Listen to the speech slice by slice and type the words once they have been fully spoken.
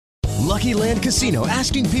Lucky Land Casino,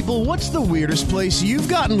 asking people, what's the weirdest place you've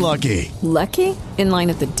gotten lucky? Lucky? In line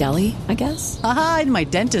at the deli, I guess? Aha, in my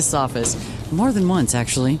dentist's office. More than once,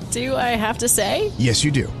 actually. Do I have to say? Yes,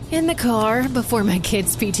 you do. In the car before my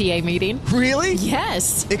kids' PTA meeting. Really?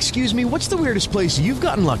 Yes. Excuse me, what's the weirdest place you've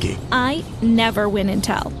gotten lucky? I never win and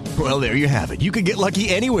tell. Well, there you have it. You can get lucky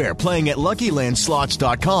anywhere, playing at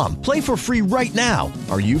LuckyLandSlots.com. Play for free right now.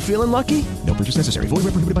 Are you feeling lucky? No purchase necessary. Void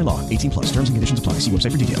where prohibited by law. 18+. Terms and conditions apply. See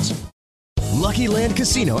website for details. Lucky Land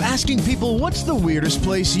Casino, asking people, what's the weirdest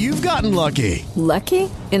place you've gotten lucky? Lucky?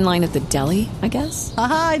 In line at the deli, I guess?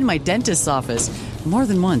 Aha, in my dentist's office. More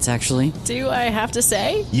than once, actually. Do I have to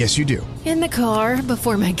say? Yes, you do. In the car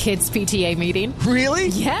before my kids' PTA meeting. Really?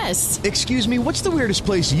 Yes. Excuse me, what's the weirdest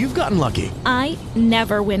place you've gotten lucky? I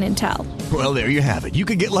never win and tell. Well, there you have it. You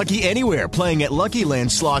can get lucky anywhere, playing at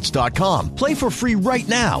LuckyLandSlots.com. Play for free right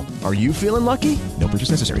now. Are you feeling lucky? No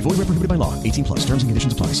purchase necessary. Void where prohibited by law. 18+. Terms and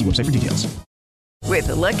conditions apply. See website for details. With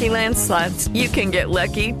the Lucky Land Slots, you can get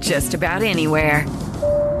lucky just about anywhere.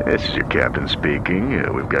 This is your captain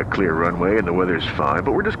speaking. We've got clear runway and the weather's fine,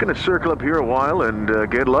 but we're just going to circle up here a while and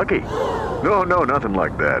get lucky. No, nothing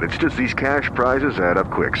like that. It's just these cash prizes add up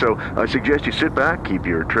quick. So I suggest you sit back, keep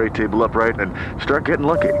your tray table upright, and start getting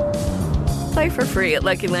lucky. Play for free at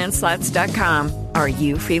LuckyLandSlots.com. Are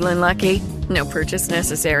you feeling lucky? No purchase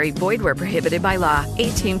necessary. Void where prohibited by law.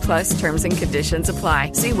 18+ terms and conditions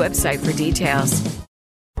apply. See website for details.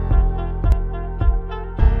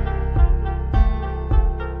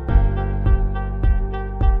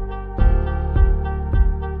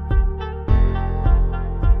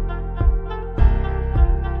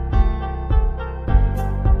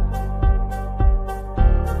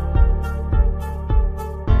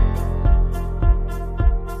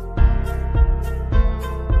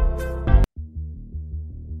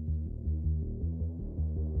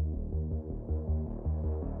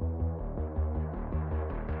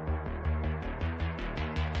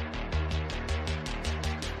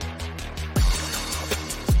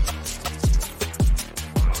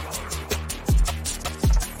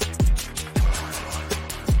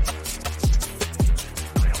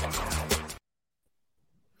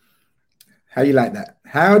 How you like that?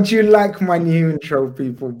 How do you like my new intro,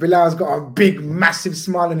 people? Bilal's got a big, massive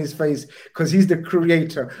smile on his face because he's the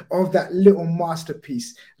creator of that little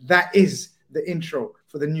masterpiece. That is the intro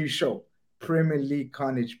for the new show, Premier League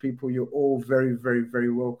Khanage. People, you're all very, very,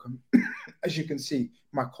 very welcome. As you can see,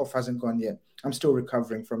 my cough hasn't gone yet. I'm still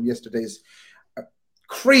recovering from yesterday's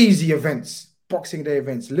crazy events, Boxing Day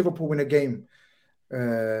events. Liverpool win a game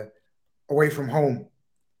away from home.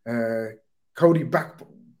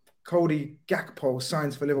 Cody Gakpo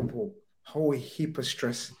signs for Liverpool. Whole heap of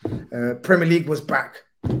stress. Premier League was back.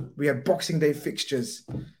 We had Boxing Day fixtures.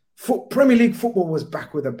 Premier League football was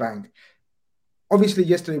back with a bang. Obviously,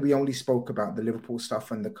 yesterday we only spoke about the Liverpool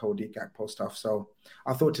stuff and the Cody Gakpo stuff. So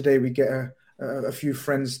I thought today we get a few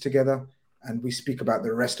friends together and we speak about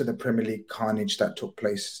the rest of the Premier League carnage that took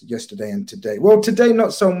place yesterday and today. Well, today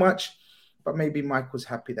not so much, but maybe Mike was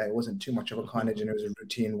happy that it wasn't too much of a carnage and it was a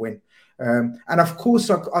routine win. And of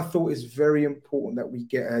course, I thought it's very important that we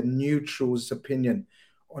get a neutral's opinion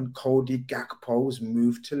on Cody Gakpo's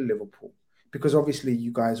move to Liverpool. Because obviously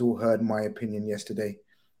you guys all heard my opinion yesterday.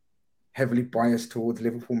 Heavily biased towards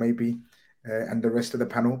Liverpool maybe, and the rest of the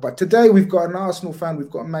panel. But today we've got an Arsenal fan,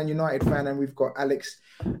 we've got a Man United fan, and we've got Alex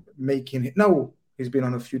he's been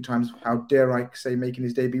on a few times. How dare I say making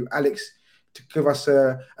his debut. Alex, to give us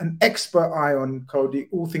an expert eye on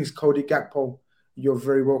all things Cody Gakpo. You're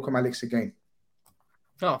very welcome, Alex, again.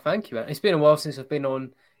 Oh, thank you, man. It's been a while since I've been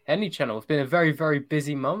on any channel. It's been a very, very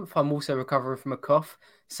busy month. I'm also recovering from a cough.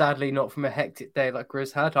 Sadly, not from a hectic day like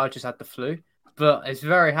Grizz had. I just had the flu. But it's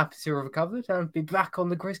very happy to have recovered and be back on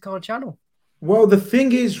the Grizzcard channel. Well, the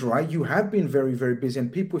thing is, right, you have been very, very busy.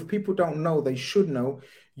 And if people don't know, they should know,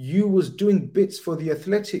 you was doing bits for The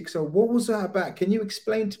Athletic. So what was that about? Can you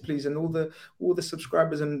explain to please, and all the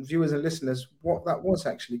subscribers and viewers and listeners, what that was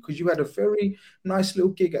actually? Because you had a very nice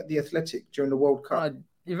little gig at The Athletic during the World Cup.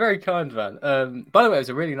 You're very kind, man. By the way, it was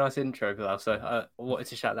a really nice intro, Bilal, so I wanted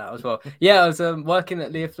to shout that out as well. Yeah, I was working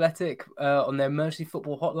at The Athletic on their emergency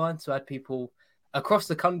football hotline. So I had people across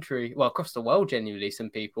the country, well, across the world, genuinely,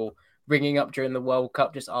 some people ringing up during the World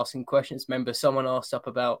Cup, just asking questions. Remember, someone asked up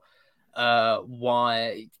about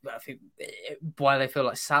why they feel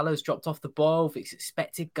like Salah's dropped off the ball, if it's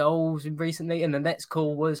expected goals recently. And the next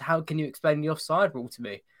call was, how can you explain the offside rule to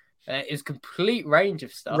me? It was a complete range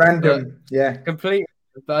of stuff. Random, yeah. Complete.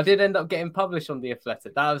 But I did end up getting published on The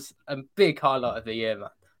Athletic. That was a big highlight of the year,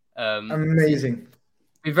 man. Amazing.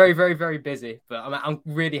 Be very, very, very busy, but I'm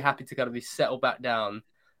really happy to kind of be settled back down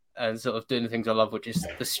and sort of doing the things I love, which is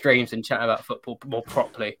the streams and chatting about football more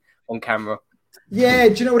properly on camera. Yeah,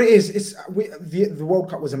 do you know what it is? The World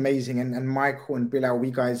Cup was amazing, and Michael and Bilal,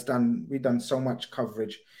 we done so much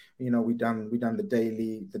coverage. You know, we done the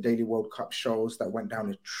daily World Cup shows that went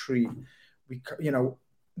down a treat.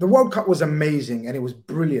 The World Cup was amazing and it was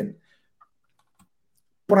brilliant.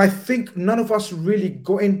 But I think none of us really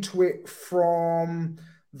got into it from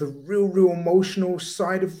the real emotional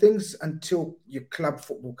side of things until your club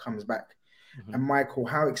football comes back. Mm-hmm. And Michael,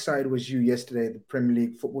 how excited was you yesterday? The Premier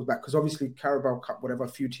League football's back, because obviously Carabao Cup, whatever, a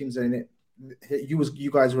few teams are in it.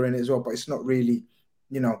 You guys were in it as well, but it's not really,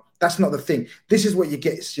 that's not the thing. This is what you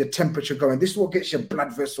get your temperature going. This is what gets your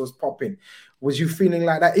blood vessels popping. Was you feeling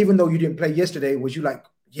like that, even though you didn't play yesterday? Was you like,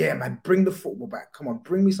 yeah, man, bring the football back? Come on,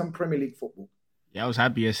 bring me some Premier League football. Yeah, I was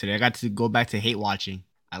happy yesterday. I got to go back to hate watching.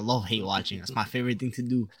 I love hate watching. That's my favorite thing to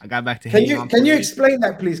do. I got back to hate. Can you explain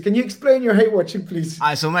that, please? Can you explain your hate watching, please? All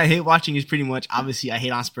right, so my hate watching is pretty much, obviously, I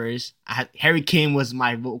hate on Spurs. Harry Kane was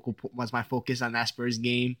my focus on that Spurs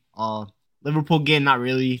game. Liverpool game, not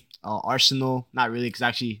really. Arsenal, not really, because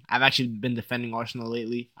I've actually been defending Arsenal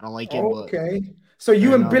lately. I don't like it. Okay. So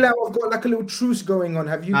you and Bilal have got like a little truce going on.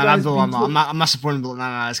 Have you guys? No, I'm not supporting Bill.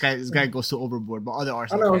 No, this guy goes too overboard. But other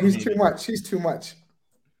Arsenal. I know he's too much. He's too much.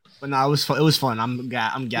 But no, it was fun. It was fun. I'm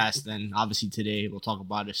gassed. And obviously today we'll talk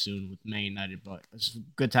about it soon with Man United. But it's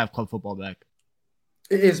good to have club football back.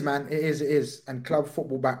 It is, man. It is. And club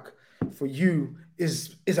football back for you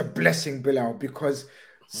is a blessing, Bilal, because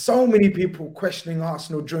so many people questioning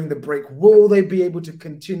Arsenal during the break. Will they be able to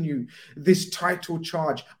continue this title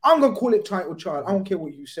charge? I'm going to call it title charge. I don't care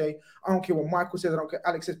what you say. I don't care what Michael says. I don't care.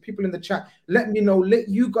 Alex says. People in the chat, let me know. Let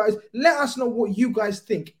us know what you guys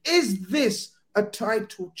think. Is this a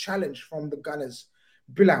title challenge from the Gunners?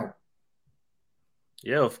 Bilal?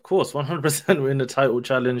 Yeah, of course. 100% we're in the title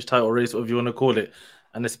challenge, title race, whatever you want to call it.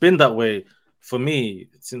 And it's been that way for me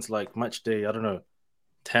since like match day, I don't know,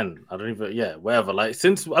 10. I don't even, whatever. Like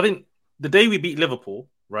since, I think the day we beat Liverpool,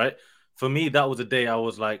 right? For me, that was the day I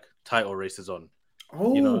was like, title race is on.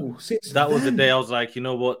 Oh, was the day I was like, you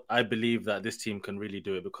know what? I believe that this team can really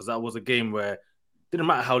do it, because that was a game where it didn't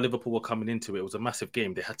matter how Liverpool were coming into it. It was a massive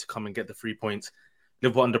game. They had to come and get the 3 points.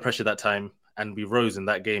 Liverpool under pressure that time, and we rose in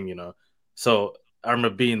that game, So I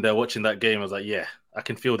remember being there watching that game. I was like, yeah, I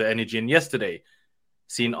can feel the energy. And yesterday,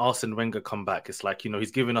 seeing Arsene Wenger come back, it's like,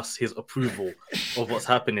 he's giving us his approval of what's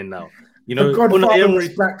happening now. The Godfather was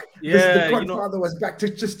back. The Godfather was back to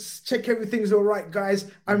just check everything's all right, guys.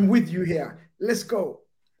 I'm with you here. Let's go.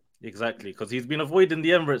 Exactly, because he's been avoiding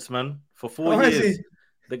the Emirates, man, for 4 years.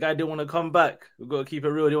 The guy didn't want to come back. We've got to keep it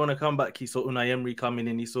real. He didn't want to come back. He saw Unai Emery coming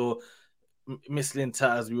in. He saw Mislin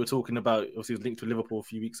Tat, as we were talking about. Obviously, he was linked to Liverpool a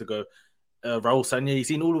few weeks ago. Raul Sanllehi. He's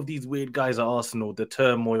seen all of these weird guys at Arsenal. The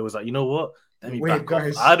turmoil was like, you know what? Let me back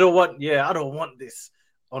off. I don't want this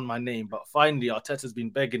on my name. But finally, Arteta's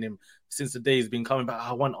been begging him since the day he's been coming back.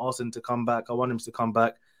 I want Arsene to come back. I want him to come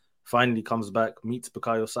back. Finally comes back, meets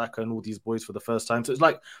Bukayo Saka and all these boys for the first time. So it's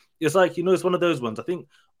like, it's one of those ones. I think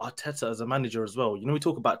Arteta as a manager as well. We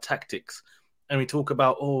talk about tactics and we talk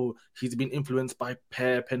about, he's been influenced by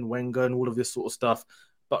Pep and Wenger and all of this sort of stuff.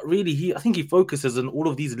 But really, I think he focuses on all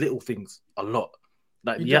of these little things a lot.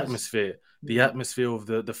 Like the atmosphere of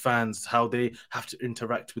the fans, how they have to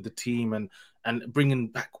interact with the team and bringing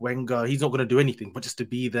back Wenger. He's not going to do anything but just to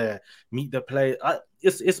be there, meet the player.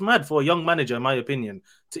 It's mad for a young manager, in my opinion,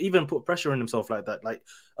 to even put pressure on himself like that. Like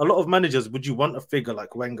a lot of managers, would you want a figure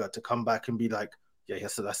like Wenger to come back and be like, yeah,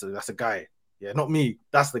 yes, that's a guy. Yeah, not me.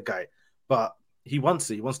 That's the guy. But he wants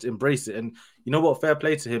it. He wants to embrace it. And you know what? Fair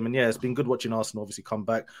play to him. And yeah, it's been good watching Arsenal obviously come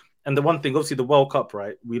back. And the one thing, obviously, the World Cup,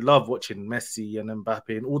 right? We love watching Messi and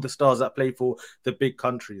Mbappe and all the stars that play for the big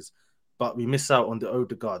countries. But we miss out on the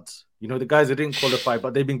Odegaards. The guys that didn't qualify,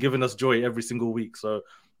 but they've been giving us joy every single week. So,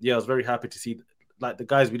 yeah, I was very happy to see, like, the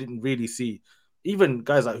guys we didn't really see. Even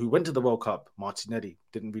guys like who went to the World Cup, Martinelli,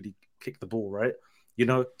 didn't really kick the ball, right?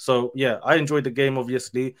 So, yeah, I enjoyed the game,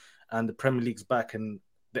 obviously, and the Premier League's back and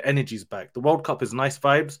the energy's back. The World Cup is nice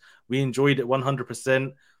vibes. We enjoyed it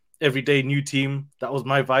 100%. Every day, new team. That was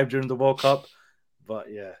my vibe during the World Cup.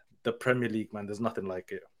 But yeah, the Premier League, man, there's nothing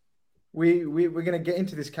like it. We're going to get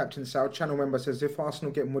into this. Captain Sal, channel member, says, if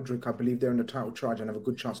Arsenal get Mudryk, I believe they're in the title charge and have a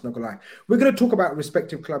good chance, not going to lie. We're going to talk about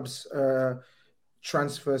respective clubs'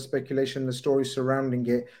 transfer speculation, the story surrounding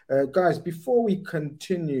it. Guys, before we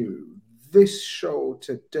continue, this show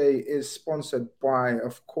today is sponsored by,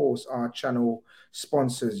 of course, our channel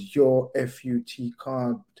sponsors, Your FUT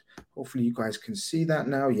Card. Hopefully you guys can see that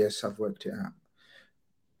now. Yes, I've worked it out.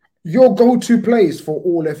 Your go-to place for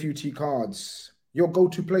all FUT cards. Your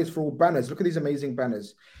go-to place for all banners. Look at these amazing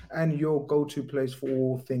banners. and your go-to place for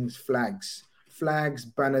all things flags,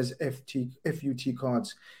 banners, FUT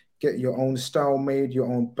cards. Get your own style made, your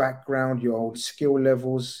own background, your own skill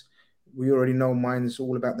levels. We already know mine is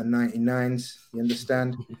all about the 99s. You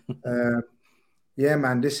understand? Yeah,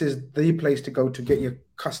 man, this is the place to go to get your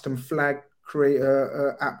custom flag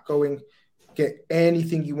creator app going. Get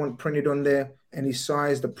anything you want printed on there, any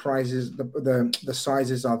size. The prices, the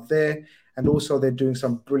sizes are there, and also they're doing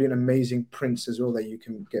some brilliant, amazing prints as well that you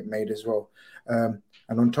can get made as well. And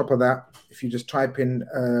on top of that, if you just type in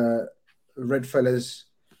Red Fellas,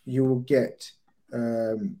 you will get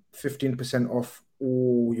 15% off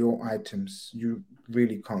all your items. You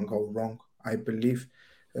really can't go wrong, I believe.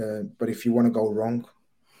 But if you want to go wrong,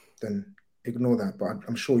 then ignore that. But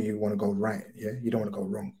I'm sure you want to go right. Yeah, you don't want to go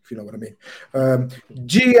wrong, if you know what I mean.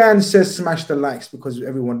 Gian says smash the likes because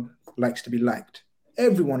everyone likes to be liked.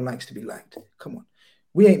 Everyone likes to be liked. Come on.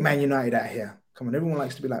 We ain't Man United out here. Come on, everyone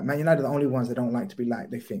likes to be liked. Man United are the only ones that don't like to be liked,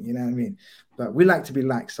 they think, you know what I mean? But we like to be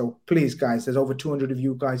liked. So please, guys, there's over 200 of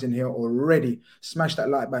you guys in here already. Smash that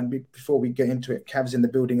like button before we get into it. Cav's in the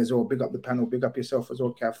building as well. Big up the panel. Big up yourself as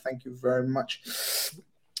well, Cav. Thank you very much.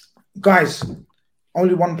 Guys,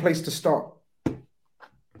 only one place to start.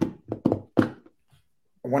 I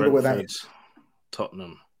wonder where that is.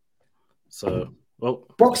 Tottenham. So, well,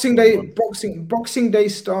 Boxing Day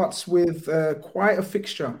starts with quite a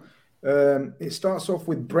fixture. It starts off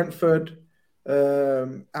with Brentford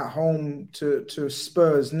at home to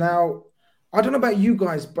Spurs. Now, I don't know about you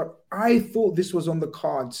guys, but I thought this was on the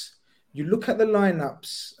cards. You look at the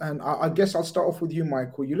lineups, and I guess I'll start off with you,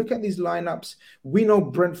 Michael. You look at these lineups, we know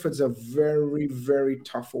Brentford's a very, very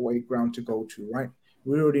tough away ground to go to, right?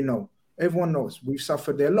 We already know. Everyone knows. We've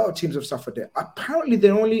suffered there. A lot of teams have suffered there. Apparently,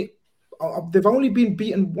 they've only been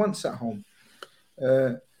beaten once at home.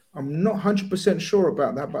 I'm not 100% sure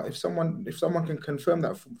about that, but if someone can confirm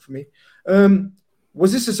that for me.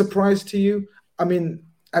 Was this a surprise to you? I mean,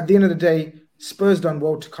 at the end of the day, Spurs done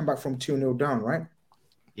well to come back from 2-0 down, right?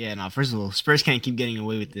 Yeah, no, first of all, Spurs can't keep getting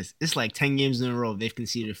away with this. It's like 10 games in a row they've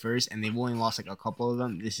conceded first, and they've only lost like a couple of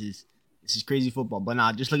them. This is crazy football. But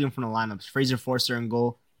nah, just looking from the lineups, Fraser Forster in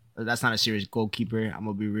goal. That's not a serious goalkeeper. I'm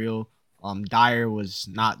going to be real. Dyer was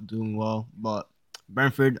not doing well, but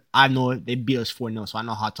Brentford, I know they beat us 4-0, so I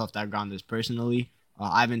know how tough that ground is personally.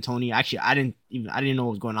 Ivan Toney, actually, I didn't know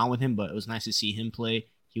what was going on with him, but it was nice to see him play.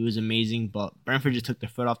 He was amazing, but Brentford just took their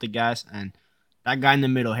foot off the gas, and that guy in the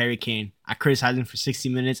middle, Harry Kane, I criticized him for 60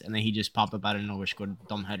 minutes, and then he just popped up out of nowhere, scored a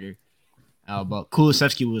dumb header. But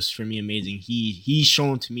Kulusevski was, for me, amazing. He's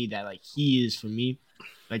shown to me that, like, he is, for me,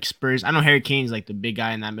 like Spurs. I know Harry Kane's, like, the big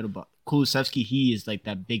guy in that middle, but Kulusevski, he is, like,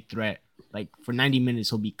 that big threat. Like, for 90 minutes,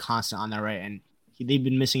 he'll be constant on that right, and they've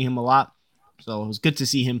been missing him a lot. So it was good to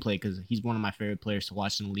see him play because he's one of my favorite players to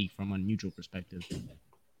watch in the league from a neutral perspective.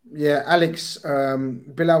 Yeah, Alex,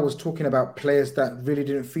 Bilal was talking about players that really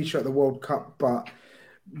didn't feature at the World Cup, but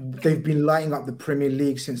they've been lighting up the Premier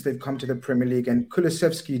League since they've come to the Premier League. And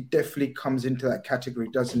Kulusevski definitely comes into that category,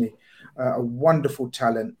 doesn't he? A wonderful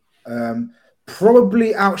talent.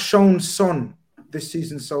 Probably outshone Son this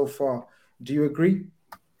season so far. Do you agree?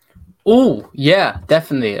 Oh, yeah,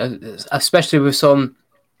 definitely. Especially with Son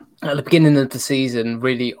at the beginning of the season,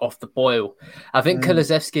 really off the boil. I think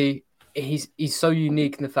Kulusevski, he's so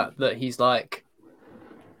unique in the fact that he's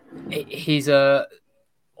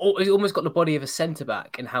almost got the body of a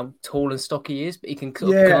centre-back and how tall and stocky he is, but he can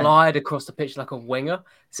glide across the pitch like a winger.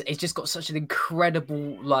 So he's just got such an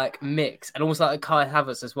incredible mix, and almost like Kai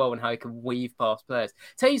Havertz as well, and how he can weave past players.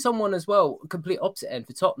 Tell you someone as well, complete opposite end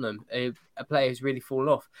for Tottenham, a player who's really fallen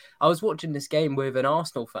off. I was watching this game with an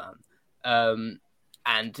Arsenal fan,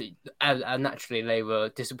 and naturally they were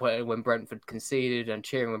disappointed when Brentford conceded and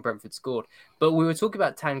cheering when Brentford scored. But we were talking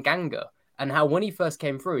about Tanganga, and how when he first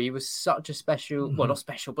came through, he was such a special, well, not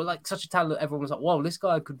special, but such a talent that everyone was like, wow, this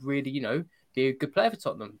guy could really, be a good player for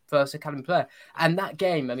Tottenham, first academy player. And that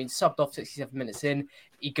game, I mean, subbed off 67 minutes in,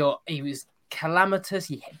 he was calamitous.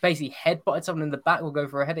 He basically headbutted someone in the back, will go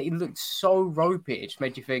for a header. He looked so ropey. It just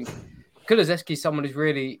made you think, Kulusevski is someone who's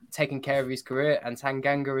really taking care of his career, and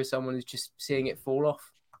Tanganga is someone who's just seeing it fall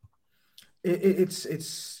off.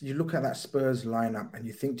 It's you look at that Spurs lineup and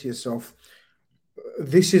you think to yourself,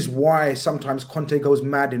 this is why sometimes Conte goes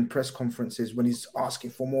mad in press conferences when he's asking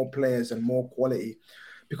for more players and more quality.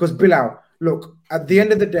 Because Bilal, look, at the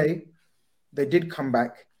end of the day, they did come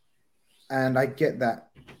back, and I get that.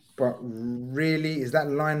 But really, is that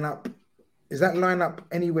lineup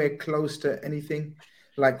anywhere close to anything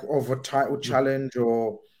like of a title challenge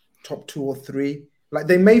or top 2 or 3? Like,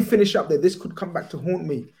 they may finish up there. This could come back to haunt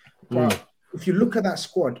me. But if you look at that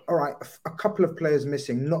squad, all right, a couple of players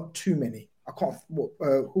missing, not too many. I can't. Who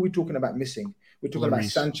are we talking about missing? We're talking about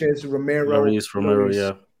Lloris. Sanchez, Romero,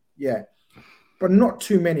 Romero, yeah, but not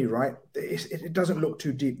too many, right? It doesn't look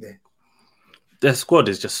too deep there. Their squad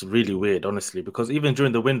is just really weird, honestly, because even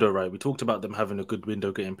during the window, right, we talked about them having a good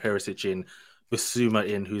window, getting Perisic in, Bissouma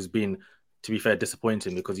in, who's been, to be fair,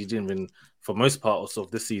 disappointing because he didn't even, for most part of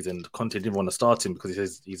this season, Conte didn't want to start him because he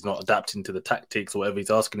says he's not adapting to the tactics or whatever he's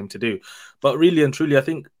asking him to do. But really and truly, I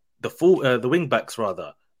think the wing backs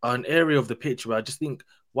rather are an area of the pitch where I just think,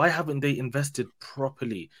 why haven't they invested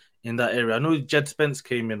properly in that area? I know Jed Spence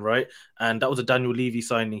came in, right? And that was a Daniel Levy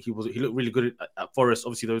signing. He looked really good at Forest.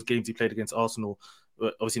 Obviously, those games he played against Arsenal,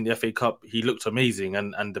 obviously in the FA Cup, he looked amazing.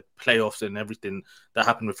 And the playoffs and everything that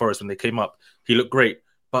happened with Forest when they came up, he looked great.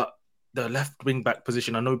 But the left wing back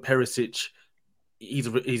position, I know Perisic, he's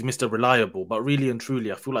Mr. Reliable, but really and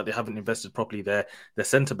truly, I feel like they haven't invested properly there. Their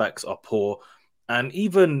centre backs are poor. And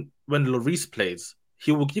even when Lloris plays,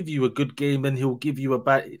 he will give you a good game and he'll give you a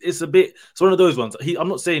bad. It's one of those ones. I'm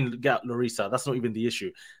not saying get Lloris out. That's not even the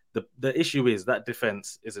issue. The issue is that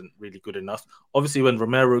defense isn't really good enough. Obviously, when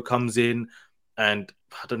Romero comes in, and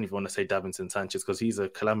I don't even want to say Davinson Sanchez because he's a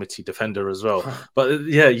calamity defender as well. But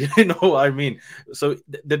yeah, you know what I mean. So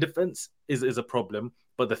the defense is a problem.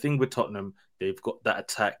 But the thing with Tottenham, they've got that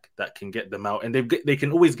attack that can get them out. And they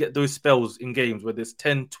can always get those spells in games where there's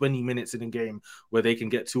 10, 20 minutes in a game where they can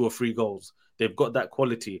get 2 or 3 goals. They've got that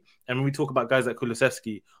quality. And when we talk about guys like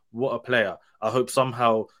Kulusevski, what a player. I hope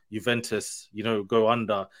somehow Juventus, go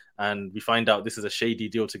under and we find out this is a shady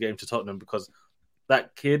deal to get him to Tottenham because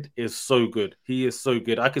that kid is so good. He is so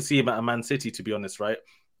good. I could see him at a Man City, to be honest, right?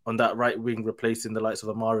 On that right wing, replacing the likes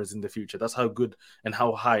of Amaras in the future. That's how good and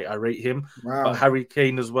how high I rate him. Wow. But Harry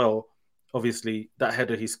Kane as well, obviously, that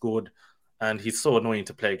header he scored, and he's so annoying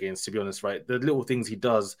to play against, to be honest, right? The little things he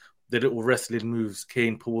does, the little wrestling moves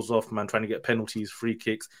Kane pulls off, man, trying to get penalties, free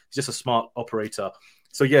kicks. He's just a smart operator.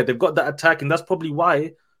 So, yeah, they've got that attack, and that's probably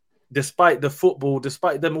why, despite the football,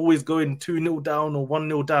 despite them always going 2-0 down or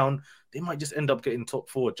 1-0 down, they might just end up getting top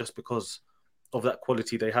 4 just because of that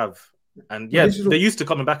quality they have. And yeah, they're used to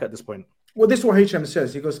coming back at this point. Well, this is what HM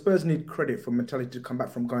says. He goes, Spurs need credit for mentality to come back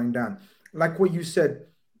from going down. Like what you said,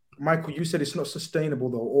 Michael, you said it's not sustainable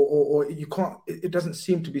though, or you can't, it doesn't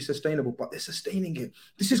seem to be sustainable, but they're sustaining it.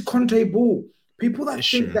 This is Conte ball. People that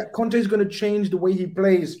think that Conte is going to change the way he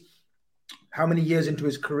plays, how many years into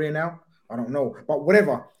his career now? I don't know, but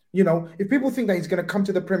whatever. If people think that he's going to come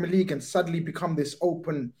to the Premier League and suddenly become this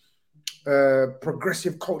open,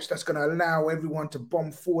 progressive coach that's going to allow everyone to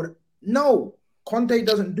bomb forward, no, Conte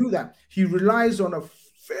doesn't do that. He relies on a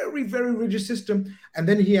very, very rigid system, and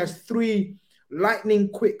then he has 3 lightning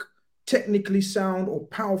quick, technically sound or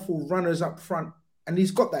powerful runners up front, and he's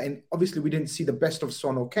got that. And obviously, we didn't see the best of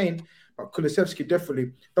Son or Kane, but Kulusevski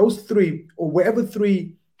definitely. Those 3, or whatever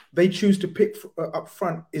 3 they choose to pick up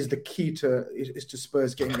front, is the key to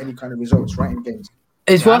Spurs getting any kind of results right in games.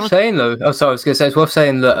 It's worth saying though. Oh, sorry, I was going to say it's worth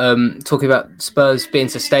saying that talking about Spurs being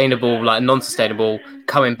sustainable, like non-sustainable,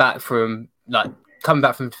 coming back from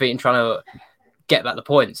defeat and trying to get back the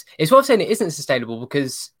points. It's worth saying it isn't sustainable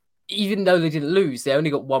because even though they didn't lose, they only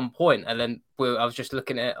got 1 point. And then I was just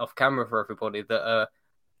looking at it off camera for everybody that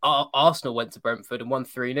Arsenal went to Brentford and won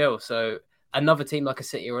 3-0. So another team like a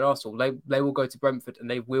City or an Arsenal, they will go to Brentford and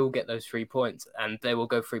they will get those 3 points, and they will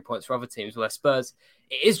go 3 points for other teams. Where Spurs,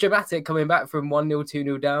 it is dramatic coming back from 1-0,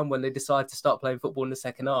 2-0 down when they decide to start playing football in the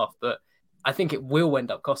second half, but I think it will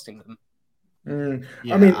end up costing them.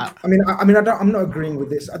 Yeah, I'm not agreeing with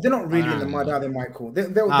this. They're not really in the mud, are they, Michael?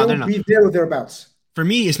 They'll be there or thereabouts. For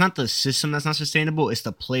me, it's not the system that's not sustainable. It's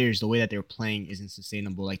the players. The way that they're playing isn't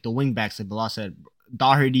sustainable. Like the wing backs, like Bilal said,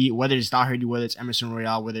 Doherty, whether it's Emerson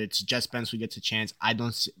Royale, whether it's Jet Spence who gets a chance, I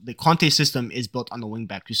don't see. The Conte system is built on the wing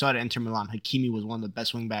back. We saw it at Inter Milan. Hakimi was one of the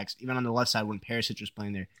best wing backs, even on the left side when Perisic was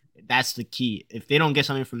playing there. That's the key. If they don't get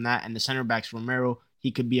something from that, and the center backs, Romero,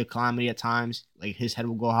 he could be a calamity at times. Like his head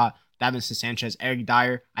will go hot. Davinson Sanchez, Eric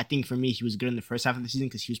Dyer. I think for me, he was good in the first half of the season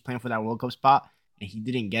because he was playing for that World Cup spot and he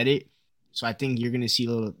didn't get it. So I think you're going to see a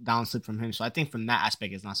little downslip from him. So I think from that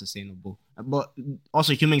aspect, it's not sustainable. But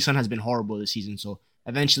also, Heung-min Son has been horrible this season. So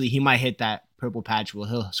eventually, he might hit that purple patch where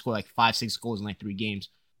he'll score like 5-6 goals in like 3 games.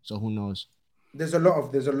 So who knows? There's a lot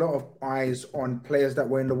of eyes on players that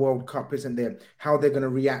were in the World Cup, isn't there? How they're going to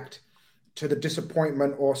react to the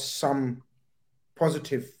disappointment or some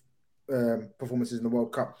positive performances in the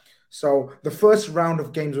World Cup. So the first round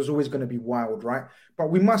of games was always going to be wild, right? But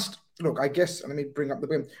we must look. I guess let me bring up the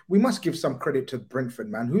game. We must give some credit to Brentford,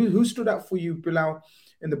 man. Who stood out for you, Bilal,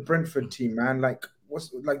 in the Brentford team, man? Like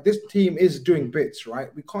this team is doing bits,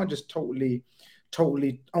 right? We can't just totally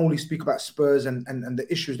only speak about Spurs and the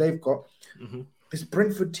issues they've got. Mm-hmm. this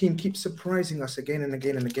Brentford team keeps surprising us again and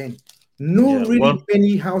again and again.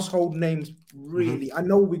 Many household names, really. Mm-hmm. I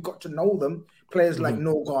know we got to know them. Players like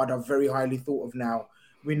Norgard are very highly thought of now.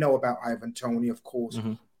 We know about Ivan Toney, of course.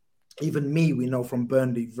 Even me, we know from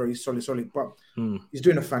Burnley, very solid. But he's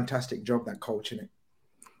doing a fantastic job, that coach, innit?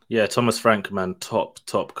 Yeah, Thomas Frank, man, top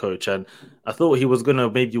coach. And I thought he was going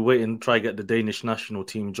to maybe wait and try get the Danish national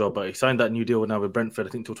team job, but he signed that new deal now with Brentford, I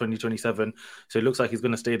think, till 2027. So it looks like he's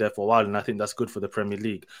going to stay there for a while, and I think that's good for the Premier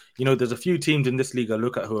League. You know, there's a few teams in this league I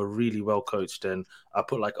look at who are really well coached, and I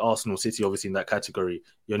put like Arsenal, City, obviously, in that category,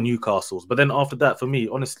 your Newcastles. But then after that, for me,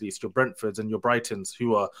 honestly, it's your Brentfords and your Brightons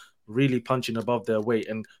who are really punching above their weight.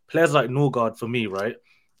 And players like Norgard, for me, right?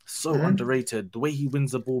 So underrated. The way he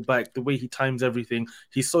wins the ball back, the way he times everything.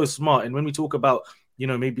 He's so smart. And when we talk about, you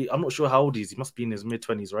know, maybe, I'm not sure how old he is. He must be in his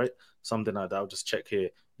mid-20s, right? Something like that. I'll just check here.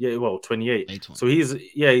 Yeah, well, 28. So he's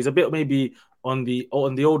a bit maybe on the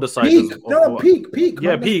older side. Peak.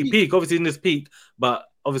 Yeah, peak. Obviously in this peak. But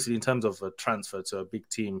obviously in terms of a transfer to a big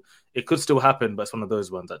team, it could still happen. But it's one of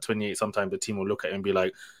those ones at 28, sometimes the team will look at it and be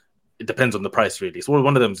like, it depends on the price, really. It's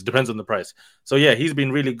one of them. It depends on the price. So yeah, he's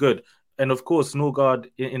been really good. And of course,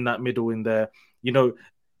 Norgard in that middle in there. You know,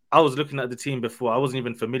 I was looking at the team before. I wasn't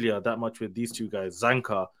even familiar that much with these two guys,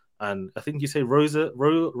 Zanka and I think you say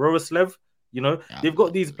Roeslev. You know, they've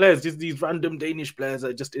got these players, just these random Danish players that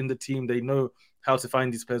are just in the team. They know how to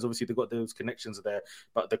find these players. Obviously, they've got those connections there.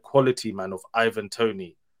 But the quality, man, of Ivan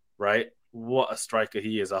Toney, right? What a striker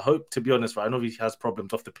he is. I hope, to be honest, right, I know he has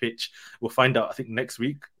problems off the pitch. We'll find out, I think, next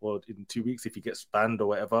week or in 2 weeks if he gets banned or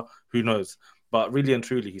whatever. Who knows? But really and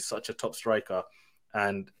truly, he's such a top striker.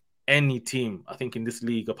 And any team, I think, in this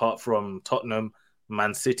league, apart from Tottenham,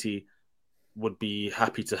 Man City, would be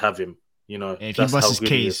happy to have him. You know, if he busts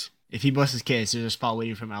his case, there's a spot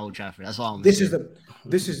waiting for him at Old Trafford. That's all I'm saying.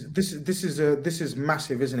 This is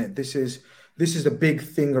massive, isn't it? This is a big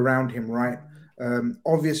thing around him, right?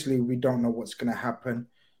 Obviously, we don't know what's going to happen,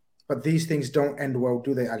 but these things don't end well,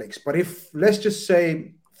 do they, Alex? But if, let's just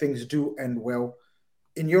say things do end well,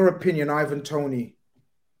 in your opinion, Ivan Toney,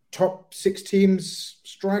 top 6 teams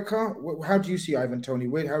striker? How do you see Ivan Toney?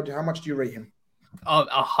 How much do you rate him?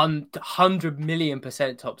 100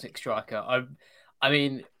 million% top 6 striker. I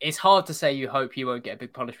mean, it's hard to say you hope he won't get a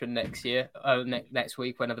big punishment next year, next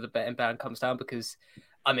week, whenever the betting ban comes down, because,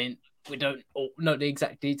 I mean, we don't know the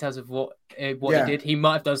exact details of what he did. He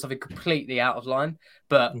might have done something completely out of line,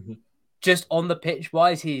 but just on the pitch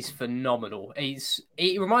wise, he's phenomenal.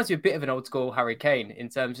 He reminds me a bit of an old school Harry Kane in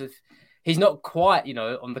terms of he's not quite, you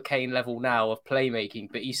know, on the Kane level now of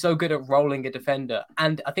playmaking, but he's so good at rolling a defender.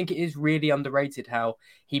 And I think it is really underrated how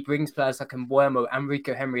he brings players like Mbeumo and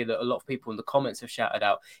Rico Henry that a lot of people in the comments have shouted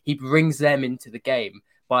out. He brings them into the game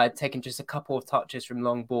by taking just a couple of touches from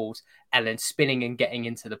long balls and then spinning and getting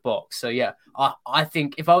into the box. So, yeah, I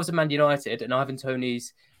think if I was a Man United and Ivan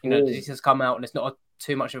Toney's, you know, this has come out and it's not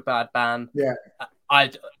too much of a bad ban,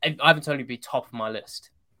 Ivan Toney would be top of my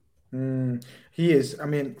list. He is. I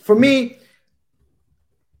mean, for me,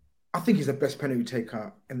 I think he's the best penalty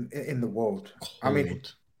taker in the world.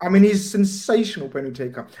 Cold. I mean, he's a sensational penalty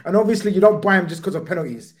taker. And obviously, you don't buy him just because of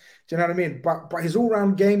penalties. Do you know what I mean? But his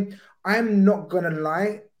all-round game, I'm not going to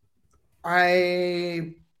lie,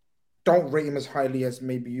 I don't rate him as highly as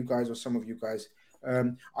maybe you guys or some of you guys.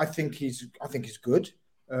 I think he's good.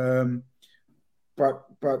 But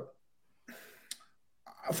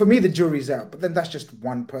for me, the jury's out. But then that's just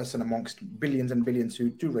one person amongst billions and billions who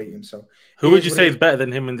do rate him. So, who would you say is better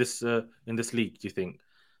than him in this league? Do you think?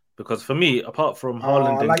 Because for me, apart from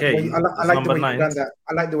Haaland and Kane, I like the way you've done that.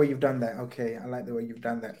 I like the way you've done that. Okay, I like the way you've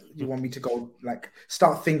done that. You want me to go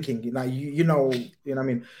start thinking? You know what I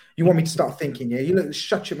mean. You want me to start thinking? Yeah,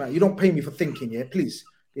 shut your mouth. You don't pay me for thinking. Yeah, please.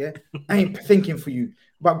 Yeah, I ain't thinking for you.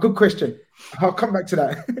 But good question. I'll come back to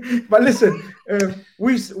that. But listen,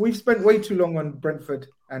 we've spent way too long on Brentford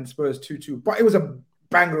and Spurs 2-2. But it was a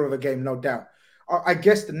banger of a game, no doubt. I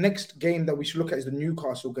guess the next game that we should look at is the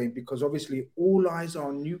Newcastle game, because obviously all eyes are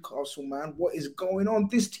on Newcastle, man. What is going on?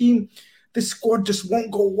 This team, this squad just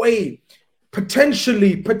won't go away.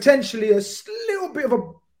 Potentially a little bit of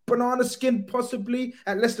a banana skin, possibly,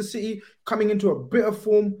 at Leicester City, coming into a bit of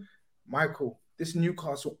form. Michael, this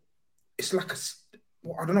Newcastle, it's like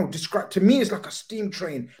to me, it's like a steam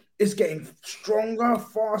train. It's getting stronger,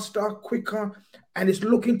 faster, quicker, and it's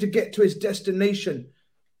looking to get to its destination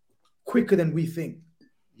quicker than we think.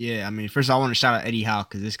 Yeah, I mean, first I want to shout out Eddie Howe,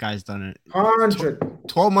 because this guy's done it. 100.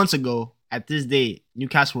 12 months ago, at this date,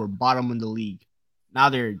 Newcastle were bottom in the league. Now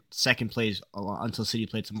they're second place until City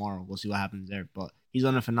play tomorrow. We'll see what happens there. But he's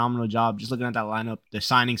done a phenomenal job. Just looking at that lineup, the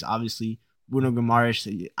signings, obviously, Bruno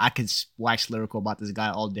Guimaraes, I could wax lyrical about this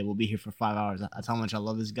guy all day. We'll be here for 5 hours. That's how much I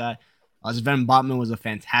love this guy. Sven Botman was a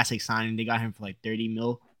fantastic signing. They got him for like 30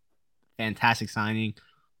 mil. Fantastic signing.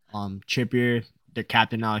 Trippier, their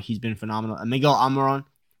captain now, he's been phenomenal. And Miguel Almiron,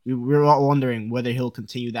 we were all wondering whether he'll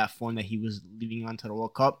continue that form that he was leading on to the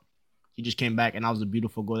World Cup. He just came back, and that was a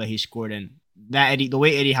beautiful goal that he scored. And the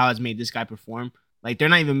way Eddie Howe has made this guy perform, like they're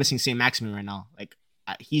not even missing Saint Maximin right now. Like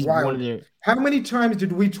he's one of their. How many times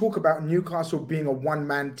did we talk about Newcastle being a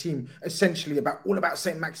one-man team, essentially all about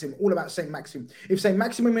Saint Maximin, all about Saint Maximin? If Saint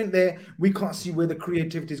Maximin went there, we can't see where the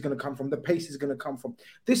creativity is going to come from, the pace is going to come from.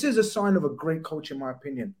 This is a sign of a great coach, in my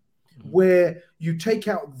opinion, where you take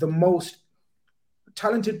out the most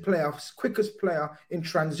talented player, quickest player in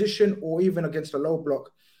transition or even against a low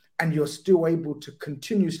block, and you're still able to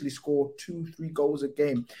continuously score 2-3 goals a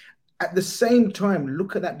game. At the same time,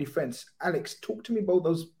 look at that defense. Alex, talk to me about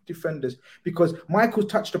those defenders, because Michael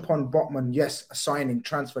touched upon Botman. Yes, a signing,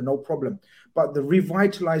 transfer, no problem. But the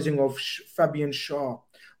revitalizing of Fabian Schär,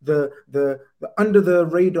 the under the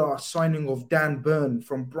radar signing of Dan Burn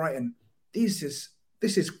from Brighton. This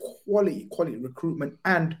is quality recruitment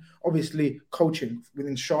and obviously coaching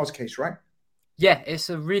within Schär's case, right? Yeah, it's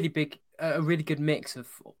a really good mix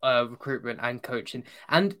of recruitment and coaching.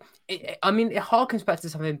 And it harkens back to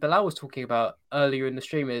something Bilal was talking about earlier in the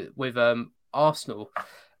stream with Arsenal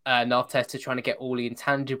and Arteta trying to get all the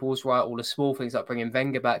intangibles right, all the small things like bringing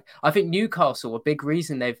Wenger back. I think Newcastle, a big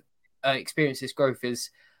reason they've experienced this growth is,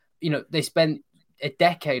 they spent a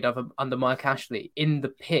decade under Mike Ashley in the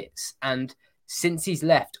pits, and since he's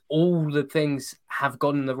left, all the things have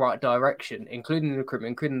gone in the right direction, including the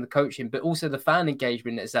recruitment, including the coaching, but also the fan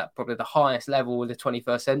engagement is at probably the highest level of the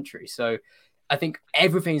 21st century. So I think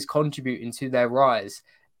everything's contributing to their rise.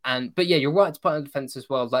 But yeah, you're right to put on defense as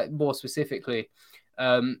well, like more specifically.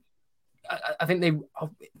 I think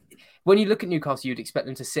when you look at Newcastle, you'd expect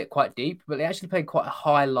them to sit quite deep, but they actually played quite a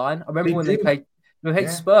high line. I remember when they played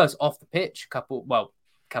Spurs off the pitch couple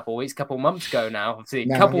months ago now, obviously,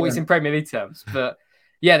 weeks in Premier League terms. But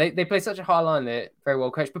yeah, they play such a high line. They're very well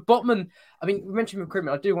coached. But Botman, we mentioned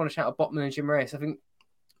recruitment. I do want to shout out Botman and Guimaraes. I think,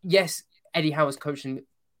 yes, Eddie Howe is coaching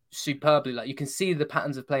superbly. Like, you can see the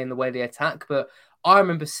patterns of play and the way they attack. But I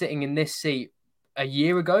remember sitting in this seat a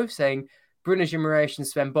year ago saying Bruno Guimaraes and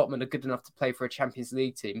Sven Botman are good enough to play for a Champions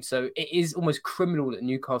League team. So it is almost criminal that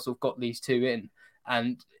Newcastle have got these two in.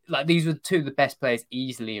 And like, these were two of the best players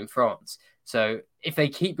easily in France. So if they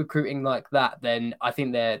keep recruiting like that, then I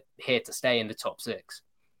think they're here to stay in the top 6.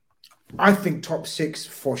 I think top 6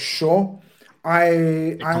 for sure.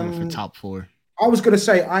 I'm for top 4. I was going to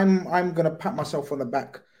say I'm going to pat myself on the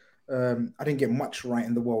back. I didn't get much right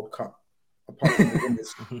in the World Cup,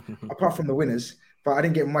 apart from the winners. But I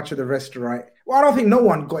didn't get much of the rest right. Well, I don't think no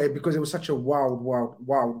one got it because it was such a wild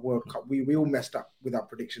World Cup. We all messed up with our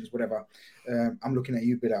predictions, whatever. I'm looking at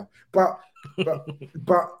you, Bilal. But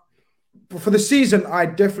for the season, I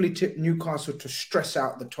definitely tipped Newcastle to stress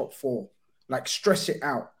out the top 4. Like, stress it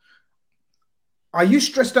out. Are you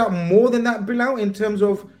stressed out more than that, Bilal, in terms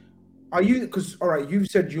of, because, all right, you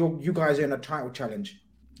said you guys are in a title challenge.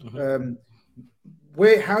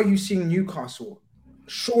 Mm-hmm. How are you seeing Newcastle?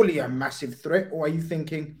 Surely a massive threat, or are you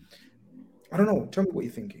thinking, I don't know, tell me what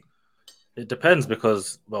you're thinking. It depends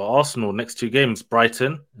because, Arsenal, next 2 games,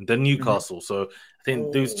 Brighton and then Newcastle. Mm-hmm. So I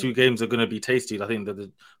think those 2 games are going to be tasty. I think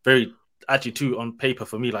they're actually 2 on paper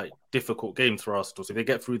for me, like difficult games for Arsenal. So if they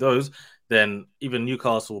get through those, then even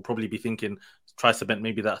Newcastle will probably be thinking, try to cement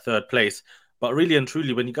maybe that 3rd place. But really and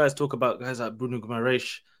truly, when you guys talk about guys like Bruno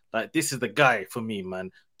Guimaraes, like, this is the guy for me,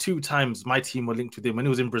 man. 2 times my team were linked with him when he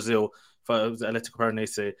was in Brazil for Atlético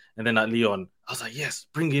Paranaense and then at Lyon. I was like, yes,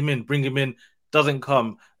 bring him in. Doesn't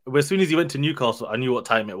come. But as soon as he went to Newcastle, I knew what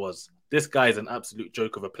time it was. This guy is an absolute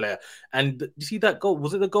joke of a player. And you see that goal?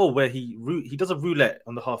 Was it the goal where he does a roulette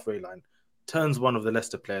on the halfway line, turns one of the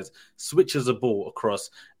Leicester players, switches the ball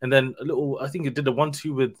across, and then I think it did a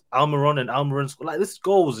 1-2 with Almiron, and Almiron scored. Like, this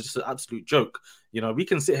goal was just an absolute joke. We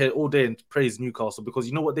can sit here all day and praise Newcastle because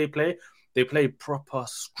you know what they play? They play proper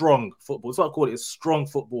strong football. That's what I call it. It's strong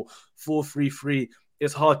football. 4-3-3.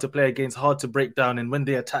 It's hard to play against, hard to break down. And when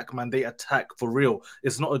they attack, man, they attack for real.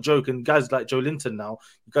 It's not a joke. And guys like Joe Linton now,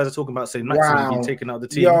 you guys are talking about saying Maxim being taken out of the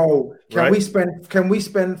team. Yo, can we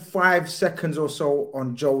spend 5 seconds or so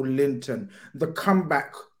on Joe Linton? The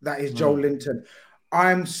comeback that is Joe Linton.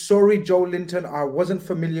 I'm sorry, Joe Linton. I wasn't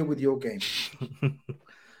familiar with your game.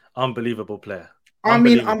 Unbelievable player. I'm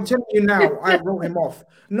telling you now, I wrote him off.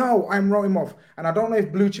 No, I'm wrote him off. And I don't know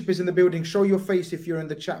if Blue Chip is in the building. Show your face if you're in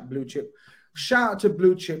the chat, Blue Chip. Shout out to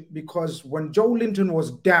Blue Chip, because when Joe Linton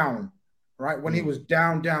was down, right? When he was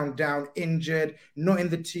down, injured, not in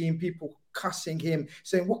the team, people cussing him,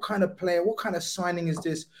 saying, what kind of player, what kind of signing is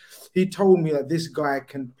this? He told me that this guy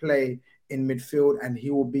can play in midfield and he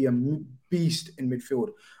will be a beast in midfield.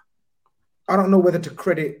 I don't know whether to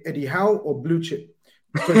credit Eddie Howe or Blue Chip.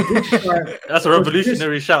 That's a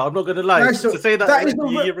revolutionary shout. I'm not going to lie. To say that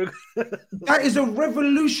is a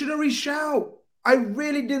revolutionary shout. I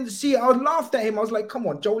really didn't see it. I laughed at him. I was like, come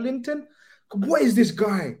on, Joe Linton. What is this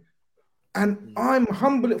guy? And I'm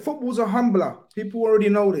humble. Football's a humbler. People already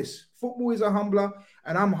know this. Football is a humbler.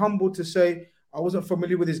 And I'm humbled to say I wasn't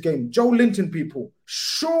familiar with his game. Joe Linton, people.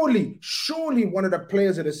 Surely one of the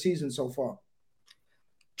players of the season so far.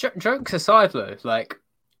 Jokes aside, though, like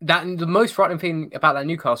that, the most frightening thing about that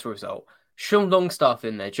Newcastle result, Sean Longstaff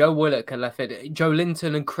in there, Joe Willock and left it, Joe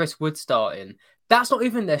Linton and Chris Wood starting. That's not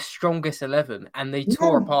even their strongest 11, and they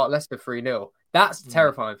tore apart Leicester 3-0. That's the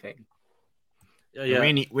terrifying thing. Yeah.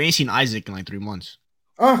 We ain't seen Isaac in like 3 months.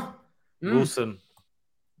 Wilson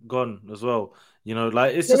gone as well. You know,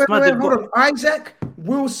 like it's just mad. Hold on. Isaac,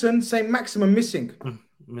 Wilson, St. Maximin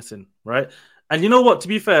missing, right? And you know what? To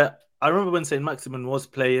be fair, I remember when St. Maximin was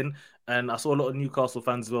playing, and I saw a lot of Newcastle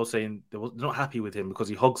fans as well saying they're not happy with him because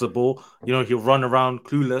he hogs the ball. You know, he'll run around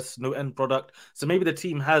clueless, no end product. So maybe the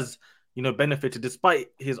team has, you know, benefited despite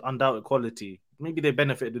his undoubted quality. Maybe they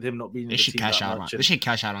benefited with him not being. They should cash out on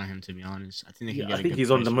him. To be honest, I think they can get. I think he's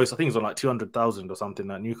on the most. I think he's on like 200,000 or something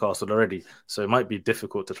at Newcastle already. So it might be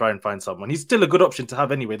difficult to try and find someone. He's still a good option to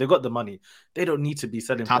have anyway. They got the money. They don't need to be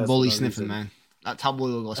selling. Top bully sniffing, man. That top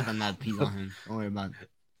bully will go spend that piece on him. Don't worry about it.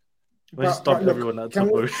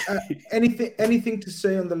 Anything to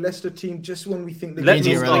say on the Leicester team? Just when we think let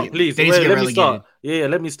me start, please. Let me start. Yeah,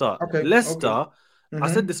 let me start. Okay. Leicester. Okay.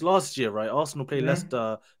 I said this last year, right? Arsenal played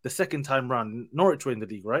Leicester the second time round. Norwich were in the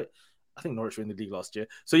league, right? I think Norwich were in the league last year.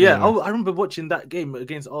 So I remember watching that game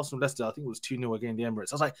against Arsenal Leicester. I think it was 2-0 against the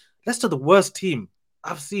Emirates. I was like, Leicester, the worst team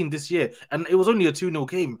I've seen this year, and it was only a 2-0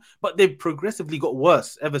 game, but they've progressively got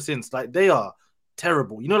worse ever since. Like they are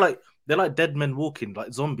terrible. You know, like. They're like dead men walking,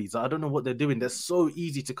 like zombies. I don't know what they're doing. They're so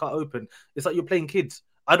easy to cut open. It's like you're playing kids.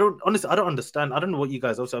 I don't understand. I don't know what you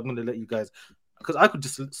guys. Also, I'm going to let you guys, because I could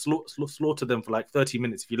just slaughter them for like 30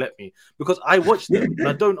 minutes if you let me. Because I watch them and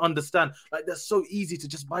I don't understand. Like they're so easy to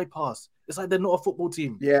just bypass. It's like they're not a football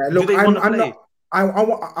team. Yeah, look,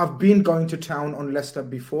 I've been going to town on Leicester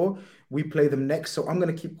before. We play them next, so I'm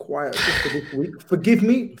going to keep quiet just for this week. Forgive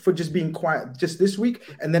me for just being quiet just this week,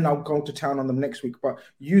 and then I'll go to town on them next week. But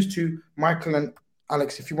used to Michael and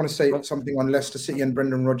Alex, if you want to say something on Leicester City and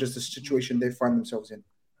Brendan Rodgers, the situation they find themselves in.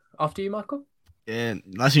 After you, Michael. Yeah,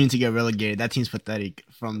 Leicester need to get relegated. That team's pathetic.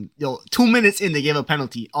 2 minutes in, they gave a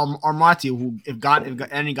penalty. Armati, who if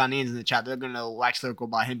any Ghanaians in the chat, they're gonna wax lyrical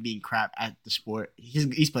about him being crap at the sport.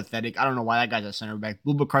 He's pathetic. I don't know why that guy's a center back.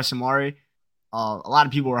 Boubacar Samari. A lot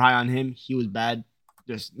of people were high on him. He was bad.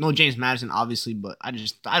 There's no James Maddison, obviously, but I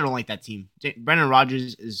don't like that team. Brendan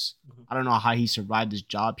Rodgers is, I don't know how he survived this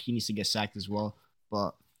job. He needs to get sacked as well.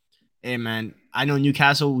 But, hey, man, I know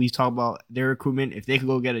Newcastle, we talk about their recruitment. If they could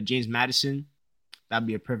go get a James Maddison, that'd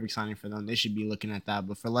be a perfect signing for them. They should be looking at that.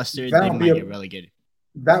 But for Leicester, they might get relegated.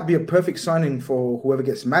 That'd be a perfect signing for whoever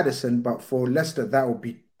gets Maddison. But for Leicester, that would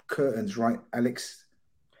be curtains, right, Alex?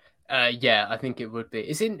 Yeah, I think it would be.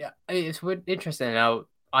 It's interesting. Now,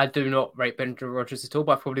 I do not rate Brendan Rodgers at all,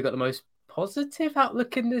 but I've probably got the most positive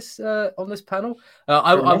outlook in this on this panel.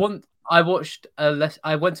 I went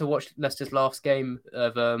to watch Leicester's last game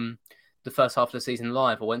of the first half of the season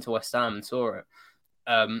live. I went to West Ham and saw it,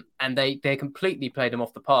 and they completely played them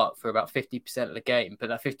off the park for about 50% of the game. But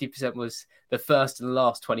that 50% was the first and the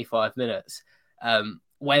last 25 minutes.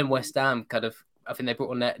 When West Ham I think they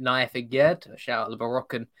brought on Naif Aguerd, shout out to the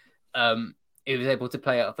Moroccan. He was able to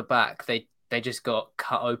play out of the back. They just got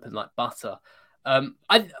cut open like butter.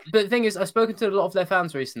 But the thing is, I've spoken to a lot of their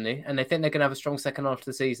fans recently, and they think they're going to have a strong second half of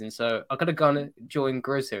the season. So I'm going to go and join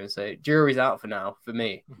Grizz here and say jury's out for now for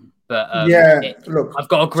me. But look, I've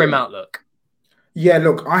got a grim outlook. Yeah,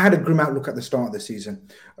 look, I had a grim outlook at the start of the season.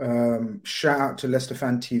 Shout out to Leicester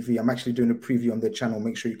Fan TV. I'm actually doing a preview on their channel.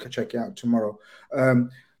 Make sure you can check it out tomorrow.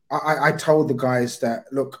 I told the guys that,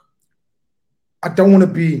 look, I don't want to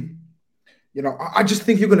be, I just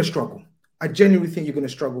think you're going to struggle. I genuinely think you're going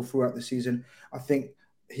to struggle throughout the season. I think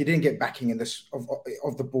he didn't get backing in this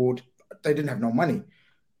of the board. They didn't have no money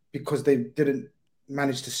because they didn't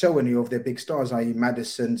manage to sell any of their big stars, i.e.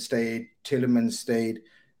 Maddison stayed, Tielemans stayed,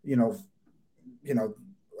 I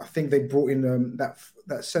think they brought in that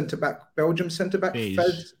centre-back, Belgium centre-back,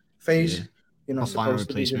 Fez, yeah. supposed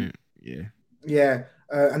to be. Yeah. Yeah.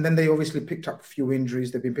 And then they obviously picked up a few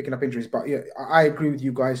injuries. They've been picking up injuries. But yeah, I agree with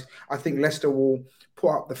you guys. I think Leicester will put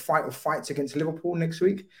up the fight of fights against Liverpool next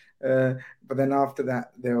week. But then after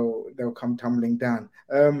that, they'll come tumbling down.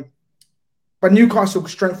 But Newcastle,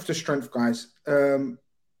 strength to strength, guys.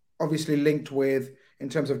 Obviously linked with, in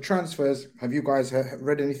terms of transfers, have you guys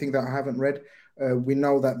read anything that I haven't read? We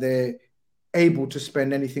know that they're able to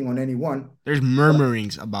spend anything on anyone. There's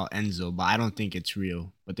murmurings about Enzo, but I don't think it's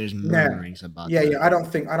real. But there's murmurings about that. Yeah. I don't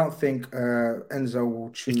think Enzo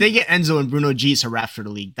will choose. If they get Enzo and Bruno G, it's a wrap for the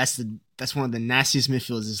league. That's one of the nastiest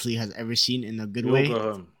midfielders this league has ever seen in a good way.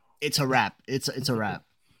 It's a wrap. It's a wrap.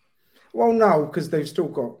 Well, no, because they've still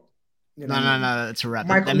got. No, it's a wrap.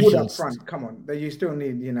 Michael Wood up front. Come on, you still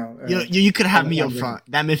need, you could have me up front.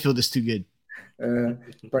 That midfield is too good.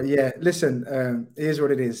 But yeah, listen, here's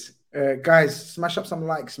what it is. Guys, smash up some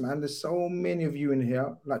likes, man. There's so many of you in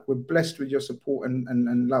here. Like, we're blessed with your support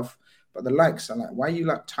and love. But the likes are like, why are you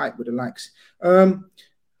like tight with the likes?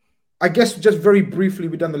 I guess just very briefly,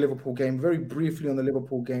 we've done the Liverpool game. Very briefly on the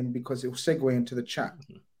Liverpool game, because it will segue into the chat.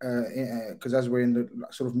 Because as we're in the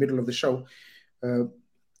sort of middle of the show,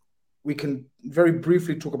 we can very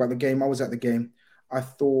briefly talk about the game. I was at the game. I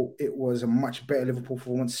thought it was a much better Liverpool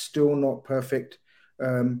performance. Still not perfect.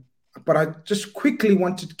 But I just quickly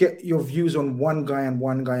wanted to get your views on one guy and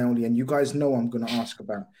one guy only. And you guys know I'm going to ask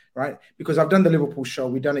about, right? Because I've done the Liverpool show.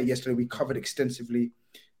 We done it yesterday. We covered extensively.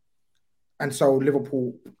 And so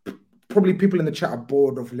Liverpool, probably people in the chat are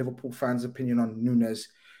bored of Liverpool fans' opinion on Nunes.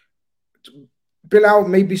 Bilal,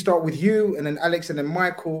 maybe start with you, and then Alex, and then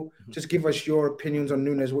Michael. Just give us your opinions on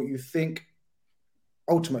Nunes, what you think.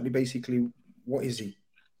 Ultimately, basically, what is he?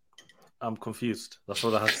 I'm confused. That's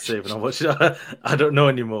all I have to say when I'm watching. I don't know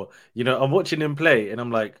anymore. I'm watching him play, and I'm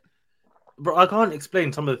like, bro, I can't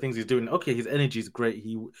explain some of the things he's doing. Okay, his energy is great.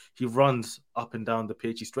 He runs up and down the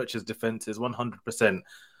pitch. He stretches defenses 100%.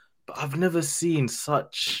 But I've never seen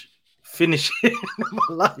such finishing in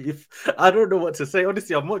my life. I don't know what to say.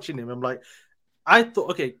 Honestly, I'm watching him. I'm like, I thought,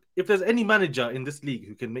 okay, if there's any manager in this league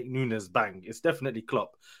who can make Nunes bang, it's definitely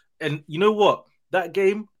Klopp. And you know what? That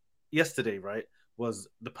game yesterday, right, was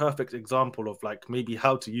the perfect example of like maybe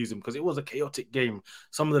how to use him, because it was a chaotic game.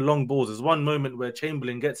 Some of the long balls. There's one moment where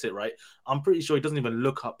Chamberlain gets it right. I'm pretty sure he doesn't even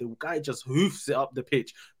look up. The guy just hoofs it up the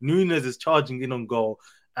pitch. Nunes is charging in on goal.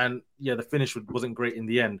 And yeah, the finish wasn't great in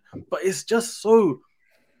the end. But it's just so...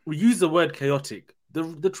 We use the word chaotic.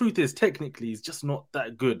 The truth is, technically, he's just not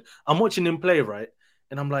that good. I'm watching him play, right?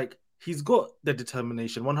 And I'm like, he's got the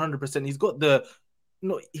determination, 100%. He's got the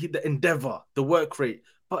endeavor, the work rate.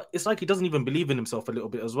 But it's like he doesn't even believe in himself a little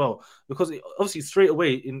bit as well. Because obviously, straight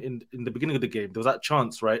away in the beginning of the game, there was that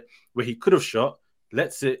chance, right, where he could have shot,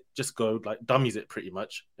 lets it just go, like dummies it pretty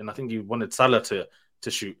much. And I think he wanted Salah to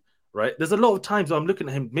shoot, right? There's a lot of times where I'm looking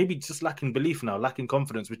at him, maybe just lacking belief now, lacking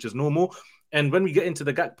confidence, which is normal. And when we get into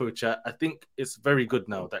the Gakpo chat, I think it's very good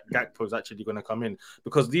now that Gakpo is actually going to come in,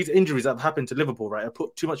 because these injuries that have happened to Liverpool, right, have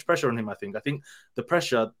put too much pressure on him, I think. I think the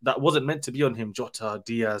pressure that wasn't meant to be on him, Jota,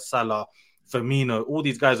 Diaz, Salah, Firmino, all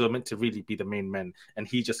these guys were meant to really be the main men. And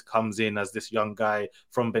he just comes in as this young guy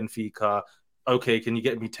from Benfica. Okay, can you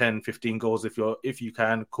get me 10, 15 goals if you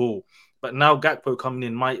can? Cool. But now Gakpo coming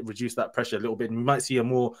in might reduce that pressure a little bit. And we might see a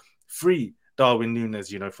more free Darwin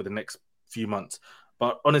Núñez, for the next few months.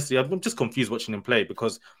 But honestly, I'm just confused watching him play,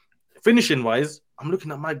 because finishing-wise, I'm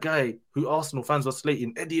looking at my guy who Arsenal fans were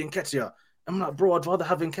slating, Eddie Nketiah. I'm like, bro, I'd rather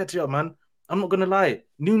have Nketiah, man. I'm not going to lie.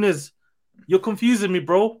 Núñez, you're confusing me,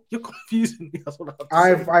 bro. You're confusing me. That's what I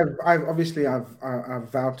have to say.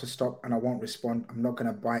 I've vowed to stop, and I won't respond. I'm not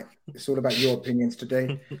going to bite. It's all about your opinions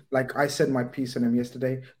today. Like I said my piece on him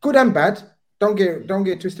yesterday. Good and bad. Don't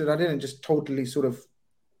get twisted. I didn't just totally sort of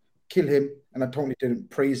kill him, and I totally didn't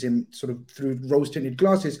praise him sort of through rose-tinted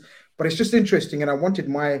glasses, but it's just interesting, and I wanted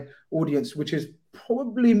my audience, which is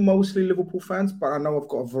probably mostly Liverpool fans, but I know I've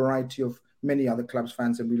got a variety of many other clubs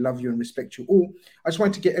fans, and we love you and respect you all. I just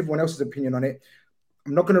wanted to get everyone else's opinion on it.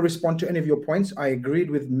 I'm not going to respond to any of your points. I agreed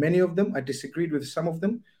with many of them. I disagreed with some of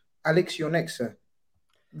them. Alex, you're next, sir.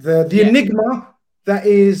 The enigma that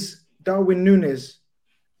is Darwin Núñez.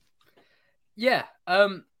 Yeah,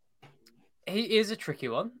 he is a tricky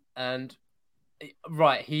one. And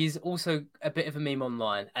right, he's also a bit of a meme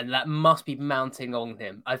online, and that must be mounting on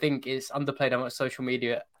him. I think it's underplayed how much social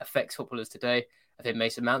media affects footballers today. I think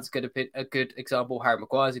Mason Mount's a good example. Harry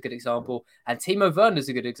Maguire's a good example. And Timo Werner's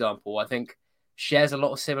a good example. I think shares a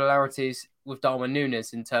lot of similarities with Darwin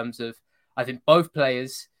Núñez in terms of, I think both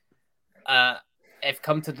players have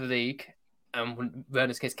come to the league, and when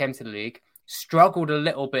Werner's case came to the league, struggled a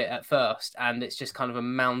little bit at first, and it's just kind of a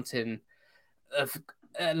mountain of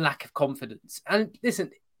lack of confidence. And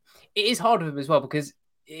listen, it is hard with him as well, because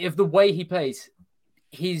if the way he plays,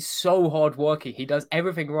 he's so hardworking. He does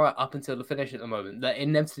everything right up until the finish at the moment that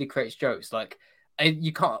inevitably creates jokes. Like,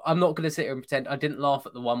 you can't. I'm not going to sit here and pretend I didn't laugh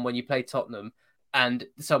at the one when you played Tottenham and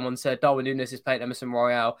someone said Darwin Núñez is playing Emerson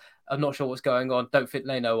Royale. I'm not sure what's going on. Don't think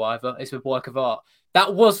they know either. It's a work of art.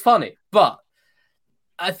 That was funny, but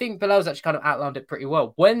I think Bilal's actually kind of outlined it pretty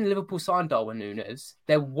well. When Liverpool signed Darwin Núñez,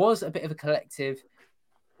 there was a bit of a collective,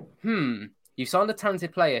 you signed a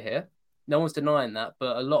talented player here. No one's denying that,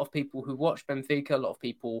 but a lot of people who watch Benfica, a lot of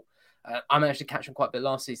people, I managed to catch him quite a bit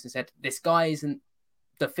last season, said, this guy isn't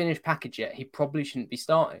the finished package yet. He probably shouldn't be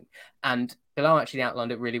starting. And Bilal actually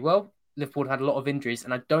outlined it really well. Liverpool had a lot of injuries,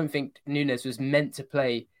 and I don't think Núñez was meant to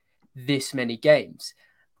play this many games.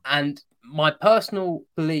 And my personal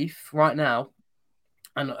belief right now,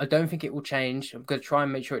 and I don't think it will change, I'm going to try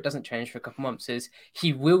and make sure it doesn't change for a couple months, is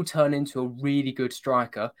he will turn into a really good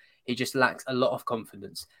striker. He just lacks a lot of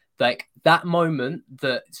confidence. Like, that moment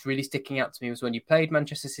that's really sticking out to me was when you played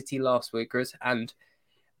Manchester City last week, Grizz, and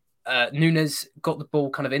Núñez got the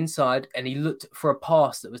ball kind of inside and he looked for a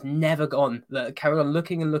pass that was never gone. Carried on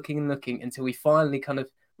looking and looking and looking until he finally kind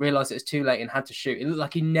of realised it was too late and had to shoot. It looked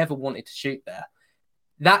like he never wanted to shoot there.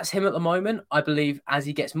 That's him at the moment. I believe as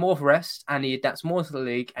he gets more rest and he adapts more to the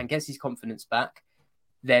league and gets his confidence back,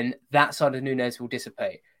 then that side of Núñez will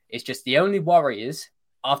dissipate. It's just the only worry is,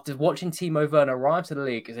 after watching Timo Werner arrive to the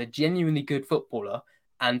league as a genuinely good footballer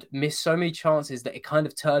and miss so many chances that it kind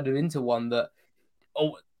of turned him into one that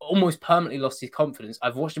almost permanently lost his confidence.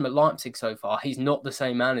 I've watched him at Leipzig so far. He's not the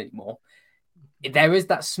same man anymore. There is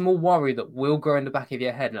that small worry that will grow in the back of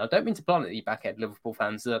your head. And I don't mean to blunt at your back head, Liverpool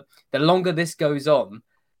fans, that the longer this goes on,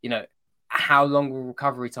 how long will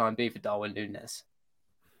recovery time be for Darwin Núñez?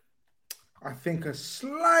 I think a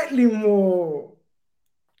slightly more...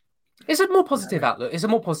 It's a more positive outlook.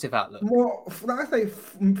 More, I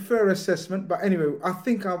think, fair assessment. But anyway, I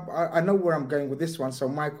think I know where I'm going with this one. So,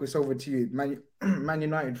 Michael, it's over to you. Man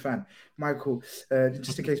United fan. Michael,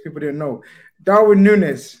 just in case people didn't know. Darwin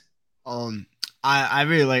Núñez. I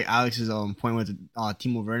really like Alex's point with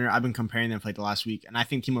Timo Werner. I've been comparing them for like the last week, and I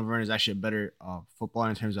think Timo Werner is actually a better footballer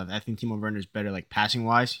in terms of. I think Timo Werner is better like passing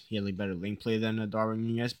wise. He had like better link play than Darwin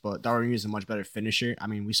Núñez, but Darwin Núñez is a much better finisher. I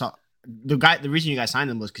mean, we saw the reason you guys signed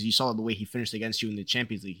him was because you saw the way he finished against you in the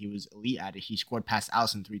Champions League. He was elite at it. He scored past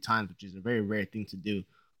Alisson 3 times, which is a very rare thing to do.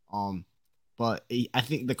 But I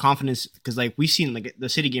think the confidence, because like we've seen like the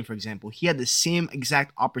City game, for example, he had the same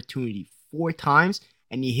exact opportunity 4 times.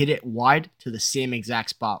 And he hit it wide to the same exact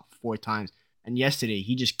spot 4 times. And yesterday,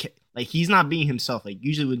 he just like he's not being himself. Like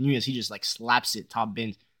usually with Núñez, he just like slaps it top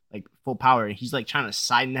bins like full power, and he's like trying to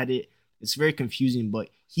side net it. It's very confusing, but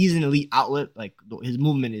he's an elite outlet. Like his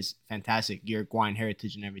movement is fantastic, Uruguayan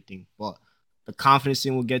heritage and everything. But the confidence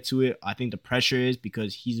thing, we'll get to it. I think the pressure is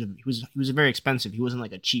because he was very expensive. He wasn't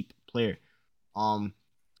like a cheap player.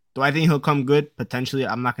 Do I think he'll come good? Potentially.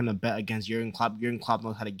 I'm not gonna bet against Jurgen Klopp. Jurgen Klopp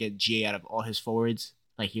knows how to get GA out of all his forwards.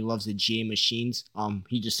 Like he loves the GA machines.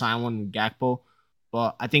 He just signed one with Gakpo,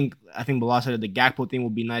 but I think Bilal said the Gakpo thing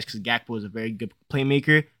will be nice because Gakpo is a very good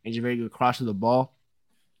playmaker and he's a very good crosser of the ball.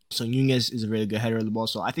 So Núñez is a really good header of the ball.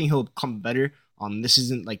 So I think he'll come better. This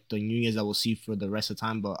isn't like the Núñez that we'll see for the rest of the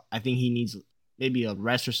time, but I think he needs maybe a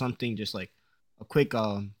rest or something, just like a quick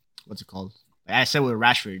what's it called? Like I said with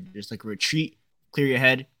Rashford, just like a retreat, clear your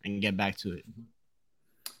head, and get back to it.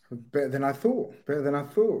 Better than I thought.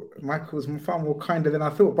 Michael's far more kinder than I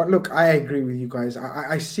thought. But look, I agree with you guys.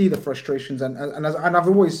 I see the frustrations, and I've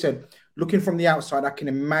always said, looking from the outside, I can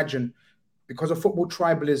imagine, because of football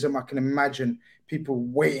tribalism, I can imagine people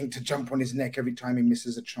waiting to jump on his neck every time he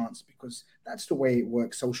misses a chance, because that's the way it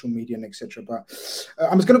works, social media and etc. But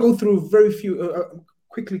I'm just going to go through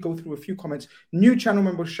quickly go through a few comments. New channel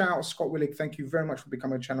member, shout out Scott Willick. Thank you very much for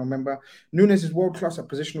becoming a channel member. Núñez is world-class at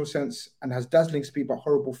positional sense and has dazzling speed but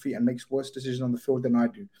horrible feet and makes worse decisions on the field than I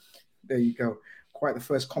do. There you go. Quite the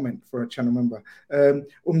first comment for a channel member.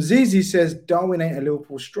 Umzizi says, Darwin ain't a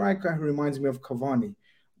Liverpool striker who reminds me of Cavani.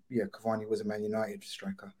 Yeah, Cavani was a Man United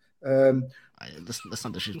striker. Let's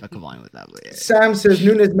not disrespect Cavani with that. But yeah. Sam says,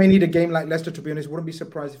 Núñez may need a game like Leicester, to be honest. Wouldn't be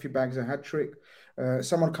surprised if he bags a hat-trick.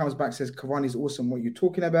 Someone comes back, says Cavani's awesome. What are you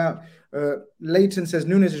talking about? Leighton says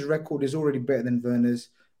Núñez's record is already better than Werner's.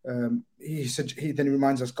 He then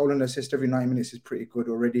reminds us goal and assist every 90 minutes is pretty good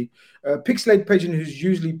already. Pixelate Pigeon, who's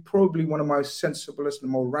usually probably one of my sensiblest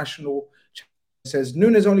and more rational, says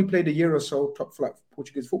Núñez only played a year or so top flight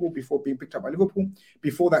Portuguese football before being picked up by Liverpool.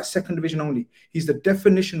 Before that, second division only. He's the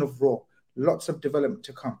definition of raw. Lots of development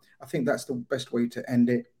to come. I think that's the best way to end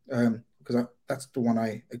it. Because that's the one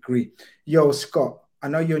I agree. Yo, Scott, I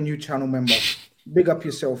know you're a new channel member. Big up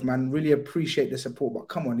yourself, man. Really appreciate the support. But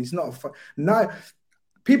come on, he's not a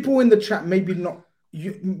people in the chat, maybe not.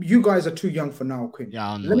 You guys are too young for Niall Quinn.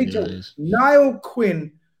 Yeah, I don't know Let me what tell it you, is. Niall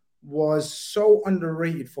Quinn was so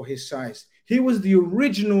underrated for his size. He was the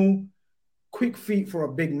original quick feet for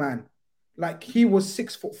a big man. Like he was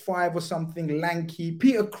 6'5" or something, lanky.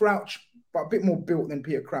 Peter Crouch, but a bit more built than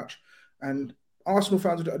Peter Crouch. And Arsenal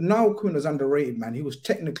fans, Niall Quinn was underrated, man. He was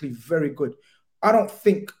technically very good. I don't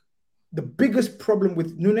think the biggest problem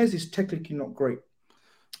with Nunes is technically not great.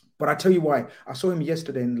 But I tell you why. I saw him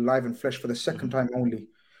yesterday in live and flesh for the second time only.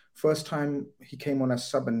 First time he came on as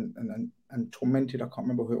sub and tormented. I can't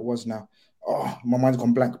remember who it was now. Oh, my mind's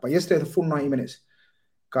gone blank. But yesterday, the full 90 minutes.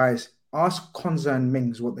 Guys, ask Konza and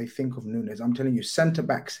Mings what they think of Nunes. I'm telling you,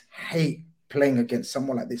 centre-backs hate playing against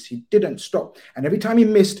someone like this. He didn't stop. And every time he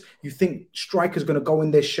missed, you think striker's going to go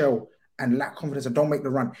in their shell and lack confidence and don't make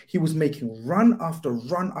the run. He was making run after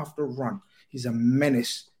run after run. He's a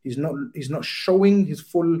menace. He's not showing his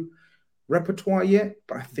full repertoire yet,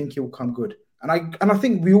 but I think he'll come good. And I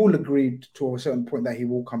think we all agreed to a certain point that he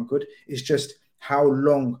will come good. It's just how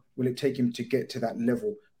long will it take him to get to that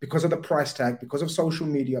level? Because of the price tag, because of social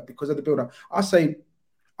media, because of the build-up. I say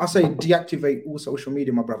deactivate all social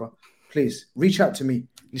media, my brother. Please reach out to me.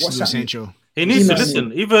 Sancho. He needs to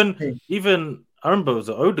listen. Even I remember it was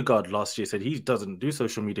Odegaard last year said he doesn't do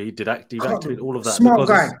social media. He did deactivate all of that. Smart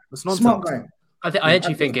guy. It's nonsense. Smart guy. I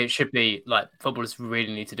actually think it should be like footballers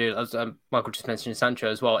really need to do. As Michael just mentioned, Sancho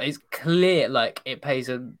as well. It's clear, like it pays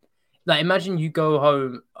a. Like imagine you go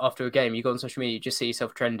home after a game, you go on social media, you just see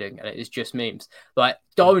yourself trending, and it is just memes. Like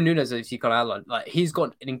Darwin Núñez, as you kind of outlined, like he's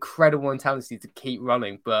got an incredible mentality to keep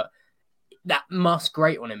running, but that must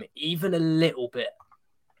grate on him even a little bit.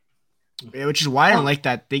 Yeah, which is why I didn't like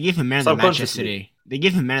that. They gave him man of the match yesterday.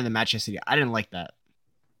 I didn't like that.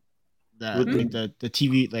 The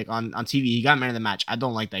TV, like on TV, he got man of the match. I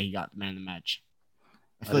don't like that he got man of the match.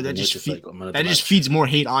 I feel like that just feeds more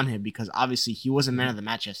hate on him because obviously he wasn't man of the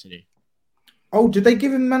match yesterday. Oh, did they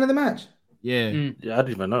give him man of the match? Yeah. Yeah, I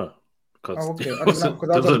didn't even know. Okay. I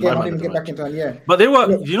didn't get back in time. Yeah. But they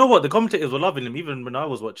were, you know what? The commentators were loving him even when I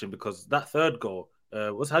was watching because that third goal,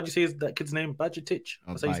 how do you say that kid's name? Bajitic?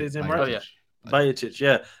 That's how you say his name, right? Oh, yeah. Bajitic,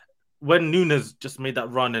 yeah. When Nunes just made that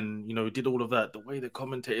run and, did all of that, the way the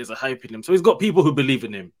commentators are hyping him. So he's got people who believe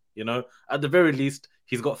in him, At the very least,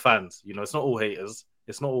 he's got fans, It's not all haters.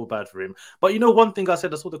 It's not all bad for him. But one thing I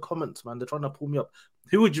said, I saw the comments, man. They're trying to pull me up.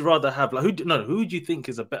 Who would you rather have? Like, who would you think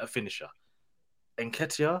is a better finisher?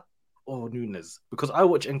 Nketiah or Nunes? Because I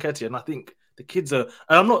watch Nketiah and I think the kids are...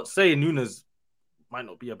 And I'm not saying Nunes might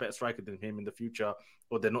not be a better striker than him in the future,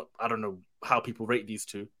 or they're not... I don't know how people rate these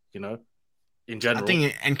two, in general. I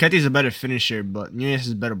think Nketiah is a better finisher, but Nunes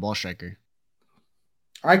is a better ball striker.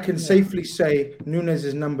 I can safely say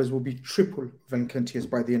Nunes' numbers will be triple than Nketiah's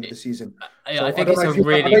by the end of the season. I think it's a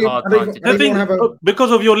really hard time to do.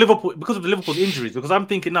 Because of Liverpool's injuries, because I'm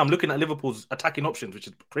thinking now, I'm looking at Liverpool's attacking options, which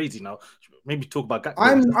is crazy now. Maybe talk about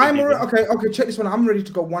Gakpo. Okay, check this one. I'm ready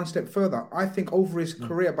to go one step further. I think over his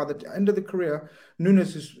career, by the end of the career,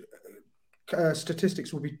 Nunes'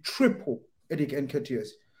 statistics will be triple Eddie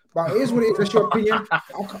Nketiah's. But here's what it is. That's your opinion.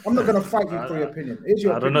 I'm not going to fight you for your opinion. Here's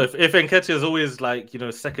your opinion. I don't know. If Nketiah is always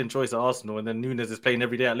second choice at Arsenal and then Nunes is playing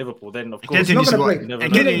every day at Liverpool, then of course... Nketiah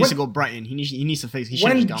needs to go Brighton. He needs to face...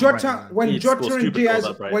 When Jota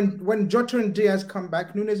and Diaz come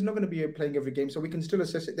back, Nunes is not going to be playing every game, so we can still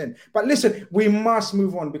assess it then. But listen, we must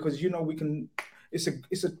move on because, we can... It's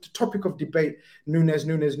a topic of debate, Nunes,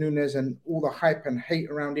 and all the hype and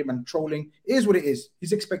hate around him and trolling. It is what it is.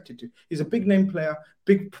 He's expected to. He's a big name player,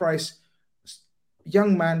 big price,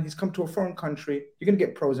 young man. He's come to a foreign country. You're going to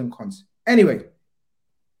get pros and cons. Anyway,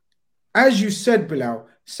 as you said, Bilal,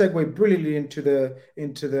 segue brilliantly into the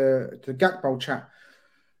Gakpo chat.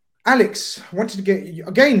 Alex, I wanted to get,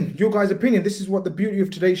 again, your guys' opinion. This is what the beauty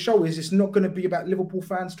of today's show is. It's not going to be about Liverpool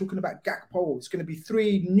fans talking about Gakpo. It's going to be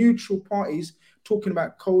three neutral parties talking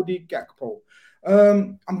about Cody Gakpo.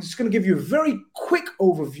 I'm just going to give you a very quick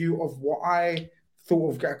overview of what I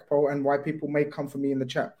thought of Gakpo and why people may come for me in the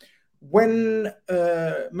chat. When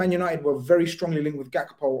Man United were very strongly linked with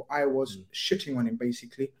Gakpo, I was shitting on him,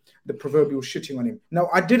 basically. The proverbial shitting on him. Now,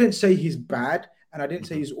 I didn't say he's bad and I didn't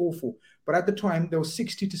say he's awful. But at the time, there was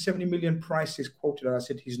 60 to 70 million prices quoted. And I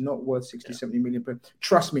said, he's not worth 60, 70 million.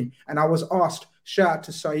 Trust me. And I was asked, shout out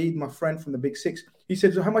to Saeed, my friend from the Big Six. He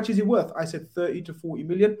said, so how much is he worth? I said, 30 to 40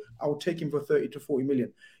 million. I will take him for 30 to 40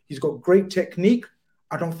 million. He's got great technique.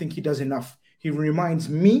 I don't think he does enough. He reminds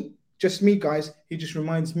me, just me, guys, he just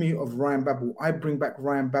reminds me of Ryan Babel. I bring back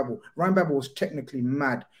Ryan Babel. Ryan Babel was technically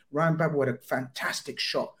mad. Ryan Babel had a fantastic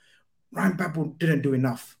shot. Ryan Babel didn't do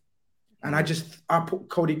enough. And I put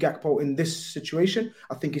Cody Gakpo in this situation.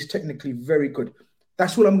 I think he's technically very good.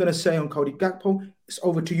 That's what I'm going to say on Cody Gakpo. It's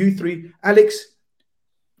over to you three. Alex,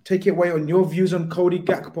 take it away on your views on Cody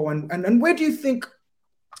Gakpo. And where do you think,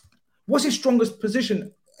 what's his strongest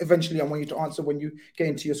position eventually? I want you to answer when you get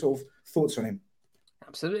into your sort of thoughts on him.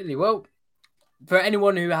 Absolutely. Well, for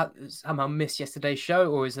anyone who somehow missed yesterday's show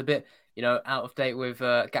or is a bit, out of date with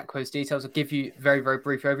Gakpo's details, I'll give you very, very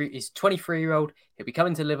brief overview. He's 23-year-old. He'll be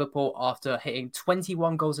coming to Liverpool after hitting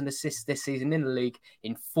 21 goals and assists this season in the league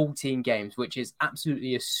in 14 games, which is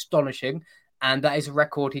absolutely astonishing. And that is a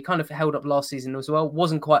record he kind of held up last season as well.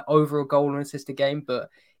 Wasn't quite over a goal and assist a game, but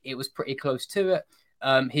it was pretty close to it.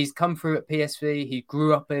 He's come through at PSV. He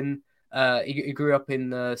grew up in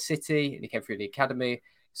the city and he came through the academy.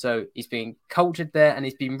 So he's been cultured there, and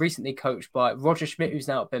he's been recently coached by Roger Schmidt, who's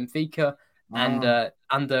now at Benfica, and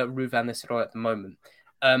under Ruvan Nistelrooy at the moment.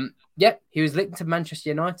 He was linked to Manchester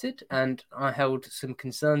United, and I held some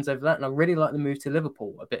concerns over that, and I really like the move to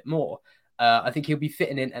Liverpool a bit more. I think he'll be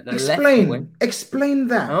fitting in at the left wing. Explain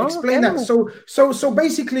that. So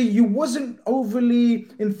basically, you wasn't overly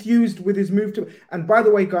enthused with his move to. And by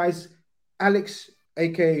the way, guys, Alex,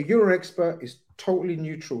 aka Euro expert, is totally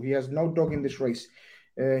neutral. He has no dog in this race.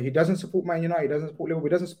 He doesn't support Man United, he doesn't support Liverpool,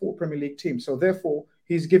 he doesn't support Premier League teams. So therefore,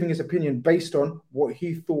 he's giving his opinion based on what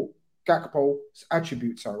he thought Gakpo's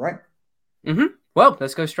attributes are, right? Mm-hmm. Well,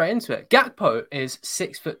 let's go straight into it. Gakpo is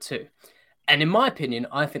 6'2". And in my opinion,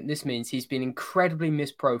 I think this means he's been incredibly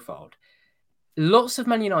misprofiled. Lots of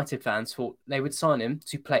Man United fans thought they would sign him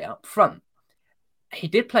to play up front. He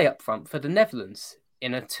did play up front for the Netherlands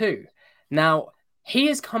in a 2. Now, he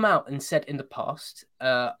has come out and said in the past,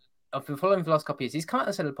 I've been following for the last couple of years, he's kind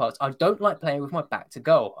of said in the past, I don't like playing with my back to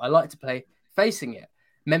goal. I like to play facing it.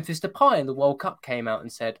 Memphis Depay in the World Cup came out and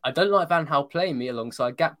said, I don't like Van Gaal playing me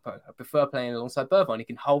alongside Gakpo. I prefer playing alongside Bergwijn. He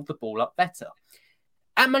can hold the ball up better.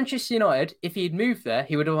 At Manchester United, if he had moved there,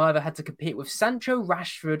 he would have either had to compete with Sancho,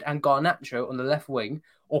 Rashford and Garnacho on the left wing,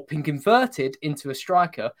 or been converted into a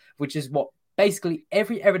striker, which is what basically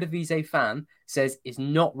every Eredivisie fan says is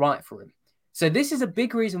not right for him. So this is a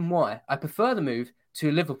big reason why I prefer the move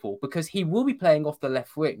to Liverpool, because he will be playing off the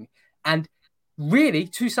left wing. And really,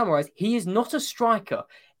 to summarise, he is not a striker.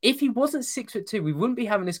 If he wasn't 6'2", we wouldn't be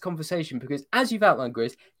having this conversation, because as you've outlined,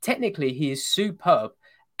 Grizz, technically he is superb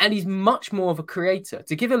and he's much more of a creator.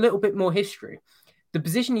 To give a little bit more history, the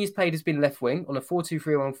position he's played has been left wing on a 4-2-3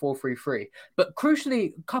 or on 4-3-3. But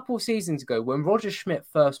crucially, a couple of seasons ago, when Roger Schmidt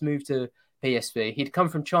first moved to PSV, he'd come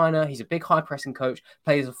from China. He's a big high pressing coach,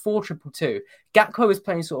 plays a 4-2-2. Gakpo is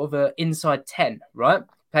playing sort of an inside 10, right?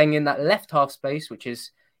 Playing in that left half space, which is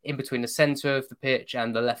in between the centre of the pitch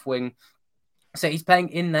and the left wing. So he's playing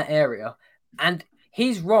in that area. And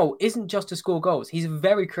his role isn't just to score goals. He's a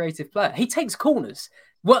very creative player. He takes corners.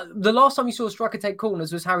 Well, the last time you saw a striker take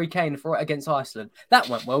corners was Harry Kane against Iceland. That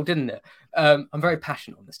went well, didn't it? I'm very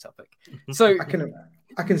passionate on this topic. So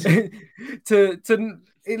I can see. to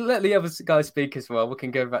let the other guys speak as well. We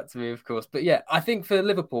can go back to me, of course. But yeah, I think for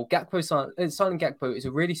Liverpool, signing Gakpo is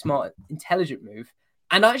a really smart, intelligent move.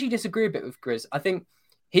 And I actually disagree a bit with Grizz. I think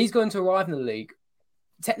he's going to arrive in the league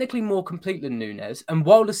technically more complete than Núñez. And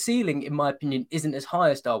while the ceiling, in my opinion, isn't as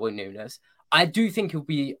high as Darwin Núñez, I do think he'll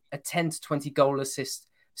be a 10 to 20 goal assist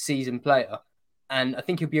season player. And I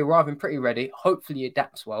think he'll be arriving pretty ready. Hopefully he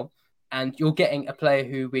adapts well. And you're getting a player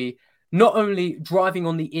who be not only driving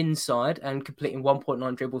on the inside and completing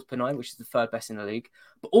 1.9 dribbles per night, which is the third best in the league,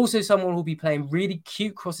 but also someone who'll be playing really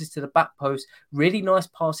cute crosses to the back post, really nice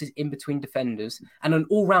passes in between defenders, and an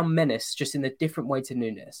all-round menace just in a different way to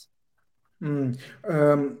Núñez.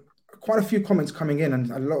 Quite a few comments coming in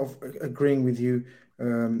and a lot of agreeing with you.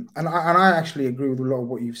 And I actually agree with a lot of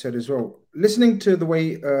what you've said as well. Listening to the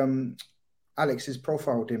way Alex has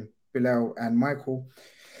profiled him, Bilal and Michael,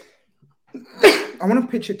 I want to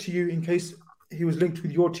pitch it to you in case he was linked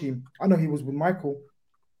with your team. I know he was with Michael.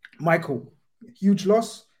 Michael, huge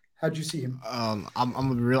loss. How'd you see him?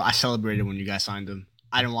 I celebrated when you guys signed him.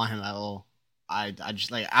 I didn't want him at all. I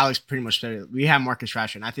just like Alex pretty much said it. We have Marcus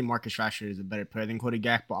Rashford, and I think Marcus Rashford is a better player than Cody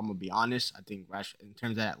Gakpo. I'm gonna be honest. I think in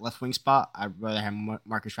terms of that left wing spot, I'd rather have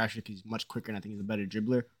Marcus Rashford because he's much quicker and I think he's a better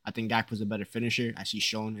dribbler. I think Gakpo's a better finisher, as he's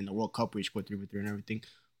shown in the World Cup where he scored 3 for 3 and everything.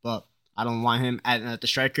 But I don't want him at the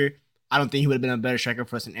striker. I don't think he would have been a better striker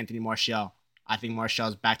for us than Anthony Martial. I think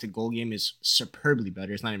Martial's back to goal game is superbly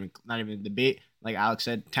better. It's not even a debate. Like Alex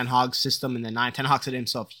said, Ten Hag's system in the 9. Ten Hag said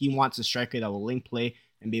himself, he wants a striker that will link play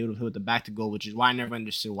and be able to hit with the back to goal, which is why I never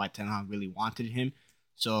understood why Ten Hag really wanted him.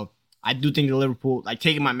 So I do think the Liverpool, like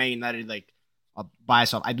taking my Man United like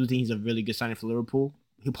bias off, I do think he's a really good signing for Liverpool.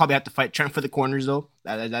 he'll probably have to fight Trent for the corners though.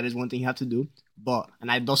 That is one thing you have to do.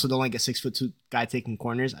 And I also don't like a 6'2" guy taking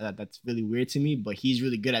corners. That's really weird to me. But he's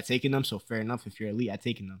really good at taking them, so fair enough. If you're elite at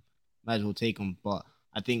taking them, might as well take them. But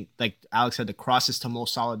I think, like Alex said, the crosses to Mo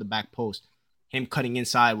Salah, the back post, him cutting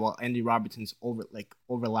inside while Andy Robertson's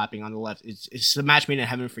overlapping on the left. It's a match made in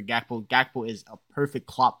heaven for Gakpo. Gakpo is a perfect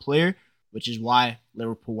Klopp player, which is why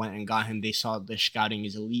Liverpool went and got him. They saw the scouting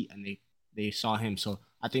is elite, and they saw him. So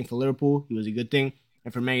I think for Liverpool, he was a good thing.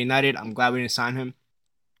 And for Man United, I'm glad we didn't sign him.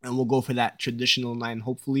 And we'll go for that traditional 9,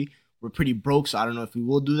 hopefully. We're pretty broke, so I don't know if we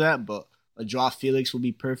will do that, but a Joao Felix will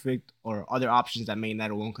be perfect, or other options that Man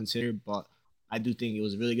United won't consider. But I do think it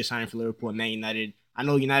was a really good signing for Liverpool and Man United. I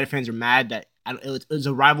know United fans are mad that it was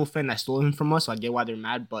a rival fan that stole him from us, so I get why they're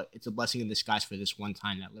mad, but it's a blessing in disguise for this one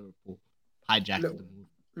time that Liverpool hijacked the move.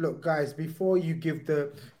 Look, guys, before you give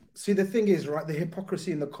the... See, the thing is, right, the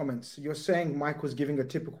hypocrisy in the comments. You're saying Mike was giving a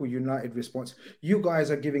typical United response. You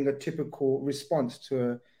guys are giving a typical response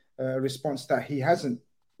to a response that he hasn't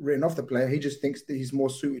written off the player. He just thinks that he's more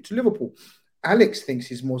suited to Liverpool. Alex thinks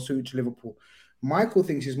he's more suited to Liverpool. Michael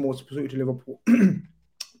thinks he's more suited to Liverpool.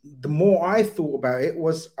 The more I thought about it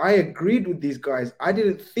was I agreed with these guys. I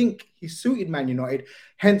didn't think he suited Man United.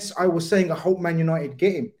 Hence, I was saying I hope Man United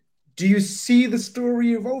get him. Do you see the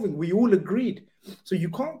story evolving? We all agreed. So you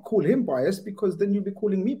can't call him biased, because then you'll be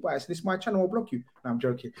calling me biased. This is my channel, I'll block you. No, I'm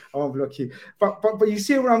joking. I won't block you. But you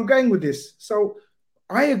see where I'm going with this. So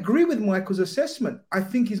I agree with Michael's assessment. I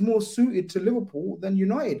think he's more suited to Liverpool than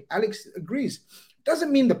United. Alex agrees.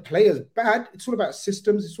 Doesn't mean the player's bad. It's all about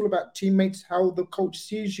systems. It's all about teammates, how the coach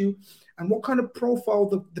sees you, and what kind of profile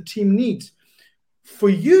the team needs. For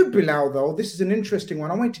you, Bilal, though, this is an interesting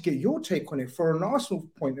one. I want to get your take on it for an Arsenal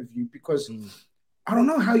point of view, because I don't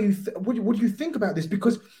know how you... what do you think about this?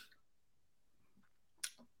 Because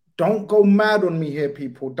don't go mad on me here,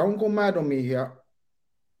 people. Don't go mad on me here.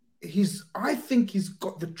 I think he's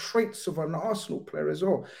got the traits of an Arsenal player as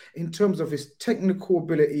well, in terms of his technical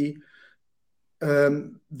ability,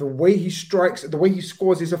 the way he strikes, the way he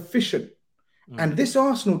scores is efficient. And this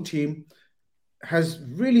Arsenal team has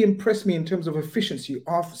really impressed me in terms of efficiency.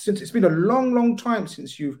 Since it's been a long, long time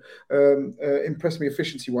since you've impressed me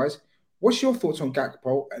efficiency-wise. What's your thoughts on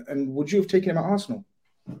Gakpo, and would you have taken him at Arsenal?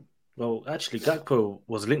 Well, actually, Gakpo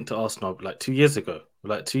was linked to Arsenal like 2 years ago.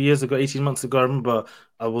 18 months ago, I remember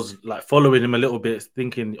I was like following him a little bit,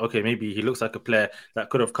 thinking, okay, maybe he looks like a player that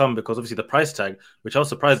could have come, because obviously the price tag, which I was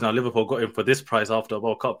surprised now Liverpool got him for this price after a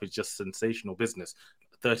World Cup, is just sensational business.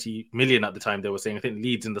 30 million at the time they were saying. I think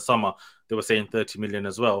Leeds in the summer, they were saying 30 million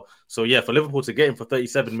as well. So yeah, for Liverpool to get him for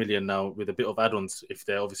 37 million now with a bit of add-ons, if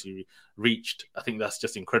they're obviously reached, I think that's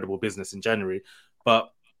just incredible business in January.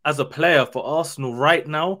 But as a player for Arsenal right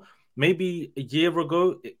now, maybe a year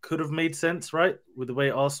ago, it could have made sense, right? With the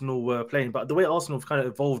way Arsenal were playing. But the way Arsenal have kind of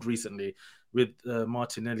evolved recently with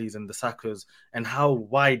Martinelli's and the Sakas, and how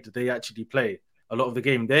wide they actually play a lot of the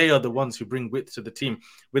game. They are the ones who bring width to the team.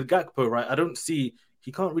 With Gakpo, right, I don't see...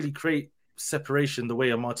 He can't really create separation the way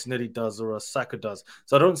a Martinelli does or a Saka does.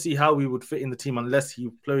 So I don't see how he would fit in the team unless he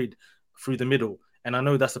played through the middle. And I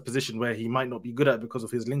know that's a position where he might not be good at because of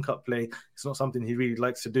his link-up play. It's not something he really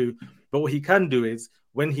likes to do. But what he can do is,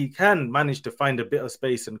 when he can manage to find a bit of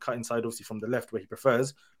space and cut inside, obviously from the left where he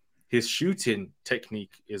prefers, his shooting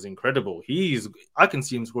technique is incredible. I can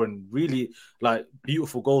see him scoring really like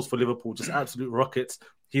beautiful goals for Liverpool, just absolute rockets.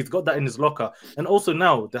 He's got that in his locker. And also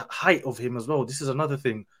now, the height of him as well. This is another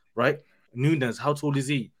thing, right? Nunes, how tall is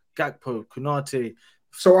he? Gakpo, Konate.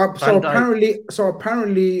 So apparently,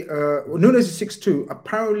 Nunes is 6'2".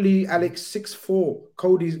 Apparently, Alex 6'4".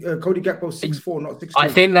 Cody Gakpo 6'4", not 6'2". I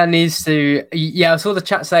think that needs to... Yeah, I saw the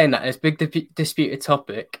chat saying that. It's a big disputed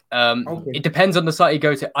topic. Okay. It depends on the site you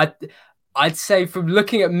go to. I'd say from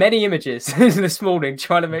looking at many images this morning,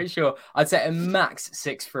 trying to make sure, I'd say at max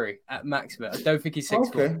 6'3", at maximum. I don't think he's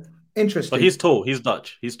 6'4". Okay, interesting. But he's tall. He's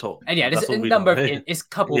Dutch. He's tall. And yeah, there's a number of... It's a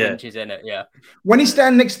couple of inches in it, yeah. When he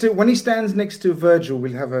stands next to Virgil,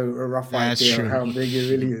 we'll have a rough idea of how big he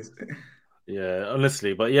really is. Yeah,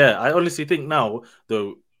 honestly. But yeah, I honestly think now,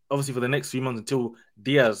 though, obviously for the next few months until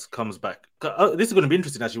Diaz comes back. This is going to be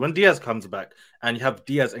interesting, actually. When Diaz comes back and you have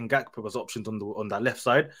Diaz and Gakpo as options on that left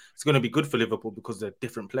side, it's going to be good for Liverpool because they're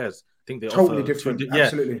different players. I think they totally different.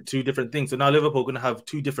 Absolutely. Two different things. So now Liverpool are going to have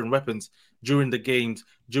two different weapons during the games,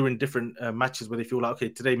 during different matches where they feel like, okay,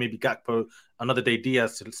 today maybe Gakpo, another day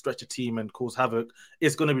Diaz to stretch a team and cause havoc.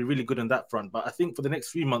 It's going to be really good on that front. But I think for the next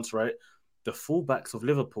few months, right, the fullbacks of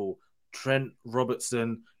Liverpool, Trent,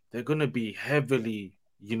 Robertson, they're going to be heavily...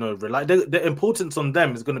 the importance on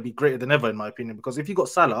them is going to be greater than ever, in my opinion, because if you got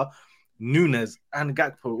Salah, Nunes, and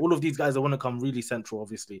Gakpo. All of these guys that want to come really central,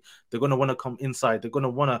 obviously. They're going to want to come inside. They're going to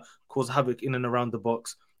want to cause havoc in and around the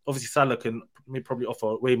box. Obviously, Salah may probably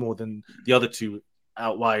offer way more than the other two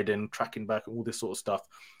out wide and tracking back and all this sort of stuff.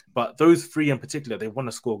 But those three in particular, they want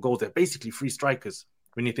to score goals. They're basically free strikers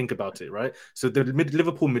when you think about it, right? So the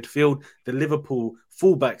Liverpool midfield, the Liverpool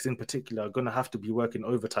fullbacks in particular are going to have to be working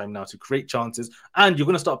overtime now to create chances. And you're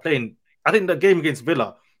going to start playing. I think that game against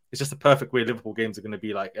Villa is just a perfect way Liverpool games are going to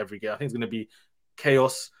be like every game. I think it's going to be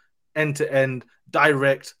chaos, end-to-end,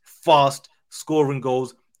 direct, fast, scoring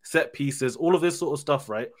goals, set pieces, all of this sort of stuff,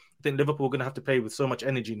 right? I think Liverpool are going to have to play with so much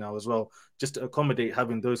energy now as well, just to accommodate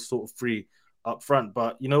having those sort of three up front.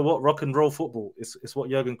 But you know what? Rock and roll football is what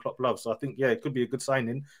Jurgen Klopp loves. So I think, it could be a good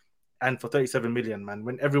signing. And for 37 million, man,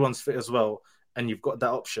 when everyone's fit as well and you've got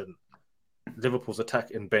that option, Liverpool's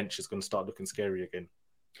attack and bench is going to start looking scary again.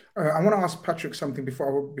 I want to ask Patrick something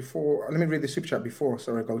before. Let me read the super chat before.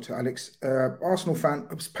 Sorry, I go to Alex. Arsenal fan,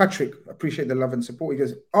 Patrick, appreciate the love and support. He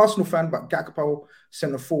goes, Arsenal fan, but Gakpo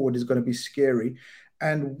centre forward is going to be scary.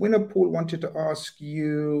 And Winner Paul wanted to ask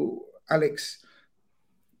you, Alex,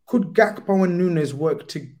 could Gakpo and Nunes work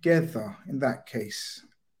together in that case?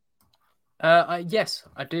 Yes,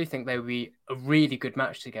 I do think they would be a really good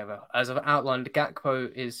match together. As I've outlined, Gakpo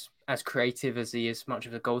is as creative as he is much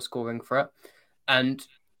of a goal-scoring threat. And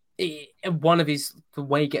the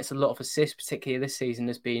way he gets a lot of assists, particularly this season,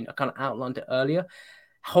 has been, I kind of outlined it earlier,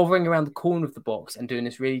 hovering around the corner of the box and doing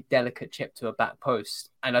this really delicate chip to a back post.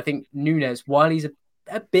 And I think Nunes, while he's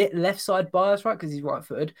a bit left side biased, right, because he's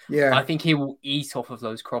right-footed, I think he will eat off of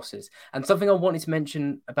those crosses. And something I wanted to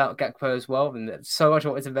mention about Gakpo as well, and there's so much I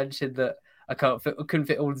wanted to mention that I couldn't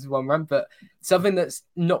fit all into one rant, but something that's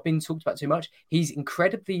not been talked about too much, he's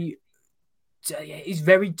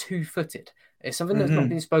very two-footed. It's something that's not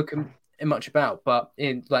been spoken much about, but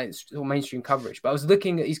in mainstream coverage. But I was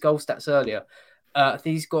looking at his goal stats earlier. I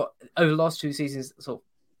think he's got, over the last 2 seasons, sort of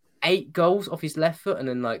 8 goals off his left foot and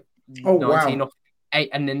then 19 off 8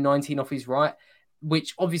 and then 19 off his right,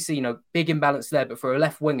 which obviously, big imbalance there, but for a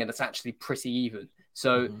left winger, that's actually pretty even.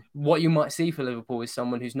 So what you might see for Liverpool is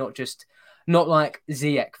someone who's not like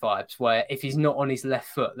Ziyech vibes, where if he's not on his left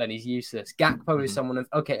foot, then he's useless. Gakpo is someone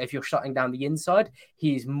if you're shutting down the inside,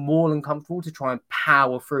 he's more than comfortable to try and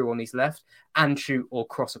power through on his left and shoot or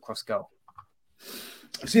cross across goal.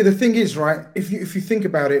 See, the thing is, right, if you think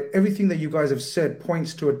about it, everything that you guys have said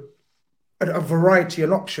points to a variety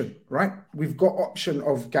and option, right? We've got option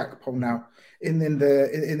of Gakpo now in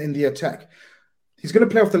the attack. He's going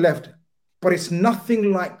to play off the left, but it's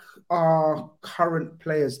nothing like our current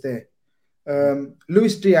players there.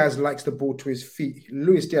 Luis Diaz likes the ball to his feet.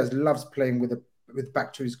 Luis Diaz loves playing with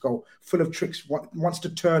back to his goal, full of tricks, wants to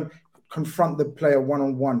turn, confront the player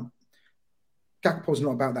one-on-one. Gakpo's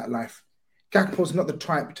not about that life. Gakpo's not the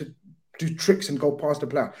type to do tricks and go past the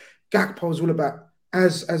player. Gakpo's all about,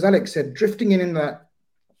 as Alex said, drifting in that,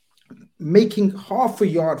 making half a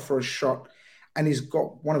yard for a shot, and he's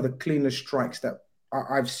got one of the cleanest strikes that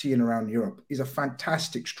I've seen around Europe. He's a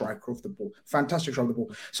fantastic striker of the ball.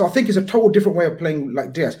 So I think it's a total different way of playing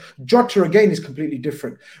like Diaz. Jota, again, is completely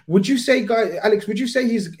different. Would you say, Alex,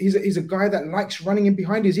 he's a guy that likes running in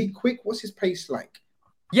behind? Is he quick? What's his pace like?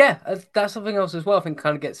 Yeah, that's something else as well. I think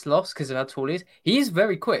kind of gets lost because of how tall he is. He is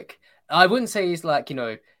very quick. I wouldn't say he's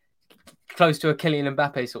close to a Kylian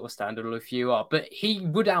Mbappe sort of standard, or if you are, but he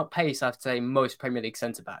would outpace, I'd say, most Premier League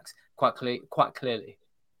centre-backs quite clearly.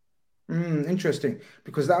 Interesting,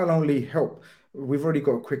 because that'll only help. We've already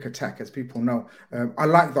got a quick attack, as people know. I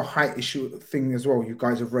like the height issue thing as well you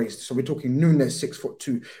guys have raised. So we're talking Nunes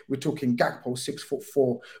 6'2", we're talking Gakpo 6'4",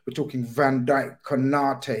 we're talking Van Dijk,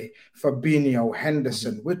 Konate, Fabinho,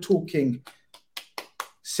 Henderson. We're talking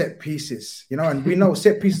set pieces, and we know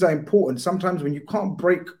set pieces are important. Sometimes when you can't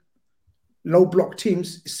break low block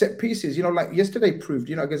teams, set pieces, like yesterday proved,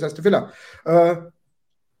 against Aston Villa.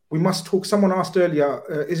 We must talk. Someone asked earlier,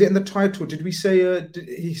 is it in the title? Did we say,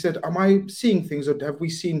 he said, am I seeing things, or have we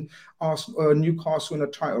seen Newcastle in a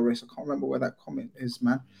title race? I can't remember where that comment is,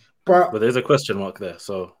 man. But there's a question mark there.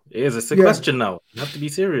 So it's a question now. You have to be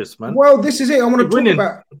serious, man. Well, this is it. I want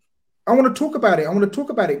to talk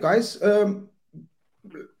about it, guys.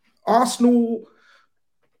 Arsenal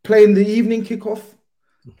playing the evening kickoff.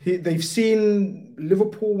 They've seen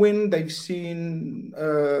Liverpool win. They've seen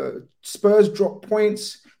Spurs drop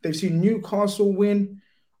points. They've seen Newcastle win.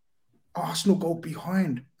 Arsenal go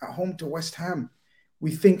behind at home to West Ham. We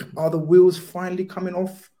think, are the wheels finally coming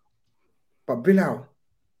off? But Bilal,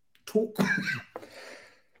 talk.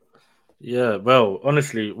 Yeah, well,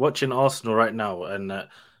 honestly, watching Arsenal right now, and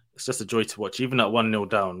it's just a joy to watch. Even at 1-0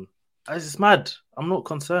 down, It's just mad. I'm not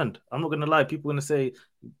concerned. I'm not gonna lie. People are gonna say,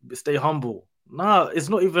 stay humble. Nah, it's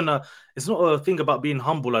not a thing about being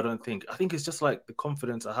humble, I don't think. I think it's just like the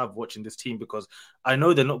confidence I have watching this team because I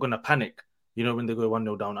know they're not gonna panic, when they go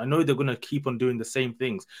 1-0 down. I know they're gonna keep on doing the same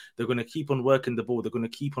things. They're gonna keep on working the ball, they're gonna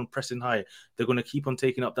keep on pressing high, they're gonna keep on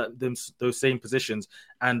taking up those same positions.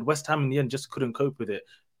 And West Ham in the end just couldn't cope with it.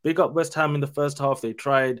 Big up West Ham in the first half. They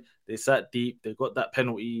tried, they sat deep, they got that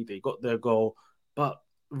penalty, they got their goal. But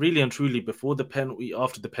really and truly, before the penalty,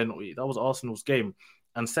 after the penalty, that was Arsenal's game.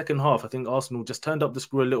 And second half, I think Arsenal just turned up the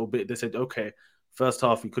screw a little bit. They said, okay, first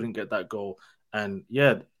half, we couldn't get that goal. And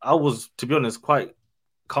yeah, I was, to be honest, quite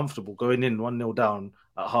comfortable going in 1-0 down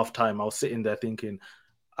at half time. I was sitting there thinking,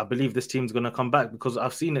 I believe this team's going to come back because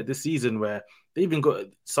I've seen it this season where they even got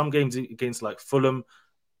some games against like Fulham.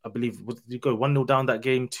 I believe you go 1-0 down that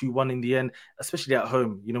game, 2-1 in the end, especially at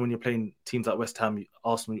home. When you're playing teams like West Ham,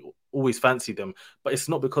 Arsenal, you always fancy them. But it's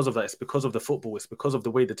not because of that. It's because of the football. It's because of the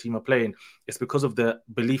way the team are playing. It's because of the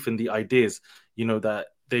belief in the ideas, that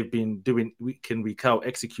they've been doing week in, week out,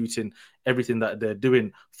 executing everything that they're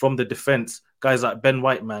doing from the defense. Guys like Ben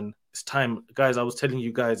White, man, it's time. Guys, I was telling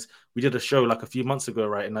you guys, we did a show like a few months ago,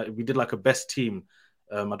 right? And we did like a best team.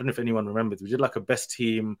 I don't know if anyone remembers. We did like a best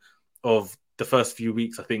team of the first few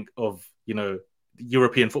weeks, I think, of,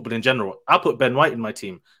 European football in general. I put Ben White in my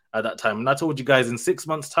team at that time. And I told you guys in 6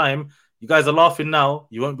 months' time, you guys are laughing now.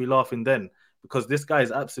 You won't be laughing then because this guy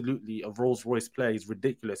is absolutely a Rolls Royce player. He's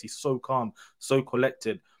ridiculous. He's so calm, so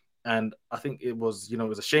collected. And I think it was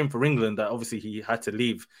a shame for England that obviously he had to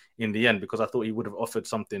leave in the end because I thought he would have offered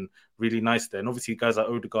something really nice there. And obviously guys like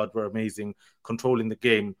Odegaard were amazing, controlling the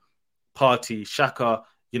game. Partey, Xhaka,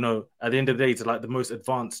 at the end of the day, it's like the most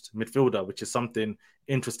advanced midfielder, which is something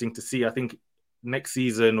interesting to see. I think next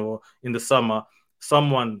season or in the summer,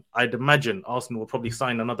 I'd imagine Arsenal will probably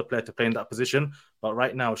sign another player to play in that position. But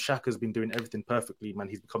right now, Xhaka's been doing everything perfectly, man.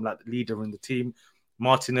 He's become like the leader in the team.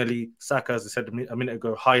 Martinelli, Saka, as I said a minute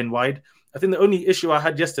ago, high and wide. I think the only issue I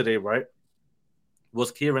had yesterday, right,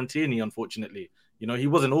 was Kieran Tierney, unfortunately. He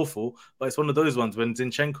wasn't awful, but it's one of those ones when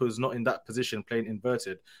Zinchenko is not in that position, playing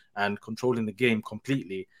inverted and controlling the game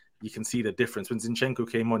completely. You can see the difference. When Zinchenko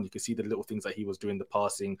came on, you could see the little things that he was doing, the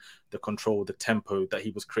passing, the control, the tempo that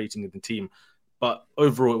he was creating in the team. But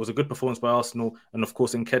overall, it was a good performance by Arsenal. And of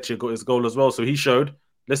course, Nketiah got his goal as well. So he showed,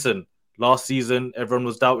 listen, last season, everyone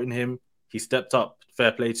was doubting him. He stepped up.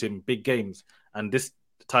 Fair play to him. Big games. And this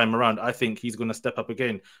time around, I think he's going to step up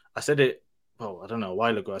again. I said it, I don't know, a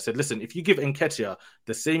while ago. I said, listen, if you give Nketiah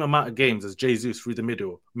the same amount of games as Jesus through the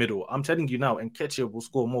middle, I'm telling you now, Nketiah will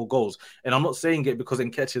score more goals. And I'm not saying it because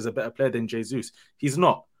Nketiah is a better player than Jesus. He's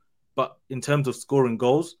not. But in terms of scoring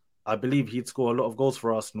goals, I believe he'd score a lot of goals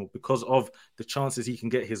for Arsenal because of the chances he can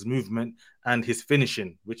get, his movement and his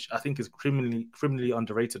finishing, which I think is criminally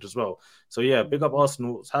underrated as well. So yeah, big up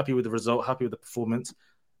Arsenal. Happy with the result, happy with the performance.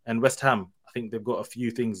 And West Ham, I think they've got a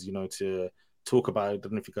few things, to talk about. I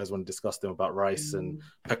don't know if you guys want to discuss them about Rice and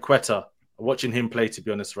Paqueta. Watching him play, to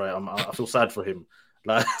be honest, right, I feel sad for him.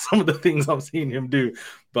 Like some of the things I've seen him do.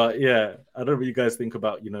 But yeah, I don't know what you guys think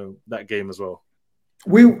about, that game as well.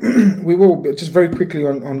 We will just very quickly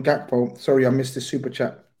on Gakpo. Sorry, I missed the super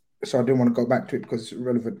chat, so I didn't want to go back to it because it's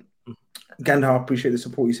relevant. Gandhar, appreciate the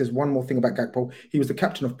support. He says one more thing about Gakpo. He was the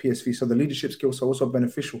captain of PSV, so the leadership skills are also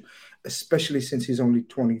beneficial, especially since he's only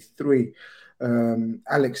 23.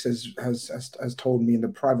 Alex has told me in the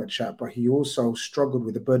private chat, but he also struggled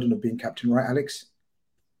with the burden of being captain, right, Alex?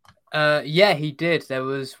 Yeah, he did. There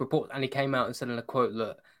was report, and he came out and said in a quote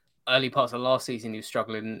that early parts of last season he was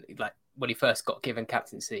struggling, like when he first got given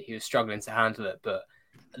captaincy, he was struggling to handle it. But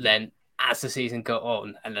then as the season got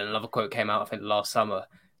on, and then another quote came out, I think last summer,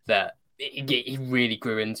 that he really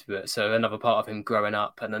grew into it. So another part of him growing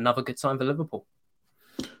up, and another good sign for Liverpool.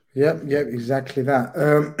 Yep, exactly that.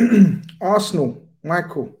 Arsenal,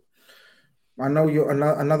 Michael, I know you're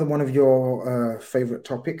another one of your favorite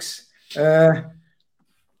topics.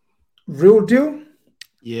 Real deal?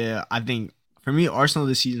 Yeah, I think for me, Arsenal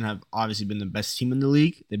this season have obviously been the best team in the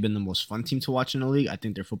league. They've been the most fun team to watch in the league. I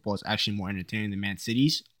think their football is actually more entertaining than Man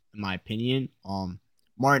City's, in my opinion.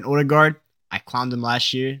 Martin Odegaard, I clowned him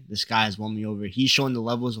last year. This guy has won me over. He's showing the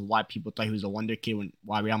levels of why people thought he was a wonder kid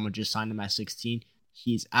why Real Madrid signed him at 16.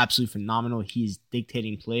 He's absolutely phenomenal. He's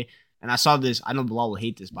dictating play. And I saw this, I know Bilal will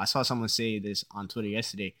hate this, but I saw someone say this on Twitter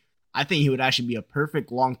yesterday. I think he would actually be a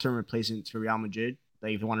perfect long-term replacement to Real Madrid.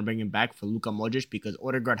 Like if you want to bring him back for Luka Modric, because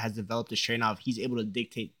Odegaard has developed this trait now. He's able to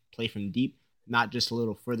dictate play from deep, not just a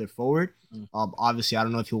little further forward. Obviously, I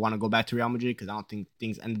don't know if he'll want to go back to Real Madrid because I don't think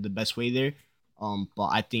things ended the best way there. But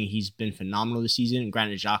I think he's been phenomenal this season.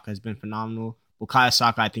 Granted, Xhaka has been phenomenal. Bukayo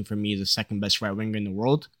Saka, I think for me, is the second best right winger in the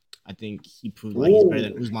world. I think he proved like he's better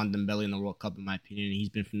than Ousmane Dembele in the World Cup, in my opinion. He's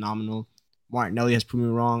been phenomenal. Martinelli has proven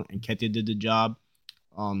me wrong, and Nketiah did the job.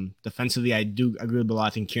 Defensively, I do agree with a lot. I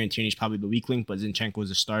think Kieran Tierney is probably the weak link, but Zinchenko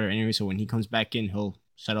is a starter anyway, so when he comes back in, he'll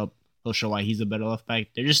show why he's a better left back.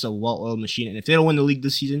 They're just a well-oiled machine, and if they don't win the league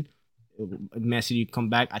this season, Man City come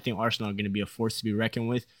back, I think Arsenal are going to be a force to be reckoned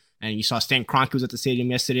with. And you saw Stan Kroenke was at the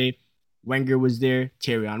stadium yesterday. Wenger was there.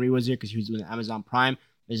 Thierry Henry was there because he was doing Amazon Prime.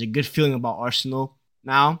 There's a good feeling about Arsenal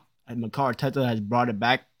now, and Mikel Arteta has brought it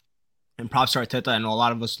back. And props to Arteta. I know a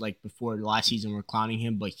lot of us, like before the last season, were clowning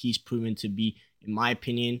him, but he's proven to be, in my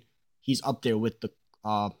opinion, he's up there with the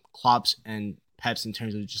Klopps and Peps in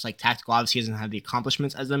terms of just like tactical. Obviously, he hasn't had the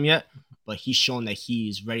accomplishments as them yet, but he's shown that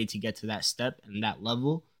he's ready to get to that step and that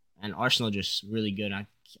level. And Arsenal just really good.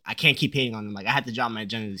 I can't keep hating on them. Like, I had to drop my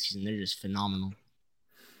agenda this season. They're just phenomenal.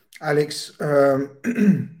 Alex,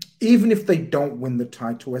 even if they don't win the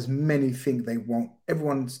title, as many think they won't,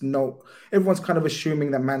 everyone's kind of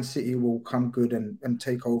assuming that Man City will come good and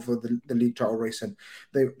take over the league title race, and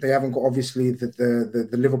they haven't got obviously the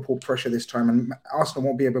Liverpool pressure this time, and Arsenal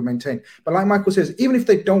won't be able to maintain. But like Michael says, even if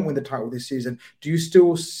they don't win the title this season, do you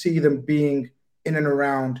still see them being in and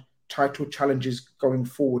around title challenges going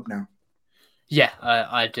forward now? Yeah,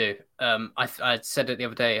 I do. I said it the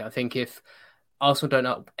other day. I think if Arsenal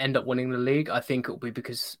don't end up winning the league, I think it'll be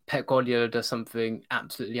because Pep Guardiola does something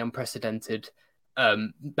absolutely unprecedented.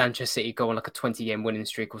 Manchester City go on like a 20-game winning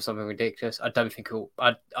streak or something ridiculous. I don't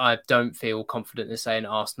feel confident in saying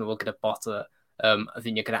Arsenal are going to butter. I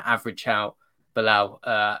think you're going to average out Bilal,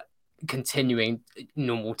 continuing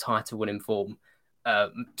normal title winning form.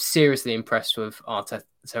 Seriously impressed with Arteta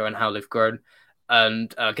and how they've grown.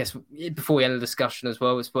 And I guess before we end the discussion as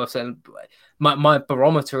well, it's worth saying my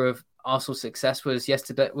barometer of Arsenal success was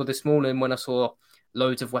this morning when I saw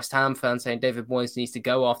loads of West Ham fans saying David Moyes needs to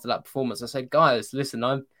go after that performance. I said, guys, listen,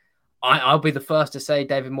 I'll be the first to say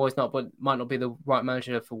David Moyes might not be the right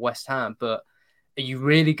manager for West Ham, but are you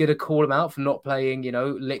really going to call him out for not playing,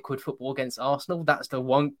 liquid football against Arsenal? That's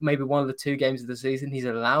maybe one of the 2 games of the season he's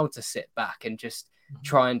allowed to sit back and just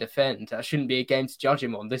try and defend. That shouldn't be a game to judge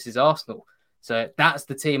him on. This is Arsenal. So that's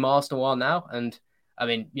the team Arsenal are now. And I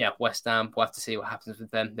mean, yeah, West Ham, we'll have to see what happens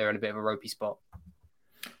with them. They're in a bit of a ropey spot.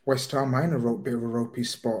 West Ham are in a bit of a ropey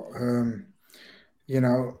spot.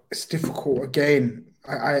 It's difficult. Again,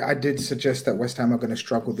 I did suggest that West Ham are going to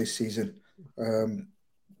struggle this season. I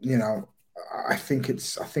think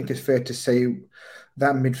it's fair to say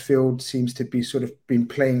that midfield seems to be sort of been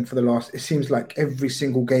playing for the last. It seems like every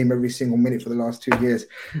single game, every single minute for the last 2 years.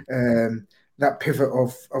 That pivot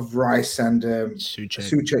of Rice and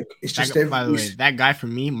Souček. It's just by the way, that guy for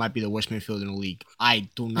me might be the worst midfielder in the league. I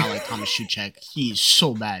do not like Thomas Souček. He is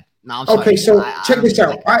so bad. No, okay, so check this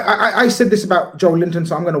out. I said this about Joe Linton,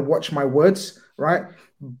 so I'm going to watch my words, right?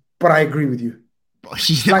 But I agree with you.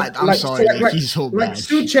 He's not. I'm sorry, he's so bad. Like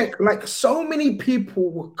Souček, like so many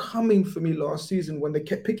people were coming for me last season when they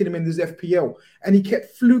kept picking him in this FPL, and he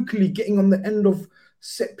kept flukily getting on the end of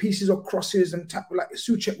set pieces or crosses and tap. Like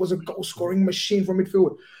Souček was a goal scoring machine from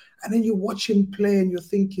midfield, and then you watch him play and you're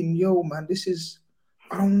thinking, yo man, this is,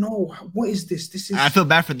 I don't know, what is this? This is. I feel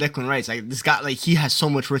bad for Declan Rice. Like this guy, like he has so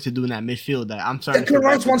much work to do in that midfield that I'm sorry. Declan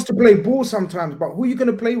Rice wants to play ball sometimes, but who are you going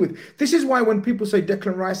to play with? This is why when people say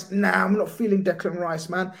Declan Rice, nah, I'm not feeling Declan Rice,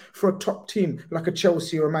 man. For a top team like a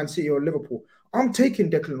Chelsea or a Man City or a Liverpool, I'm taking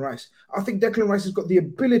Declan Rice. I think Declan Rice has got the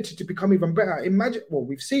ability to become even better. Imagine, well,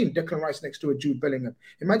 we've seen Declan Rice next to a Jude Bellingham.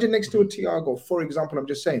 Imagine next to a Thiago, for example, I'm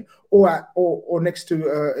just saying. Or next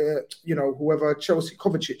to, whoever, Chelsea,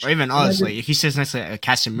 Kovacic. Or even us, like if he sits next to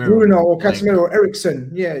Casemiro. Bruno or Casemiro or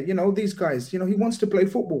Eriksen. Yeah, these guys. He wants to play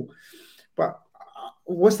football. But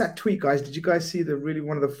what's that tweet, guys? Did you guys see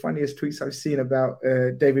one of the funniest tweets I've seen about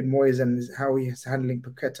David Moyes and how he is handling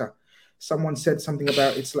Paqueta? Someone said something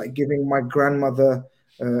about it's like giving my grandmother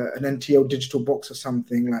an NTO digital box or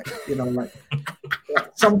something, like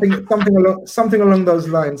something along those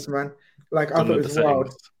lines, man. Like I thought it was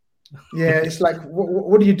wild. Yeah, it's like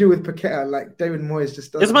what do you do with Paqueta? Like David Moyes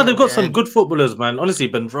just doesn't. Yes, man. They've got some good footballers, man. Honestly,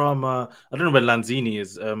 Benrahma. I don't know where Lanzini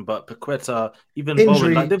is, but Paqueta, even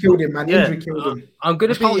injury Bowen, killed him, man. Yeah. Injury killed him. I'm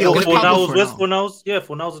gonna be Fornals. Yeah,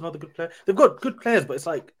 Fornals is another good player. They've got good players, but it's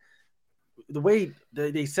like, the way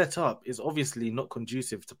they set up is obviously not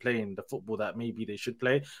conducive to playing the football that maybe they should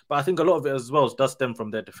play. But I think a lot of it as well does stem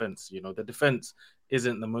from their defense. Their defense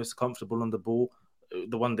isn't the most comfortable on the ball.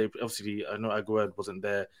 The one they obviously, I know Aguerd wasn't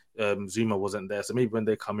there, Zuma wasn't there, so maybe when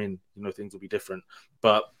they come in, things will be different.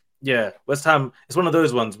 But yeah, West Ham, it's one of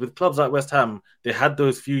those ones with clubs like West Ham. They had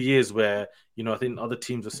those few years where I think other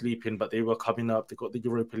teams were sleeping, but they were coming up. They got the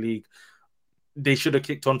Europa League. They should have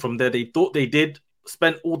kicked on from there. They thought they did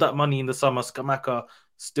spent all that money in the summer. Scamacca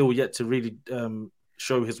still yet to really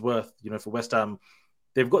show his worth, for West Ham.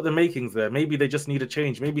 They've got the makings there. Maybe they just need a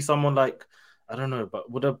change. Maybe someone like, I don't know, but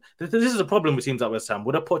this is a problem with teams at West Ham.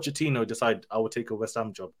 Would a Pochettino decide I will take a West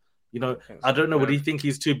Ham job? I don't know. Would he think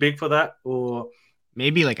he's too big for that? Or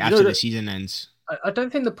maybe like after the season ends? I don't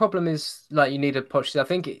think the problem is like you need a Pochettino.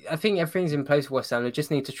 I think everything's in place for West Ham. They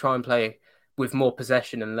just need to try and play with more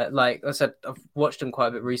possession and like I said, I've watched him quite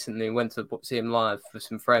a bit recently. Went to see him live with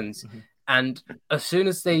some friends, and as soon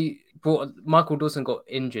as they brought Michael Dawson got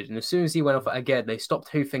injured, and as soon as he went off again, they stopped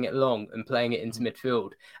hoofing it long and playing it into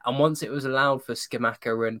midfield. And once it was allowed for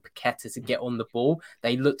Scamacca and Paqueta to get on the ball,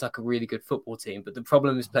 they looked like a really good football team. But the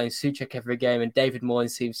problem is playing Souček every game, and David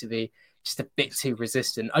Moyes seems to be just a bit too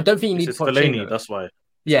resistant. I don't think you need Pochettino. That's why.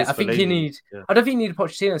 Yeah, I think you need. Yeah. I don't think you need a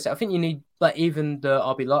Pochettino. I think you need like even the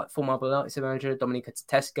former RB Leipzig manager Dominic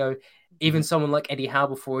Tedesco, even someone like Eddie Howe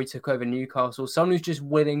before he took over Newcastle. Someone who's just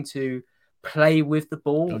willing to play with the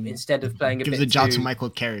ball instead of playing a bit. Give the job to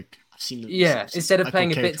Michael Carrick. I've seen. Yeah, instead of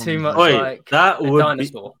playing a bit too much like that a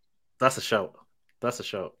dinosaur. That's a shout.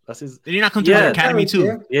 That's his. Did he not come to the academy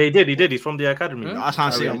too? Yeah, he did. He's from the academy. That's what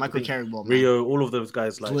I'm saying. Michael Carrick, ball, Rio, all of those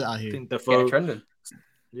guys like. I think they're trending.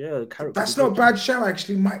 Yeah, Carrick. That's not a bad shout,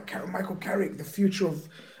 actually. Michael Carrick, the future of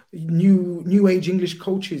new age English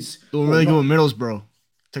coaches. Doing really good with Middlesbrough.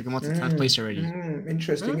 Took him out to 10th place already.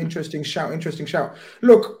 Interesting shout.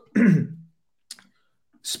 Look,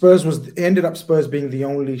 Spurs ended up being the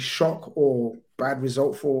only shock or bad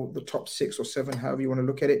result for the top 6 or 7, however you want to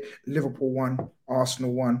look at it. Liverpool won,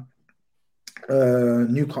 Arsenal won,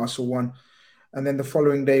 Newcastle won. And then the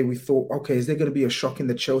following day, we thought, okay, is there going to be a shock in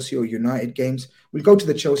the Chelsea or United games? We'll go to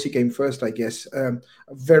the Chelsea game first, I guess. A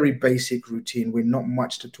very basic routine. We're not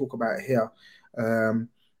much to talk about here.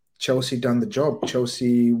 Chelsea done the job.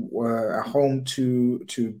 Chelsea were at home to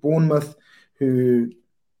Bournemouth, who,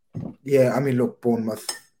 yeah, I mean, look, Bournemouth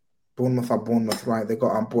are Bournemouth, right? They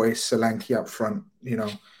got our boy Solanke up front,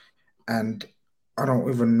 and I don't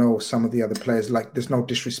even know some of the other players. Like, there's no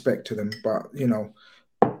disrespect to them, but,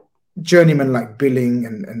 journeymen like Billing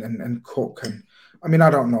and Cook, and I mean, I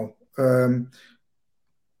don't know.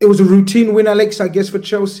 It was a routine win, Alex, I guess, for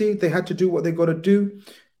Chelsea. They had to do what they got to do.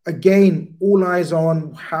 Again, all eyes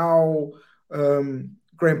on how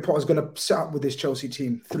Graham Potter's going to set up with this Chelsea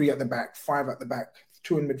team. 3 at the back, 5 at the back,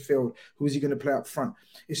 2 in midfield. Who is he going to play up front?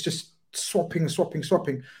 It's just swapping.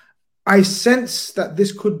 I sense that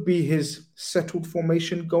this could be his settled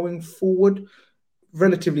formation going forward.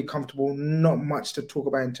 Relatively comfortable, not much to talk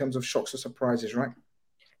about in terms of shocks or surprises, right?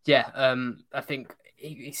 Yeah, I think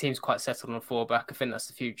he seems quite settled on 4-back. I think that's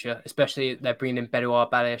the future, especially they're bringing in Bedouard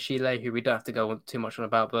Badiashile, who we don't have to go on too much on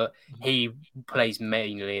about, but he plays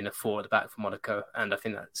mainly in a 4 at the back for Monaco, and I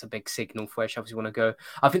think that's a big signal for where Chelsea want to go.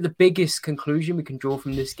 I think the biggest conclusion we can draw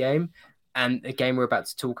from this game, and a game we're about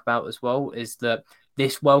to talk about as well, is that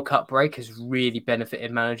this World Cup break has really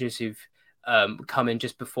benefited managers who've come in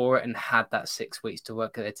just before it and had that 6 weeks to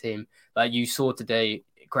work at their team. Like you saw today,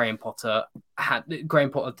 Graham Potter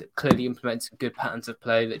clearly implemented some good patterns of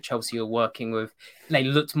play that Chelsea are working with. They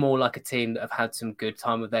looked more like a team that have had some good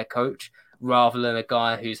time with their coach, rather than a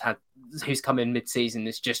guy who's come in mid-season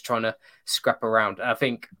that's just trying to scrap around. And I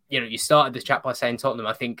think you started this chat by saying Tottenham.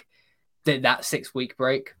 I think that 6-week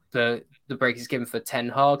break, the break is given for Ten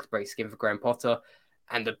Hag, the break is given for Graham Potter,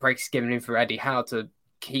 and the break is given in for Eddie Howe to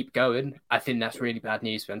keep going. I think that's really bad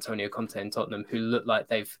news for Antonio Conte and Tottenham, who look like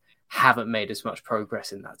haven't made as much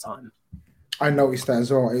progress in that time. I noticed that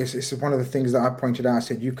as well. It's one of the things that I pointed out. I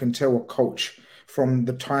said you can tell a coach from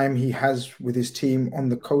the time he has with his team on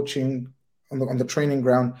the coaching, on the training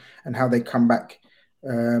ground, and how they come back.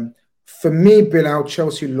 For me, Bilal,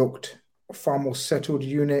 Chelsea looked a far more settled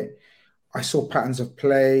unit. I saw patterns of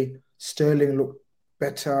play. Sterling looked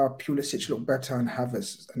better, Pulisic looked better, and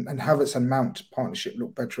Havertz and Mount partnership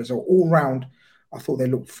looked better as well. All round, I thought they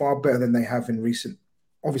looked far better than they have in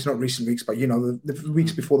obviously not recent weeks, but the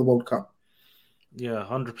weeks before the World Cup. Yeah,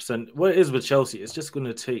 100%. What it is with Chelsea, it's just going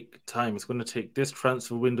to take time. It's going to take this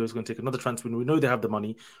transfer window. It's going to take another transfer window. We know they have the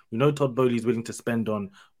money. We know Todd Boehly is willing to spend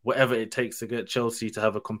on whatever it takes to get Chelsea to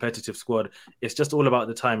have a competitive squad. It's just all about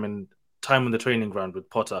the time and time on the training ground with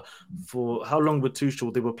Potter. For how long with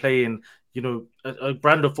Tuchel, they were playing, a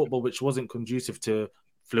brand of football which wasn't conducive to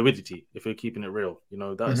fluidity, if we're keeping it real.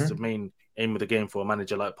 That's the main aim of the game for a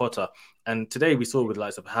manager like Potter. And today we saw with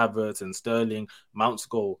likes of Havertz and Sterling, Mount's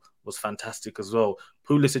goal was fantastic as well.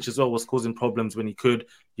 Pulisic as well was causing problems when he could,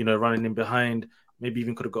 running in behind. Maybe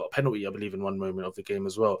even could have got a penalty, I believe, in one moment of the game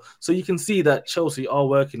as well. So you can see that Chelsea are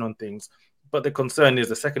working on things. But the concern is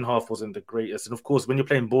the second half wasn't the greatest. And of course, when you're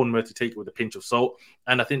playing Bournemouth, you take it with a pinch of salt.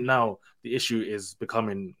 And I think now the issue is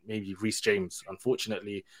becoming maybe Reece James.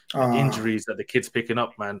 Unfortunately, the injuries that the kid's picking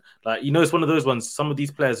up, man. Like, it's one of those ones, some of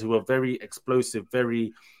these players who are very explosive,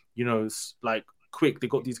 very, like quick. They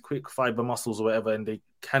got these quick fiber muscles or whatever, and they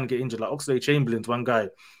can get injured. Like Oxlade-Chamberlain's one guy.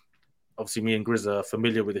 Obviously, me and Grizz are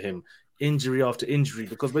familiar with him. Injury after injury,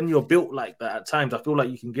 because when you're built like that, at times I feel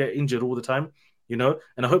like you can get injured all the time,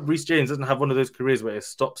 And I hope Reece James doesn't have one of those careers where it's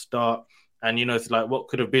stop, start, and it's like what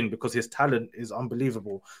could have been, because his talent is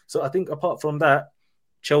unbelievable. So I think apart from that,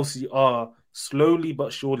 Chelsea are slowly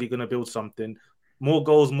but surely going to build something. More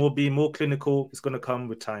goals, more clinical. It's going to come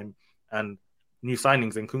with time and new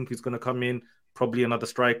signings. And Nkunku's going to come in, probably another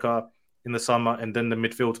striker in the summer, and then the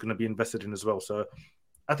midfield's going to be invested in as well. So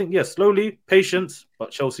I think, slowly, patience,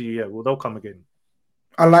 but Chelsea, they'll come again.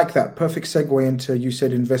 I like that. Perfect segue into, you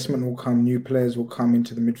said investment will come, new players will come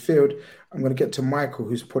into the midfield. I'm going to get to Michael,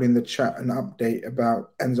 who's put in the chat an update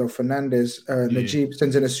about Enzo Fernandez. Najib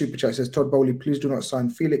sends in a super chat, says, Todd Bowley, please do not sign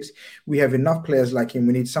Felix. We have enough players like him.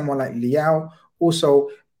 We need someone like Liao. Also,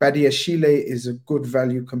 Badia Chile is a good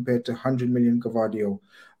value compared to 100 million Gavadio.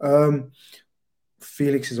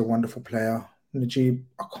 Felix is a wonderful player. Najib,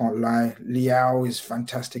 I can't lie. Liao is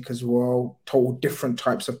fantastic as well. Total different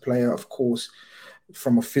types of player, of course,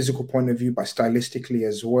 from a physical point of view, but stylistically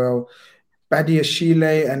as well. Badia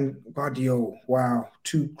Chile and Guardiola, wow,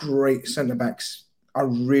 two great centre-backs. I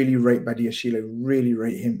really rate Badia Chile, really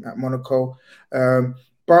rate him at Monaco.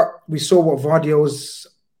 But we saw what Guardiola's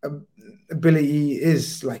ability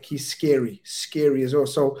is. Like, he's scary as well.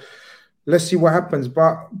 So let's see what happens.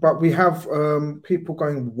 But we have people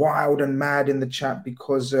going wild and mad in the chat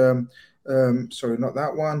because, sorry, not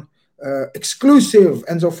that one. Exclusive,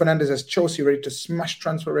 Enzo Fernandez as Chelsea ready to smash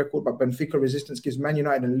transfer record, but Benfica resistance gives Man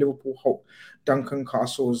United and Liverpool hope. Duncan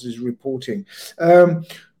Castles is reporting.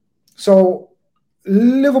 So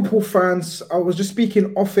Liverpool fans, I was just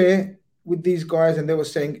speaking off air with these guys and they were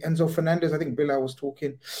saying Enzo Fernandez, I think Bilal was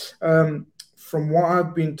talking. From what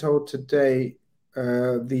I've been told today,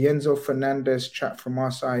 the Enzo Fernandez chat from our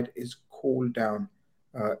side is cooled down.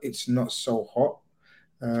 It's not so hot.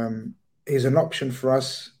 He's an option for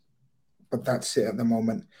us, but that's it at the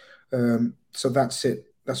moment. So that's it.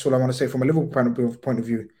 That's all I want to say from a Liverpool point of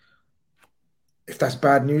view. If that's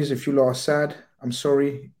bad news, if you lot are sad, I'm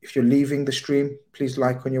sorry. If you're leaving the stream, please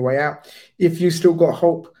like on your way out. If you still got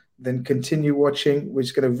hope, then continue watching. We're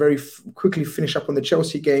just going to very quickly finish up on the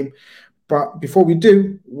Chelsea game. But before we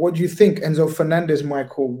do, what do you think, Enzo Fernandez,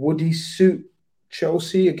 Michael? Would he suit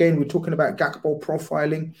Chelsea? Again, we're talking about Gakpo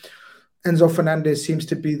profiling. Enzo Fernandez seems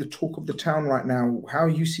to be the talk of the town right now. How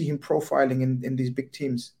you see him profiling in these big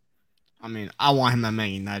teams? I mean, I want him at Man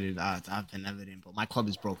United. I've been evident, but my club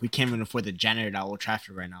is broke. We can't even afford the janitor at Old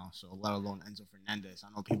Trafford right now, so let alone Enzo Fernandez.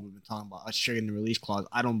 I know people have been talking about us triggering the release clause.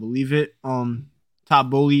 I don't believe it.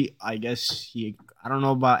 Todd Bowley, I guess I don't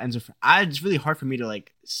know about Enzo. It's really hard for me to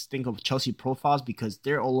think of Chelsea profiles because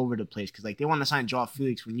they're all over the place. Because they want to sign Joao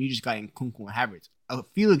Felix when you just got Nkunku and Havertz.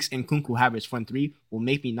 Felix and Nkunku Havertz front three will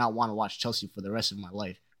make me not want to watch Chelsea for the rest of my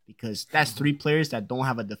life because that's three players that don't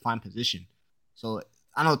have a defined position. So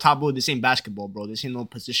I know Todd Bowley, this ain't basketball, bro. This ain't no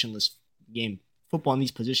positionless game. Football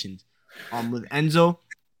needs positions. With Enzo,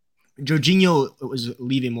 Jorginho was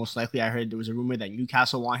leaving most likely. I heard there was a rumor that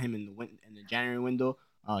Newcastle want him in the January window.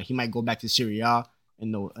 He might go back to Serie A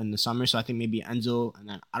in the summer. So I think maybe Enzo, and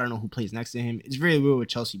then I don't know who plays next to him. It's very weird with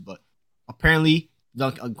Chelsea, but apparently,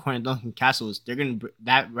 according to Duncan Castles,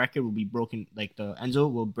 that record will be broken. Like the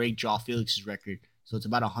Enzo will break Joao Felix's record. So it's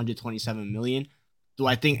about 127 million. Do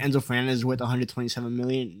I think Enzo Fernandez is worth 127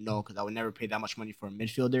 million? No, because I would never pay that much money for a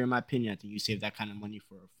midfielder. In my opinion, I think you save that kind of money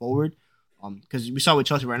for a forward. Because we saw with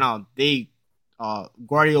Chelsea right now,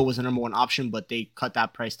 Guardiola was the number one option, but they cut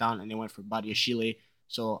that price down and they went for Badia Chile.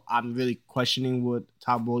 So I'm really questioning with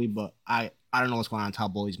Todd Bowley, but I don't know what's going on in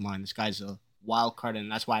Todd Bowley's mind. This guy's a wild card,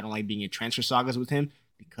 and that's why I don't like being in transfer sagas with him,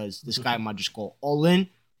 because this guy might just go all in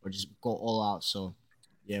or just go all out. So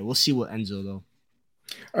yeah, we'll see with Enzo though.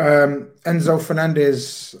 Enzo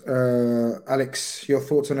Fernandez, Alex, your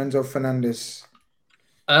thoughts on Enzo Fernandez?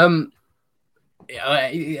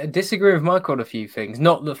 I disagree with Michael on a few things.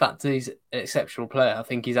 Not the fact that he's an exceptional player. I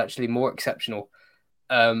think he's actually more exceptional.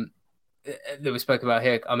 That we spoke about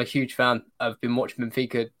here. I'm a huge fan. I've been watching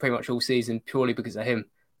Benfica pretty much all season purely because of him.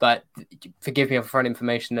 But forgive me for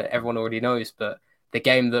information that everyone already knows, but the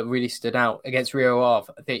game that really stood out against Rio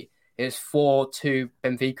Ave, I think it was 4-2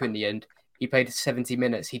 Benfica in the end. He played 70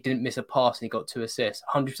 minutes. He didn't miss a pass and he got 2 assists,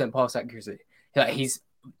 100% pass accuracy. He's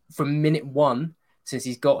from minute one since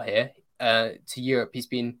he's got here to Europe, he's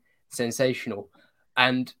been sensational.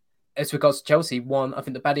 And as regards to Chelsea, one, I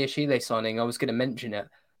think the Badiashile signing, I was going to mention it.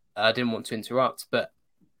 I didn't want to interrupt, but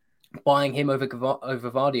buying him over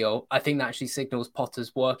Vardiol, I think that actually signals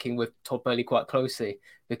Potter's working with Todd Boehly quite closely,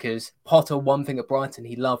 because Potter, one thing at Brighton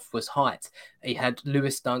he loved was height. He had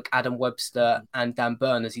Lewis Dunk, Adam Webster, and Dan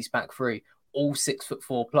Burn as his back three, all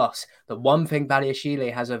 6'4" plus. The one thing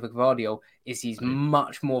Badiashile has over Vardiol is he's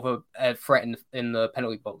much more of a threat in the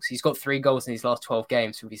penalty box. He's got 3 goals in his last 12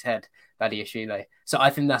 games with his head, Badiashile. So I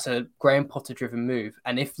think that's a Graham Potter-driven move.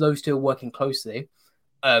 And if those two are working closely,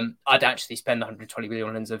 I'd actually spend 120 million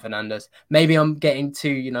on Enzo Fernandez. Maybe I'm getting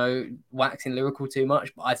too, waxing lyrical too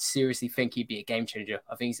much, but I seriously think he'd be a game changer.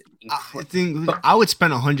 I think he's incredible. I would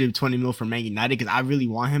spend 120 mil for Man United because I really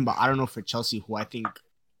want him, but I don't know for Chelsea, who I think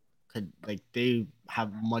could, they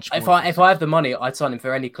have much more. If I have the money, I'd sign him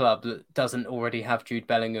for any club that doesn't already have Jude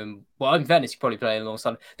Bellingham. Well, in fairness, he's probably playing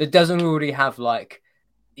alongside, that doesn't already have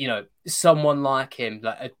someone like him,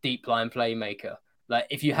 like a deep line playmaker. Like,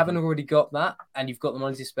 if you haven't already got that and you've got the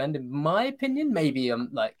money to spend, in my opinion, maybe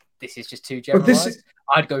this is just too generalized.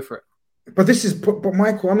 I'd go for it. But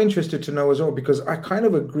Michael, I'm interested to know as well, because I kind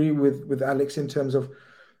of agree with Alex in terms of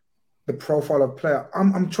the profile of player.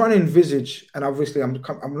 I'm trying to envisage, and obviously I'm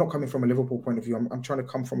not coming from a Liverpool point of view. I'm trying to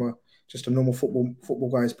come from just a normal football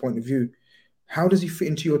guy's point of view. How does he fit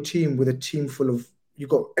into your team with a team full of, you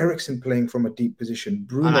got Eriksen playing from a deep position?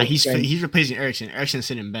 Bruno, he's replacing Eriksen. Eriksen's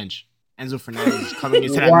sitting bench. Enzo Fernandez coming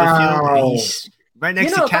into that midfield. And he's right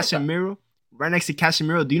next to Casemiro. Right next to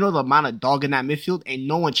Casemiro. Do you know the amount of dog in that midfield? Ain't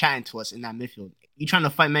no one chatting to us in that midfield. You trying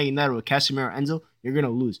to fight Man United with Casemiro, Enzo, you're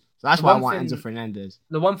gonna lose. So that's why I want Enzo Fernandez.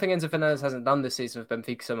 The one thing Enzo Fernandez hasn't done this season with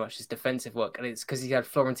Benfica so much is defensive work, and it's because he had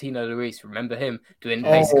Florentino Luis. Remember him doing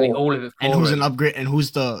basically all of it. And who's an upgrade? And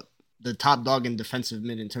who's the top dog in defensive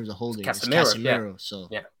mid in terms of holding? Casemiro. Yeah. So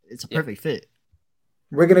it's a perfect fit.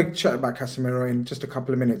 We're going to chat about Casemiro in just a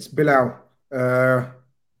couple of minutes. Bilal, Enzo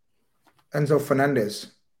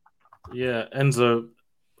Fernandez. Yeah, Enzo,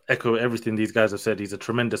 echo everything these guys have said. He's a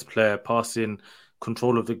tremendous player, passing,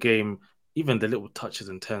 control of the game, even the little touches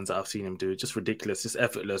and turns that I've seen him do, just ridiculous, just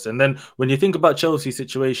effortless. And then when you think about Chelsea's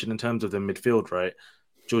situation in terms of the midfield, right?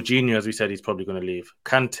 Jorginho, as we said, he's probably going to leave.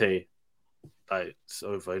 Kante, it's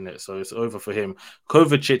over, isn't it? So it's over for him.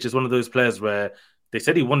 Kovacic is one of those players where they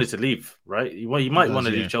said he wanted to leave, right? He might want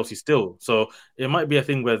to leave Chelsea still. So it might be a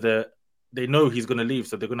thing where they know he's going to leave,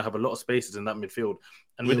 so they're going to have a lot of spaces in that midfield.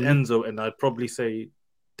 And with Enzo, and I'd probably say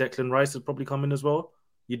Declan Rice would probably come in as well,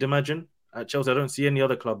 you'd imagine. At Chelsea, I don't see any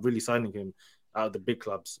other club really signing him out of the big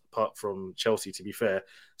clubs, apart from Chelsea, to be fair.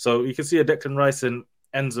 So you can see a Declan Rice and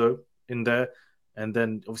Enzo in there, and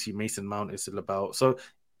then obviously Mason Mount is still about. So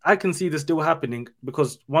I can see this still happening,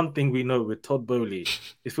 because one thing we know with Todd Boehly,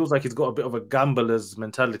 it feels like he's got a bit of a gambler's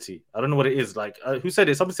mentality. I don't know what it is. Like, who said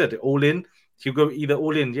it? Somebody said it, all in. He'll go either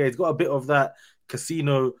all in. Yeah, he's got a bit of that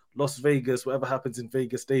casino, Las Vegas, whatever happens in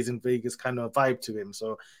Vegas stays in Vegas kind of vibe to him.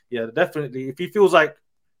 So, yeah, definitely. If he feels like,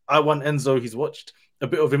 I want Enzo, he's watched a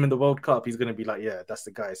bit of him in the World Cup, he's going to be like, yeah, that's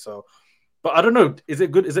the guy. So, but I don't know. Is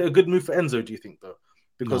it good? Is it a good move for Enzo, do you think, though?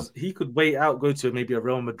 Because he could wait out, go to maybe a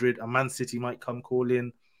Real Madrid, a Man City might come call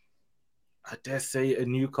in. I dare say a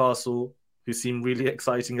Newcastle, who seem really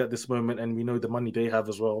exciting at this moment, and we know the money they have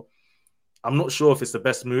as well. I'm not sure if it's the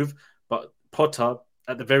best move, but Potter,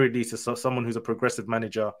 at the very least, is someone who's a progressive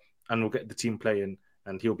manager and will get the team playing,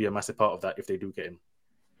 and he'll be a massive part of that if they do get him.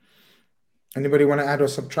 Anybody want to add or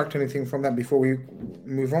subtract anything from that before we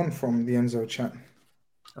move on from the Enzo chat?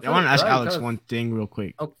 I want to ask Alex one thing real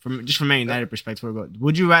quick. From Man United perspective,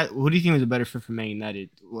 who do you think was a better fit for Man United?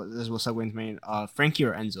 We'll segue into Man Frankie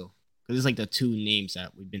or Enzo? Because it's like the two names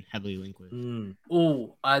that we've been heavily linked with.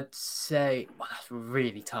 Oh, I'd say that's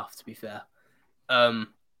really tough, to be fair.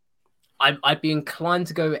 I'd be inclined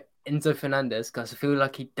to go Enzo Fernandez, because I feel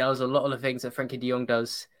like he does a lot of the things that Frankie de Jong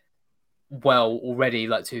does well already,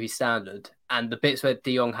 like to his standard. And the bits where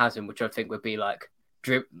de Jong has him, which I think would be like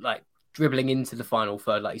dribbling into the final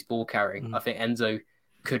third, like he's ball carrying. I think Enzo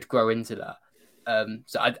could grow into that.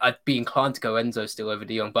 So I'd be inclined to go Enzo still over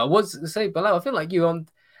de Jong. But I was to say, Bilal, I feel like you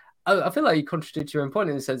contradicted your own point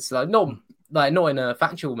in the sense, not in a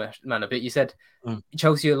factual manner, but you said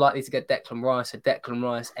Chelsea are likely to get Declan Rice,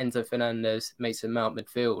 Enzo Fernandez, Mason Mount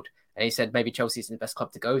midfield. And he said maybe Chelsea isn't the best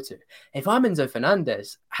club to go to. If I'm Enzo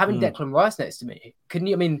Fernandez, having Declan Rice next to me,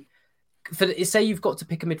 say you've got to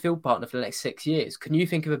pick a midfield partner for the next 6 years, can you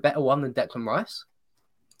think of a better one than Declan Rice?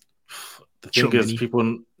 The thing is,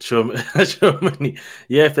 people show many.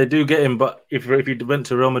 Yeah, if they do get him, but if he went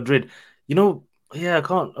to Real Madrid, I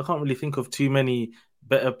can't really think of too many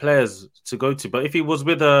better players to go to. But if he was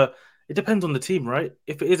with a it depends on the team, right?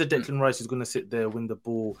 If it is a Declan Rice who's going to sit there, win the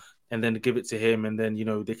ball, and then give it to him, and then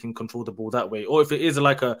they can control the ball that way. Or if it is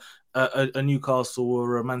like a Newcastle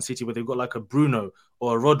or a Man City where they've got like a Bruno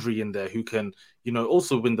or a Rodri in there who can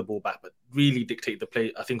also win the ball back, but really dictate the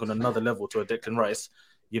play. I think on another level to a Declan Rice.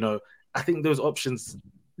 I think those options.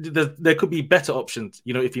 There could be better options.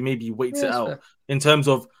 If he maybe waits it out fair. In terms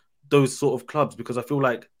of those sort of clubs, because I feel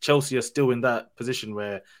like Chelsea are still in that position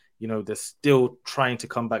where they're still trying to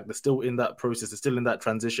come back. They're still in that process. They're still in that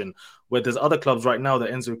transition where there's other clubs right now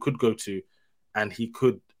that Enzo could go to and he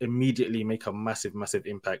could immediately make a massive, massive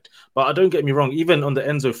impact. But don't get me wrong, even on the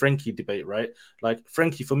Enzo-Frenkie debate, right? Like,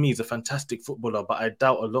 Frenkie for me is a fantastic footballer, but I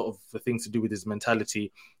doubt a lot of the things to do with his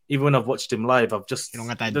mentality. Even when I've watched him live, there's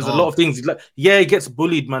a lot of things. He gets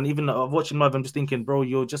bullied, man. Even I've watched him live, I'm just thinking, bro,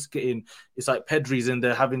 you're just getting, it's like Pedri's in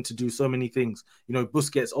there having to do so many things.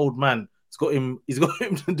 Busquets, old man, he's got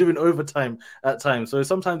him doing overtime at times. So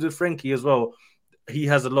sometimes with Frenkie as well, he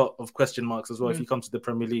has a lot of question marks as well. If he comes to the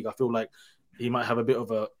Premier League, I feel like he might have a bit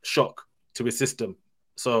of a shock to his system.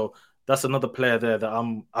 So that's another player there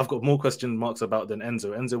that I've got more question marks about than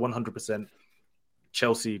Enzo. Enzo 100%.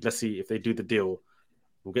 Chelsea, let's see if they do the deal.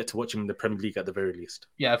 We'll get to watch him in the Premier League at the very least.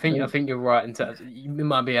 Yeah, I think you're right in terms. You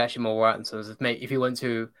might be actually more right in terms of if he went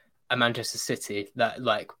to a Manchester City, that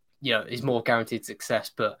is more guaranteed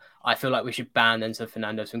success. But I feel like we should ban Enzo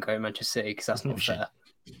Fernandez from going to Manchester City because that's not fair.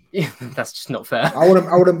 Yeah, that's just not fair. I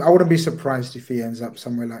wouldn't be surprised if he ends up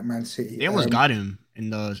somewhere like Man City. They almost got him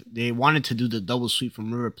they wanted to do the double sweep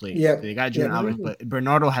from River Plate. Yeah, they got Julian Alvarez, but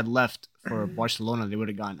Bernardo had left for Barcelona. They would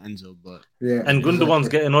have gotten Enzo, but and Gundogan's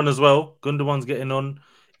getting on as well. Gundogan's getting on.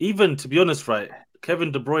 Even to be honest, right?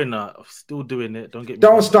 Kevin De Bruyne still doing it.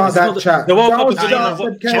 Don't start that chat. The World Cup is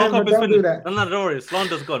finished. No, don't worry.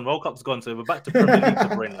 Slander's gone. World Cup's gone. So we're back to Premier League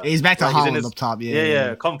De Bruyne. He's back to Holland up top.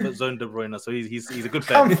 Yeah. Comfort zone De Bruyne. So he's a good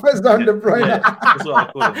player. Comfort zone De Bruyne. That's what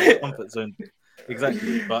I call him. Comfort zone.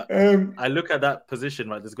 Exactly. But I look at that position,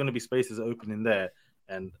 right? There's going to be spaces opening there,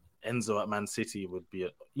 and Enzo at Man City would be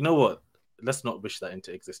you know what? Let's not wish that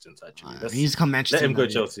into existence, actually. He's come Manchester. Let him go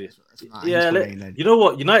Chelsea. You know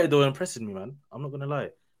what? United, though, are impressing me, man. I'm not going to lie.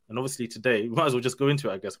 And obviously today, we might as well just go into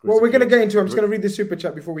it, I guess. Well, we're going to get into it. I'm just going to read the super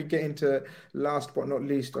chat before we get into last but not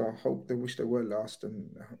least, or I hope they wish they were last. And,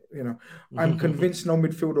 I'm convinced no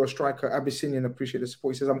midfielder or striker, Abyssinian, appreciate the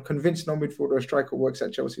support. He says, I'm convinced no midfielder or striker works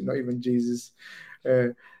at Chelsea, not even Jesus.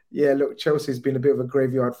 Look, Chelsea's been a bit of a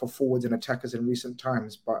graveyard for forwards and attackers in recent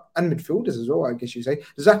times, and midfielders as well, I guess you say.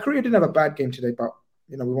 Zakaria didn't have a bad game today, but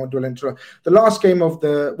we won't dwell into it. The last game of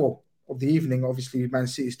the evening, obviously Man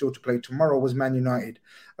City still to play tomorrow, was Man United.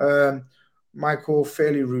 Michael,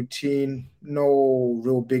 fairly routine, no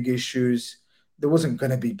real big issues. There wasn't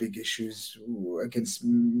going to be big issues against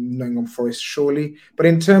Nottingham Forest, surely. But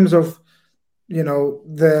in terms of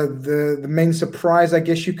the main surprise, I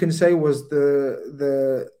guess you can say, was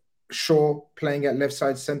the Shaw playing at left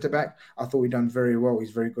side centre back. I thought he done very well.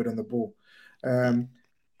 He's very good on the ball. And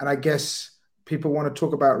I guess people want to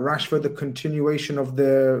talk about Rashford, the continuation of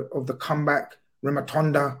the comeback,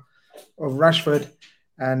 Rematonda of Rashford.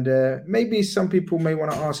 And maybe some people may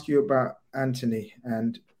want to ask you about Anthony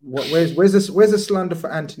and where's the slander for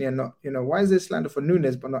Anthony and not, why is there slander for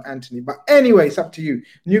Nunes but not Anthony? But anyway, it's up to you.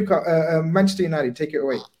 Manchester United, take it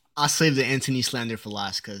away. I'll save the Anthony slander for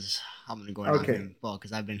last because I'm going to go on him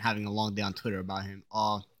because I've been having a long day on Twitter about him.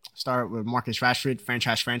 Start with Marcus Rashford,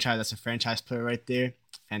 franchise. That's a franchise player right there.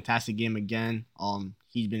 Fantastic game again.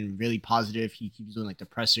 He's been really positive. He keeps doing the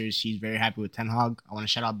pressers. He's very happy with Ten Hag. I want to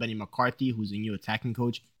shout out Benny McCarthy, who's a new attacking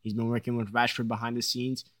coach. He's been working with Rashford behind the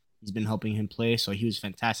scenes. He's been helping him play, so he was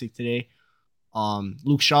fantastic today.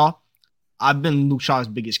 Luke Shaw. I've been Luke Shaw's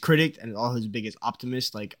biggest critic and all his biggest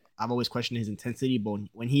optimist. I've always questioned his intensity, but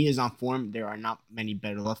when he is on form, there are not many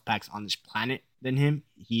better left backs on this planet than him.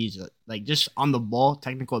 He's just on the ball,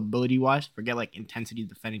 technical ability wise. Forget intensity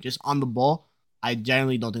defending, just on the ball. I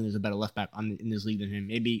generally don't think there's a better left back in this league than him.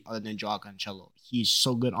 Maybe other than Joao Cancelo. He's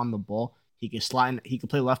so good on the ball. He can slide. He can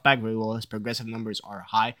play left back very well. His progressive numbers are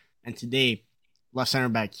high. And today, left center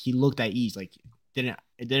back, he looked at ease. It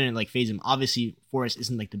didn't faze him. Obviously, Forest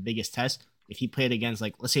isn't the biggest test. If he played against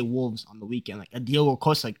let's say Wolves on the weekend, a Diogo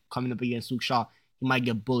Costa coming up against Luke Shaw, he might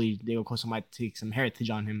get bullied. Diogo Costa might take some heritage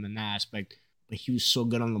on him in that aspect. But he was so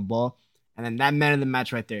good on the ball. And then that man of the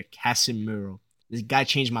match right there, Casemiro. This guy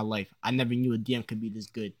changed my life. I never knew a DM could be this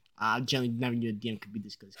good. I generally never knew a DM could be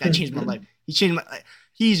this good. This guy changed my life. He changed my.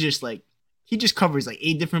 He's just he just covers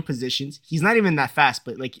 8 different positions. He's not even that fast,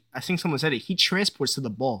 but I think someone said it. He transports to the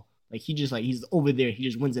ball. He just he's over there. He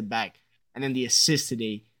just wins it back. And then the assist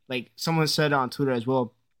today. Someone said on Twitter as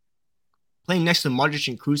well. playing next to Modric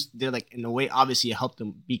and Kroos, they're like, in a way, obviously it helped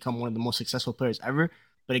him become one of the most successful players ever.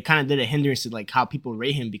 But it kind of did a hindrance to like how people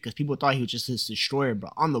rate him because people thought he was just this destroyer.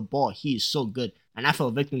 But on the ball, he is so good. And I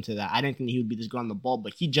fell victim to that. I didn't think he would be this good on the ball,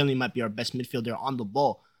 but he generally might be our best midfielder on the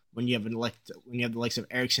ball when you have the likes of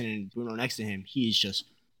Eriksen and Bruno next to him. He is just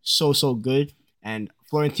so good. And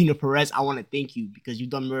Florentino Perez, I want to thank you because you've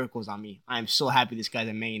done miracles on me. I am so happy this guy's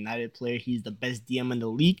a Man United player. He's the best DM in the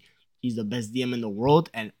league. He's the best DM in the world.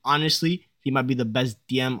 And honestly, he might be the best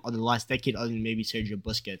DM of the last decade other than maybe Sergio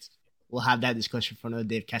Busquets. We'll have that discussion for another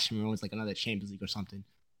day if Casemiro was like another Champions League or something.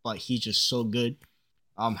 But he's just so good.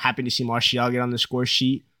 I'm happy to see Martial get on the score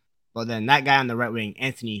sheet. But then that guy on the right wing,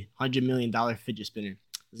 Anthony, $100 million fidget spinner.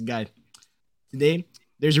 This guy. Today,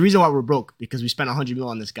 there's a reason why we're broke because we spent $100 million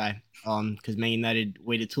on this guy. Because Man United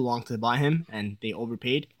waited too long to buy him and they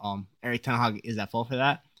overpaid. Erik ten Hag is at fault for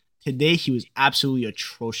that. Today, he was absolutely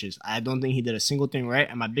atrocious. I don't think he did a single thing right.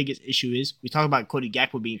 And my biggest issue is we talk about Cody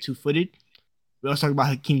Gakpo being two-footed. We also talk about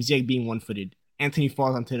Hakim Ziyech being one-footed. Anthony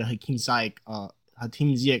falls onto the Hakim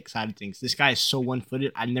Ziyech side of things. This guy is so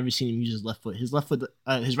one-footed. I've never seen him use his left foot. His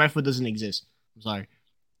right foot doesn't exist. I'm sorry.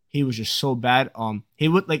 He was just so bad. He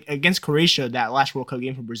would like against Croatia that last World Cup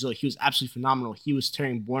game for Brazil. He was absolutely phenomenal. He was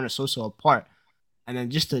tearing Borna Sosa apart. And then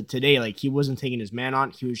just today, like he wasn't taking his man on.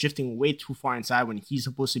 He was drifting way too far inside when he's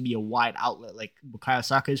supposed to be a wide outlet like Bukayo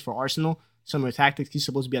Saka is for Arsenal. Similar tactics. He's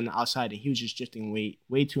supposed to be on the outside, and he was just drifting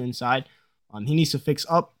way too inside. He needs to fix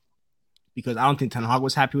up because I don't think Ten Hag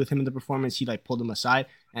was happy with him in the performance. He like pulled him aside.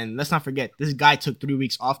 And let's not forget, this guy took 3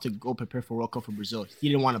 weeks off to go prepare for World Cup for Brazil. He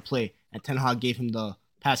didn't want to play, and Ten Hag gave him the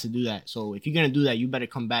pass to do that. So if you're gonna do that, you better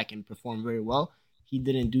come back and perform very well. He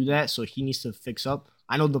didn't do that, so he needs to fix up.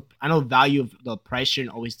 I know value of the price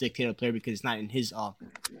shouldn't always dictate a player because it's not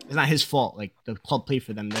his fault. Like the club played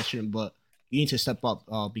for them, that shouldn't. But you need to step up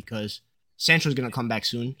because Sancho's gonna come back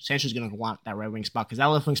soon. Sancho's gonna want that right wing spot because that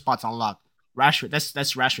left wing spot's unlocked. Rashford, that's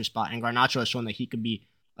Rashford's spot, and Garnacho has shown that he could be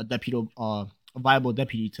a viable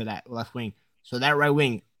deputy to that left wing. So that right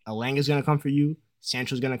wing, Elanga's gonna come for you.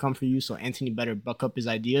 Sancho's gonna come for you. So Anthony better buck up his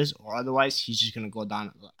ideas, or otherwise he's just gonna go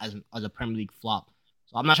down as a Premier League flop.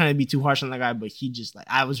 So I'm not trying to be too harsh on that guy, but he just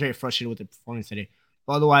I was very frustrated with the performance today.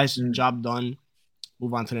 But otherwise, job done.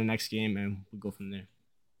 Move on to the next game, and we'll go from there.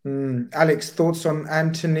 Alex, thoughts on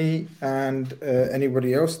Anthony and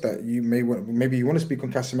anybody else that you may want? Maybe you want to speak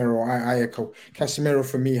on Casemiro. I echo. Casemiro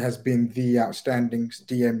for me has been the outstanding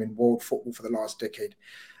DM in world football for the last decade.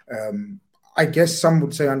 I guess some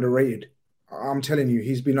would say underrated. I'm telling you,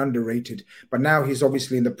 he's been underrated. But now he's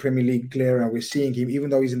obviously in the Premier League glare, and we're seeing him, even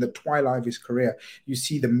though he's in the twilight of his career, you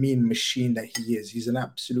see the mean machine that he is. He's an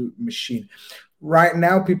absolute machine. Right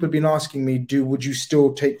now, people have been asking me, would you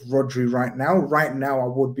still take Rodri right now? Right now, I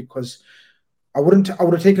would, because I would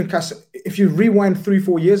have taken Casemiro. If you rewind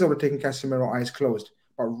 3-4 years, I would have taken Casemiro eyes closed.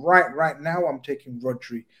 But right now, I'm taking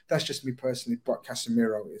Rodri. That's just me personally, but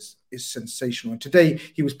Casemiro is sensational. And today,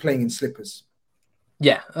 he was playing in slippers.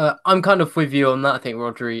 Yeah, I'm kind of with you on that. I think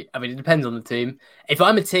Rodri, I mean, it depends on the team. If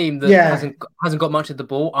I'm a team that hasn't got much of the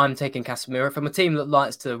ball, I'm taking Casemiro. If I'm a team that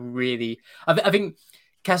likes to really... I think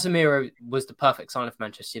Casemiro was the perfect sign of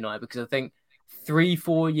Manchester United because I think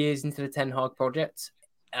 3-4 years into the Ten Hag project,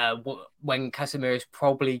 when Casemiro is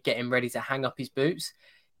probably getting ready to hang up his boots,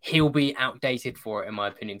 he'll be outdated for it, in my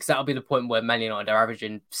opinion, because that'll be the point where Man United are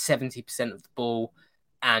averaging 70% of the ball,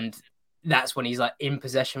 and that's when he's like in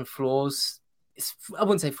possession flaws. I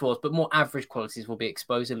wouldn't say flaws, but more average qualities will be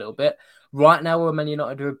exposed a little bit. Right now, where Man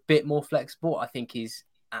United are a bit more flexible, I think he's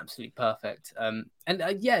absolutely perfect. And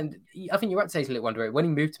I think you're right to say he's a little underrated. When he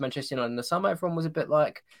moved to Manchester United in the summer, everyone was a bit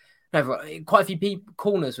like, quite a few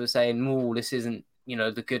corners were saying, "Oh, this isn't,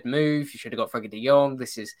 the good move. You should have got Frenkie de Jong.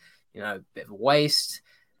 This is, a bit of a waste."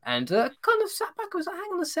 And kind of sat back and was like,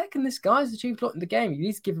 hang on a second, this guy's achieved a lot in the game. You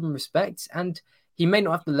need to give him respect. And he may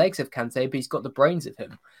not have the legs of Kante, but he's got the brains of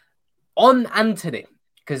him. On Anthony,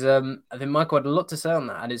 because I think Michael had a lot to say on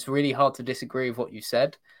that, and it's really hard to disagree with what you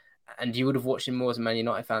said. And you would have watched him more as a Man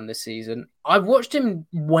United fan this season. I've watched him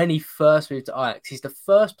when he first moved to Ajax. He's the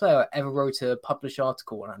first player I ever wrote a published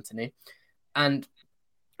article on Anthony. And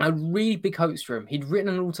I had really big hopes for him. He'd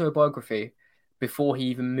written an autobiography before he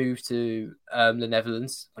even moved to the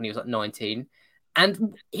Netherlands when he was like 19.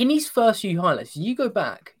 And in his first few highlights, you go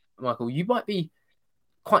back, Michael, you might be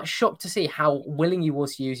quite shocked to see how willing he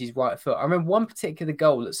was to use his right foot. I remember one particular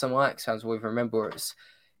goal that some Ajax fans will even remember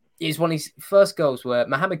is one of his first goals where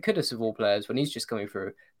Mohamed Kudus, of all players, when he's just coming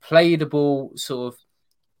through, played the ball sort of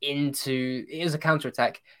into, it was a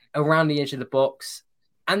counter-attack, around the edge of the box.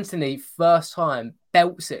 Anthony, first time,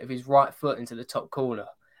 belts it with his right foot into the top corner.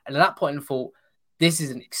 And at that point, I thought, this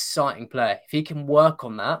is an exciting player. If he can work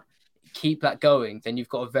on that, keep that going, then you've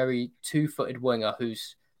got a very two-footed winger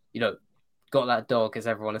who's, got that dog, as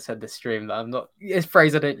everyone has said this stream. That it's a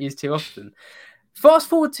phrase I don't use too often. Fast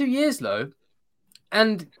forward 2 years, though,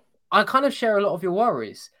 and I kind of share a lot of your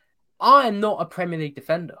worries. I am not a Premier League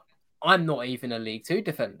defender. I'm not even a League Two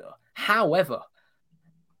defender. However,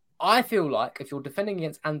 I feel like if you're defending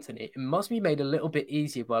against Antony, it must be made a little bit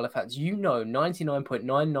easier by the fact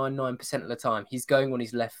 99.999% of the time he's going on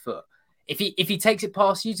his left foot. If he takes it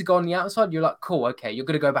past you to go on the outside, you're like, cool, okay, you're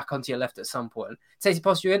going to go back onto your left at some point. Takes it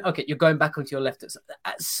past you in, okay, you're going back onto your left.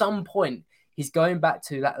 At some point, he's going back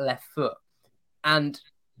to that left foot. And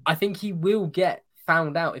I think he will get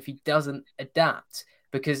found out if he doesn't adapt.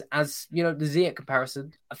 Because as, the Ziyech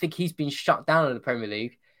comparison, I think he's been shut down in the Premier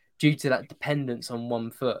League due to that dependence on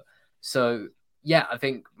one foot. So, yeah, I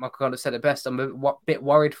think Michael kind of said it best. I'm a bit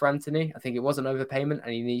worried for Antony. I think it was an overpayment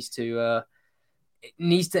and he needs to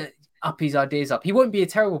up his ideas up. He won't be a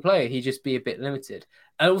terrible player. He'd just be a bit limited.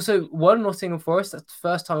 And also, Nottingham Forest, that's the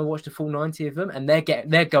first time I watched a full 90 of them, and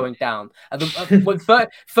they're going down. And when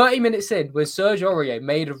 30 minutes in, when Serge Aurier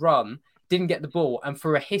made a run, didn't get the ball, and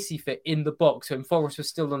threw a hissy fit in the box when Forest was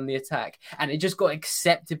still on the attack, and it just got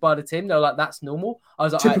accepted by the team. They were like, "That's normal." I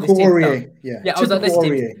was like, typical Aurier, yeah. I was like, "This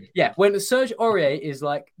team, yeah." When Serge Aurier is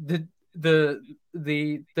like the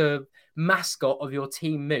mascot of your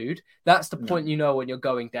team mood, that's the point when you're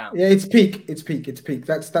going down. Yeah, it's peak. That's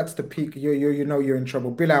the peak. You're in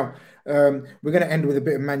trouble. Bilal, we're going to end with a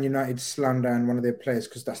bit of Man United slander and one of their players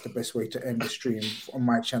because that's the best way to end the stream on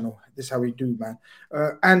my channel. This is how we do, man.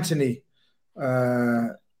 Antony,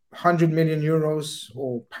 100 million euros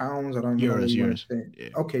or pounds. I don't know. Euros. Yeah.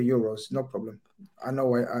 Okay, euros, no problem. I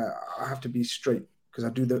know I have to be straight because I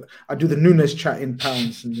do the Nunes chat in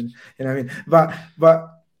pounds, and you know what I mean.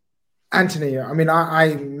 But Antony, I mean,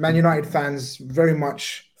 I Man United fans very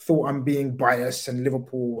much thought I'm being biased and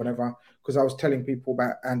Liverpool, whatever, because I was telling people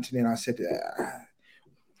about Antony and I said,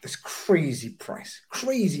 this crazy price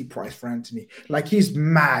for Antony. Like, he's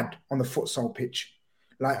mad on the futsal pitch.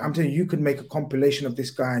 Like, I'm telling you, you could make a compilation of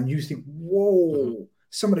this guy and you think, whoa,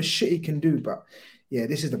 some of the shit he can do. But yeah,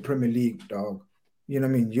 this is the Premier League, dog. You know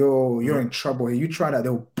what I mean? You're in trouble here. You try that,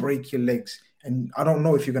 they'll break your legs. And I don't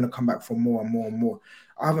know if you're going to come back for more and more and more.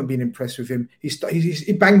 I haven't been impressed with him. He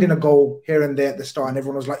banged in a goal here and there at the start, and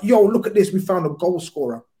everyone was like, yo, look at this. We found a goal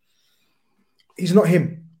scorer. He's not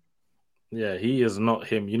him. Yeah, he is not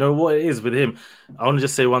him. You know what it is with him? I want to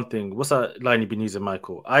just say one thing. What's that line you've been using,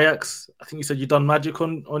 Michael? Ajax, I think you said you done magic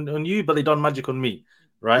on you, but they done magic on me,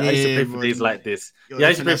 right? Yeah, I used to play for days like this. I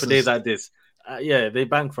used to play for days like this. They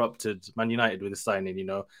bankrupted Man United with the signing,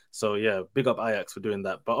 So, yeah, big up Ajax for doing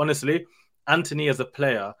that. But honestly, Antony as a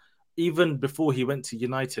player, even before he went to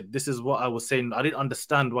United, this is what I was saying. I didn't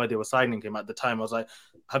understand why they were signing him at the time. I was like,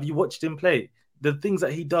 have you watched him play? The things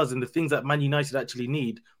that he does and the things that Man United actually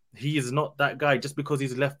need, he is not that guy just because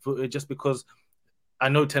he's left-footed, just because I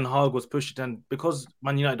know Ten Hag was pushed, and because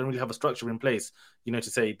Man United don't really have a structure in place, to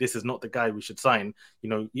say this is not the guy we should sign,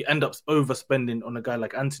 you end up overspending on a guy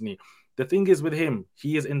like Antony. The thing is with him,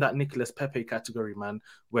 he is in that Nicolas Pepe category, man,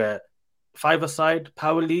 where five-a-side,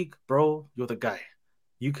 power league, bro, you're the guy.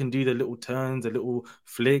 You can do the little turns, the little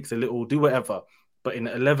flicks, do whatever. But in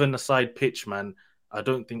an 11-a-side pitch, man, I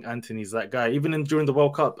don't think Antony's that guy. Even during the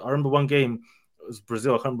World Cup, I remember one game, it was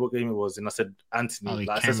Brazil, I can't remember what game it was, and I said, Antony,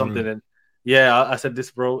 I said something, and I said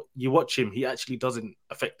this, bro, you watch him, he actually doesn't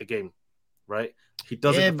affect the game, right? He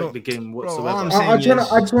doesn't affect the game whatsoever. I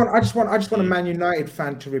just want a Man United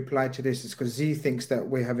fan to reply to this. It's because Z thinks that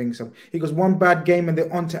we're having some. He goes, one bad game and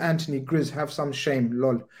they're on to Antony. Grizz, have some shame.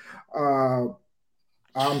 Lol.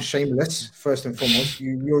 I'm shameless, first and foremost.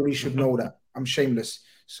 You already should know that. I'm shameless.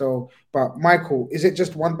 So, but Michael, is it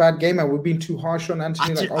just one bad game and we've been too harsh on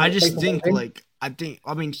Antony?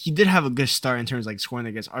 I mean, he did have a good start in terms of scoring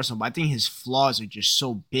against Arsenal, but I think his flaws are just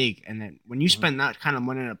so big. And then when you spend that kind of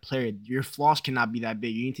money on a player, your flaws cannot be that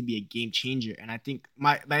big. You need to be a game changer. And I think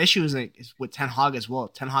my issue is with Ten Hag as well.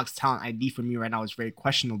 Ten Hag's talent ID for me right now is very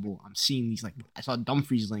questionable. I'm seeing these I saw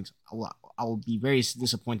Dumfries links. I will be very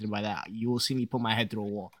disappointed by that. You will see me put my head through a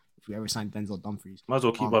wall if we ever sign Denzel Dumfries. Might as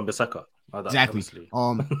well keep Wan-Bissaka. Exactly.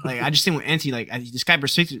 I just think with Antony, this guy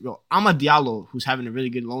perspective, Amad Diallo, who's having a really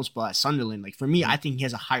good loan spot at Sunderland. For me, I think he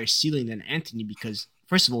has a higher ceiling than Antony because,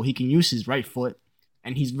 first of all, he can use his right foot,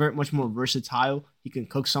 and he's very much more versatile. He can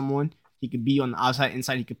cook someone. He can be on the outside,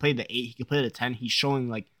 inside. He can play the 8. He can play the 10. He's showing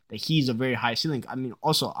that he's a very high ceiling. I mean,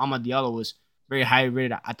 also Amad Diallo was very high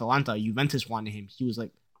rated at Atalanta. Juventus wanted him. He was a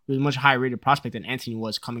much higher rated prospect than Antony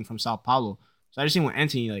was coming from Sao Paulo. So I just think with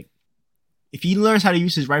Antony, if he learns how to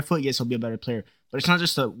use his right foot, yes, he'll be a better player. But it's not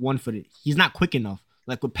just a one-footed. He's not quick enough.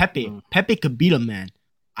 With Pepe, Pepe could beat a man.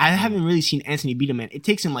 I haven't really seen Antony beat a man. It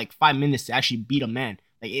takes him like 5 minutes to actually beat a man.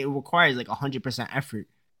 Like it requires like 100% effort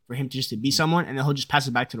for him to beat someone, and then he'll just pass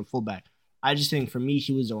it back to the fullback. I just think for me,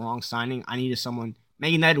 he was the wrong signing. I needed someone.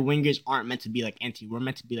 Man United wingers aren't meant to be like Antony. We're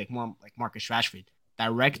meant to be like more like Marcus Rashford.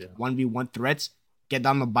 Direct 1v1 threats, get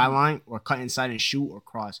down the byline or cut inside and shoot or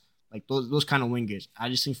cross. Like those kind of wingers. I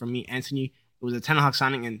just think for me, Antony, it was a Ten Hag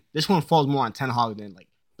signing, and this one falls more on Ten Hag than like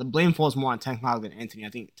the blame falls more on Ten Hag than Antony. I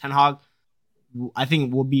think Ten Hag,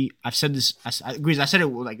 will be. I've said this. I agree. I said it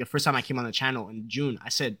like the first time I came on the channel in June. I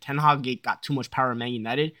said Ten Hag got too much power in Man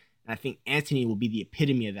United, and I think Antony will be the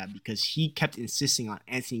epitome of that because he kept insisting on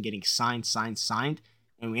Antony getting signed,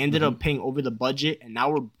 and we ended up paying over the budget, and now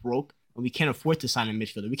we're broke, and we can't afford to sign a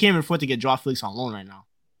midfielder. We can't even afford to get Joao Felix on loan right now.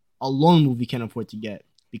 A loan move we can't afford to get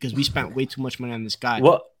because we spent way too much money on this guy.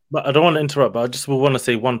 What? But I don't want to interrupt, but I just want to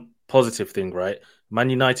say one positive thing, right? Man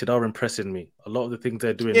United are impressing me. A lot of the things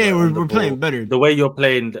they're doing. Yeah, we're playing better. The way you're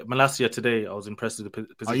playing Malacia today, I was impressed with the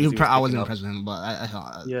position. I wasn't impressed with him, but I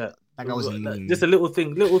thought that guy was amazing. Just a little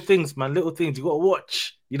things, man. Little things you got to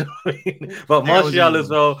watch. You know what I mean? But Martial as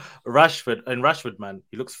well, Rashford, man,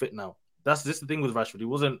 he looks fit now. That's just the thing with Rashford. He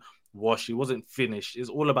wasn't washed. He wasn't finished. It's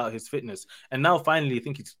all about his fitness. And now finally, I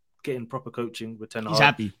think he's getting proper coaching with Ten Hag. He's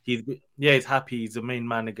happy. He's happy. He's the main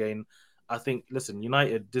man again. I think, listen,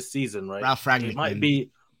 United this season, right? Ralph Ragnick, it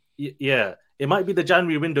might be the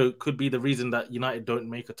January window could be the reason that United don't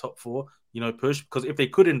make a top 4, push. Because if they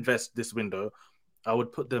could invest this window, I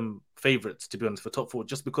would put them favourites, to be honest, for top 4,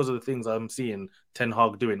 just because of the things I'm seeing Ten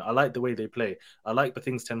Hag doing. I like the way they play. I like the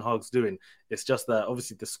things Ten Hag's doing. It's just that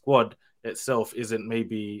obviously the squad itself isn't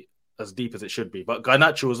maybe as deep as it should be. But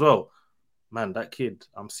Garnacho as well. Man, that kid,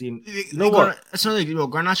 I'm seeing. You know what?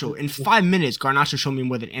 Garnacho, in 5 minutes, Garnacho showed me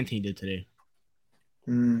more than Antony did today.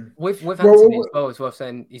 With Antony as well,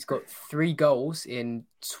 saying he's got 3 goals in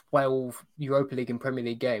 12 Europa League and Premier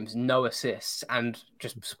League games, no assists, and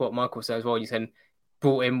just what Michael said as well, you said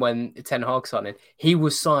brought in when Ten Hag signed. He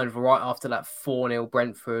was signed right after that 4-0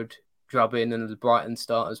 Brentford drubbing and the Brighton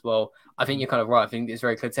start as well. I think you're kind of right. I think it's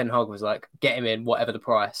very clear. Ten Hag was like, get him in, whatever the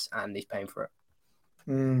price, and he's paying for it.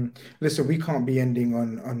 Listen, we can't be ending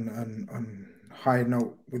on high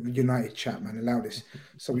note with United chat, man. Allow this.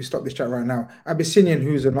 So we stop this chat right now. Abyssinian,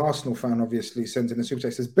 who's an Arsenal fan, obviously, sends in a super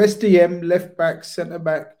chat. Says, best DM, left back, centre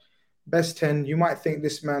back, best 10. You might think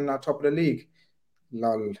this man are top of the league.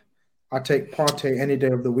 Lol. I take Partey any day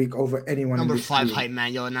of the week over anyone. Number in this 5 league. hype,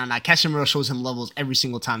 man. Yo, nah. Casemiro shows him levels every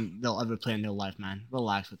single time they'll ever play in their life, man.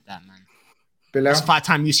 Relax with that, man. Bilal? That's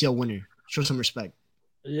 5-time UCL winner. Show some respect.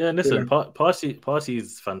 Yeah, listen, Partey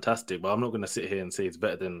is fantastic, but I'm not going to sit here and say it's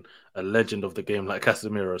better than a legend of the game like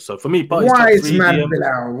Casemiro. So for me, Partey's wise man,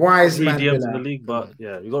 Bilal. Wise man, DMs in the league, but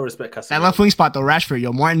yeah, you got to respect Casemiro. That left wing spot though,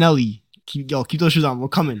 Rashford, Martinelli, keep those shoes on. We're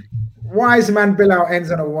coming. Wise man Bilal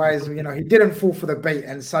ends on a wise, he didn't fall for the bait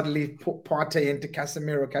and suddenly put Partey into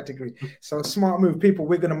Casemiro category. So smart move. People,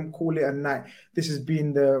 we're going to call it a night. This has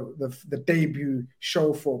been the debut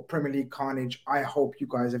show for Premier League Khanage. I hope you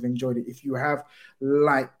guys have enjoyed it. If you have,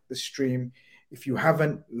 like the stream. If you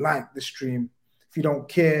haven't, like the stream. If you don't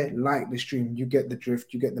care, like the stream. You get the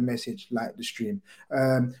drift. You get the message. Like the stream.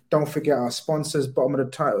 Don't forget our sponsors. Bottom of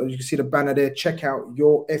the title, you can see the banner there. Check out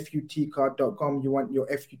yourfutcard.com. You want your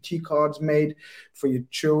FUT cards made for your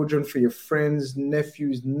children, for your friends,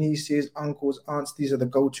 nephews, nieces, uncles, aunts. These are the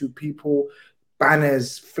go-to people.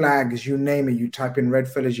 Banners, flags, you name it. You type in Red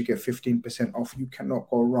Fellas, you get 15% off. You cannot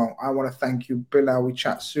go wrong. I want to thank you, Bilal. We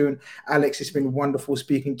chat soon. Alex, it's been wonderful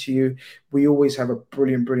speaking to you. We always have a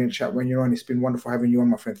brilliant chat when you're on. It's been wonderful having you on,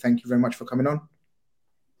 my friend. Thank you very much for coming on.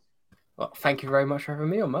 Well, thank you very much for having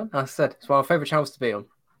me on, man. As I said, it's one of my favourite channels to be on.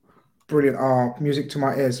 Brilliant. Music to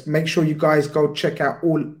my ears. Make sure you guys go check out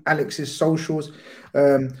all Alex's socials.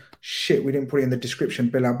 We didn't put it in the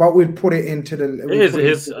description, Bilal, but we'll put it into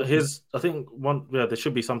the. His. I think one. Yeah, there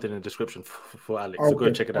should be something in the description for Alex. Okay. So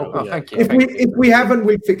go check it out. Oh, yeah. Thank you. If we haven't,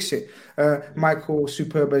 we'll fix it. Michael,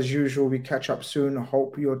 superb as usual. We catch up soon. I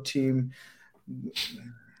hope your team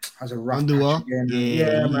has a rough patch again.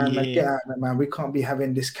 Yeah, man. Get out of it, man. We can't be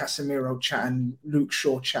having this Casemiro chat and Luke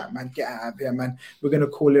Shaw chat, man. Get out of here, man. We're gonna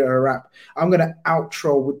call it a wrap. I'm gonna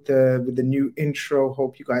outro with the new intro.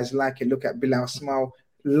 Hope you guys like it. Look at Bilal smile.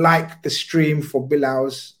 Like the stream for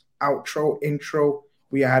Bilal's intro.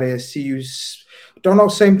 We are here. See you. Don't know,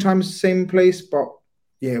 same time, same place, but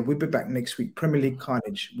yeah, we'll be back next week. Premier League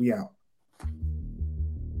Khanage. We out.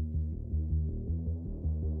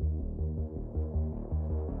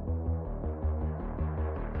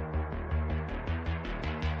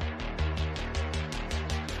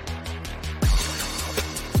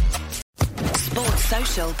 Sports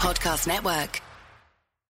Social Podcast Network.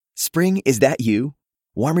 Spring, is that you?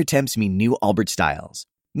 Warmer temps mean new Allbirds styles.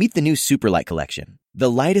 Meet the new Superlight collection,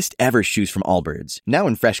 the lightest ever shoes from Allbirds, now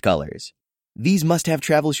in fresh colors. These must-have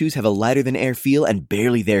travel shoes have a lighter-than-air feel and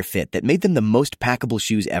barely-there fit that made them the most packable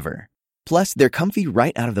shoes ever. Plus, they're comfy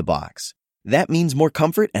right out of the box. That means more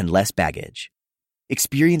comfort and less baggage.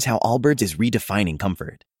 Experience how Allbirds is redefining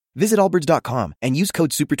comfort. Visit allbirds.com and use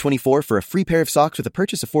code SUPER24 for a free pair of socks with a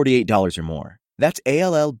purchase of $48 or more. That's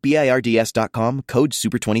ALLBIRDS.com, code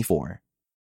SUPER24.